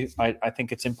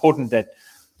think it's important that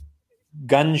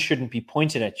guns shouldn't be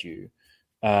pointed at you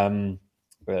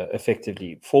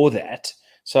effectively for that.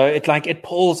 So it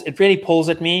really pulls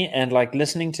at me, and like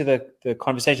listening to the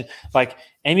conversation, like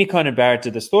Amy Coney Barrett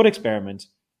did this thought experiment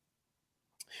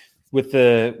with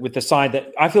the side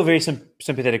that I feel very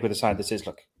sympathetic with, the side that says,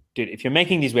 look, dude, if you're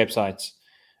making these websites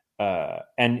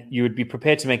and you would be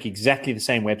prepared to make exactly the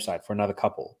same website for another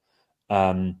couple,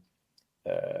 but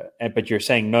you're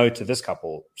saying no to this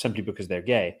couple simply because they're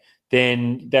gay,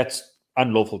 then that's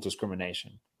unlawful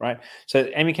discrimination, right? So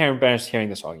Amy Karen Barris is hearing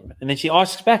this argument, and then she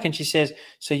asks back and she says,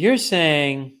 so you're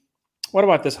saying, what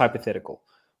about this hypothetical?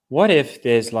 What if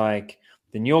there's like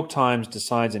the New York Times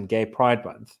decides in Gay Pride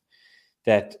Month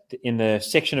that in the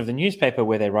section of the newspaper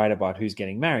where they write about who's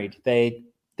getting married,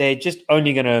 they're just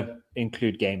only going to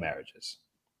include gay marriages.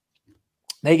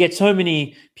 They get so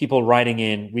many people writing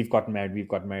in, we've gotten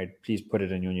married, please put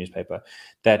it in your newspaper,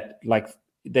 that like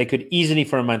they could easily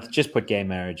for a month just put gay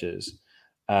marriages.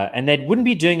 And they wouldn't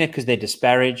be doing it because they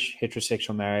disparage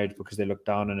heterosexual marriage, because they look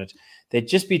down on it. They'd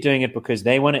just be doing it because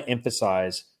they want to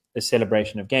emphasize the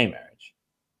celebration of gay marriage.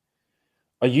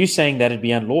 Are you saying that it'd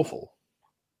be unlawful?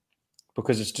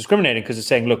 Because it's discriminating, because it's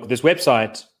saying, look, this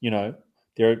website,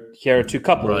 here are two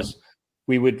couples.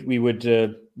 Right. We would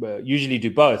usually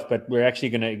do both, but we're actually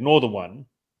going to ignore the one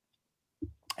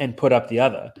and put up the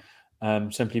other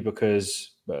simply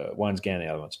because one's gay and the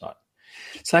other one's not.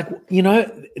 It's like,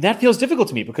 that feels difficult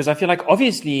to me, because I feel like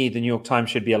obviously the New York Times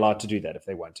should be allowed to do that if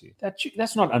they want to.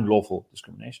 That's not unlawful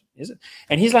discrimination, is it?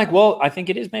 And he's like, well, I think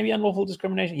it is maybe unlawful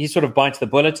discrimination. He sort of bites the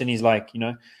bullet and he's like,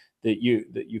 that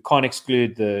you can't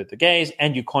exclude the gays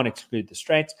and you can't exclude the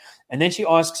straights. And then she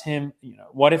asks him,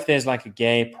 what if there's like a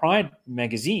gay pride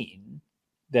magazine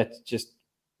that just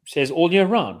says all year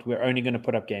round, we're only going to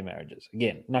put up gay marriages?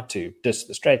 Again, not to diss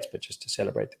the straights, but just to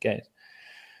celebrate the gays.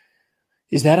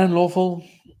 Is that unlawful?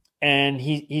 And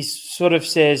he sort of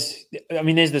says,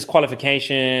 there's this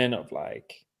qualification of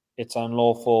like, it's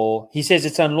unlawful. He says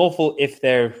it's unlawful if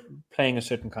they're playing a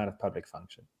certain kind of public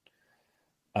function.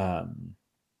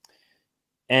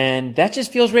 And that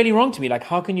just feels really wrong to me. Like,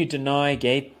 how can you deny a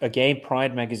gay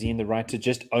pride magazine the right to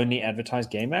just only advertise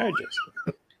gay marriages?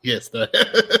 Yes, that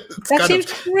seems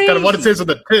crazy. Kind of what it says on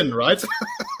the tin, right?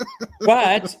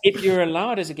 But if you're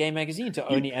allowed as a gay magazine to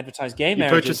only advertise gay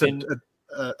marriages, purchase a tin of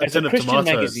Christian tomatoes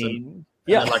magazine,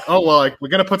 and like, oh well, we're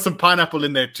going to put some pineapple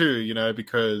in there too,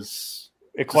 because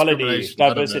equality,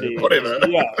 diversity, whatever.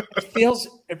 Yeah,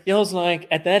 it feels like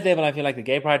at that level, I feel like the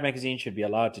gay pride magazine should be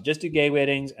allowed to just do gay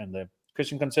weddings, and the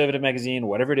Christian conservative magazine,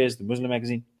 whatever it is, the Muslim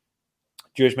magazine,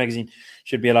 Jewish magazine,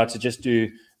 should be allowed to just do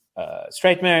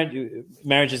straight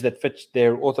marriages that fit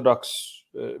their orthodox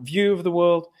view of the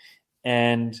world,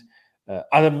 and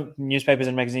other newspapers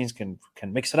and magazines can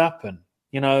mix it up, and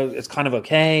it's kind of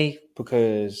okay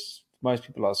because most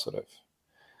people are sort of,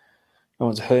 no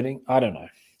one's hurting. I don't know.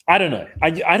 I don't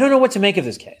know what to make of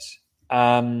this case,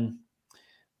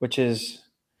 which is,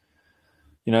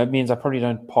 it means I probably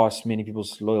don't pass many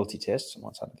people's loyalty tests on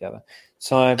one side or the other.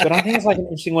 So, but I think it's like an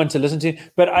interesting one to listen to.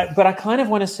 But I kind of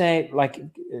want to say, like,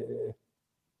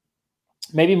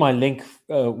 maybe my link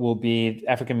will be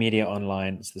African Media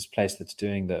Online. It's this place that's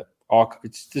doing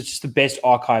it's just the best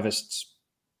archivists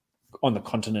on the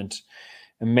continent.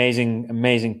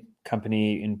 Amazing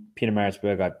company in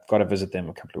Pietermaritzburg. I got to visit them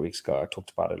a couple of weeks ago. I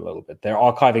talked about it a little bit. They're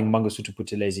archiving Mangosuthu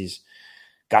Buthelezis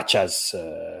Gotcha's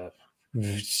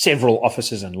several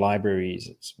offices and libraries.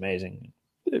 It's amazing.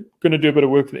 They're going to do a bit of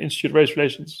work for the Institute of Race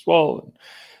Relations as well.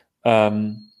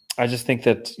 I just think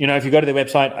that, if you go to their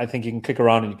website, I think you can click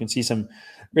around and you can see some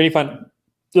really fun,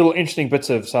 little interesting bits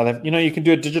of South Africa. You can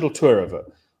do a digital tour of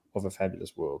a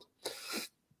fabulous world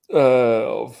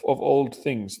of old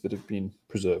things that have been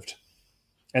preserved.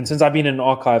 And since I've been in an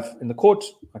archive in the court,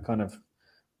 I kind of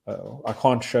I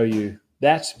can't show you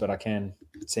that, but I can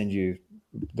send you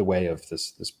the way of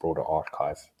this broader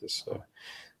archive. This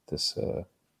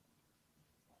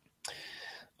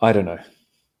I don't know.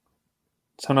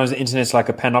 Sometimes the internet's like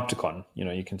a panopticon.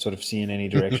 You can sort of see in any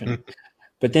direction,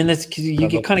 but then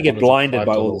you kind of get blinded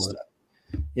by all this stuff.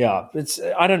 Yeah,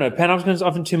 I don't know. Panopticon's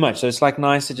often too much, so it's like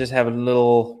nice to just have a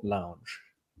little lounge,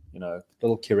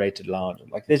 little curated lounge.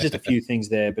 Like there's just a few things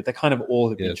there, but they kind of all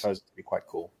have been chosen to be quite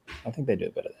cool. I think they do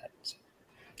a bit of that. So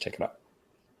check it out.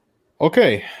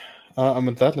 Okay, and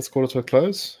with that, let's call it to a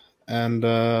close. And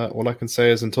all I can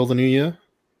say is, until the new year,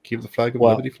 keep the flag of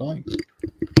liberty flying.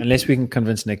 Unless we can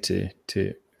convince Nick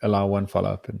to allow one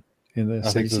follow-up in the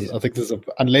I think there's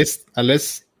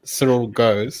unless Cyril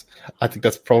goes, I think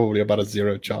that's probably about a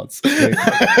 0 chance.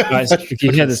 Guys, if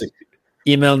you hear this,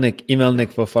 email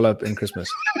Nick for follow-up in Christmas.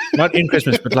 Not in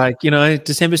Christmas, but like,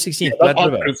 December 16th, Blood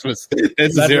River. Christmas.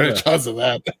 There's a 0 chance of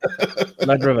that.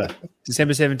 Blood River,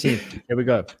 December 17th. Here we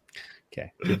go.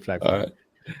 Okay, keep the flag. All right.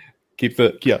 Keep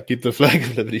the flag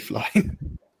of liberty flying.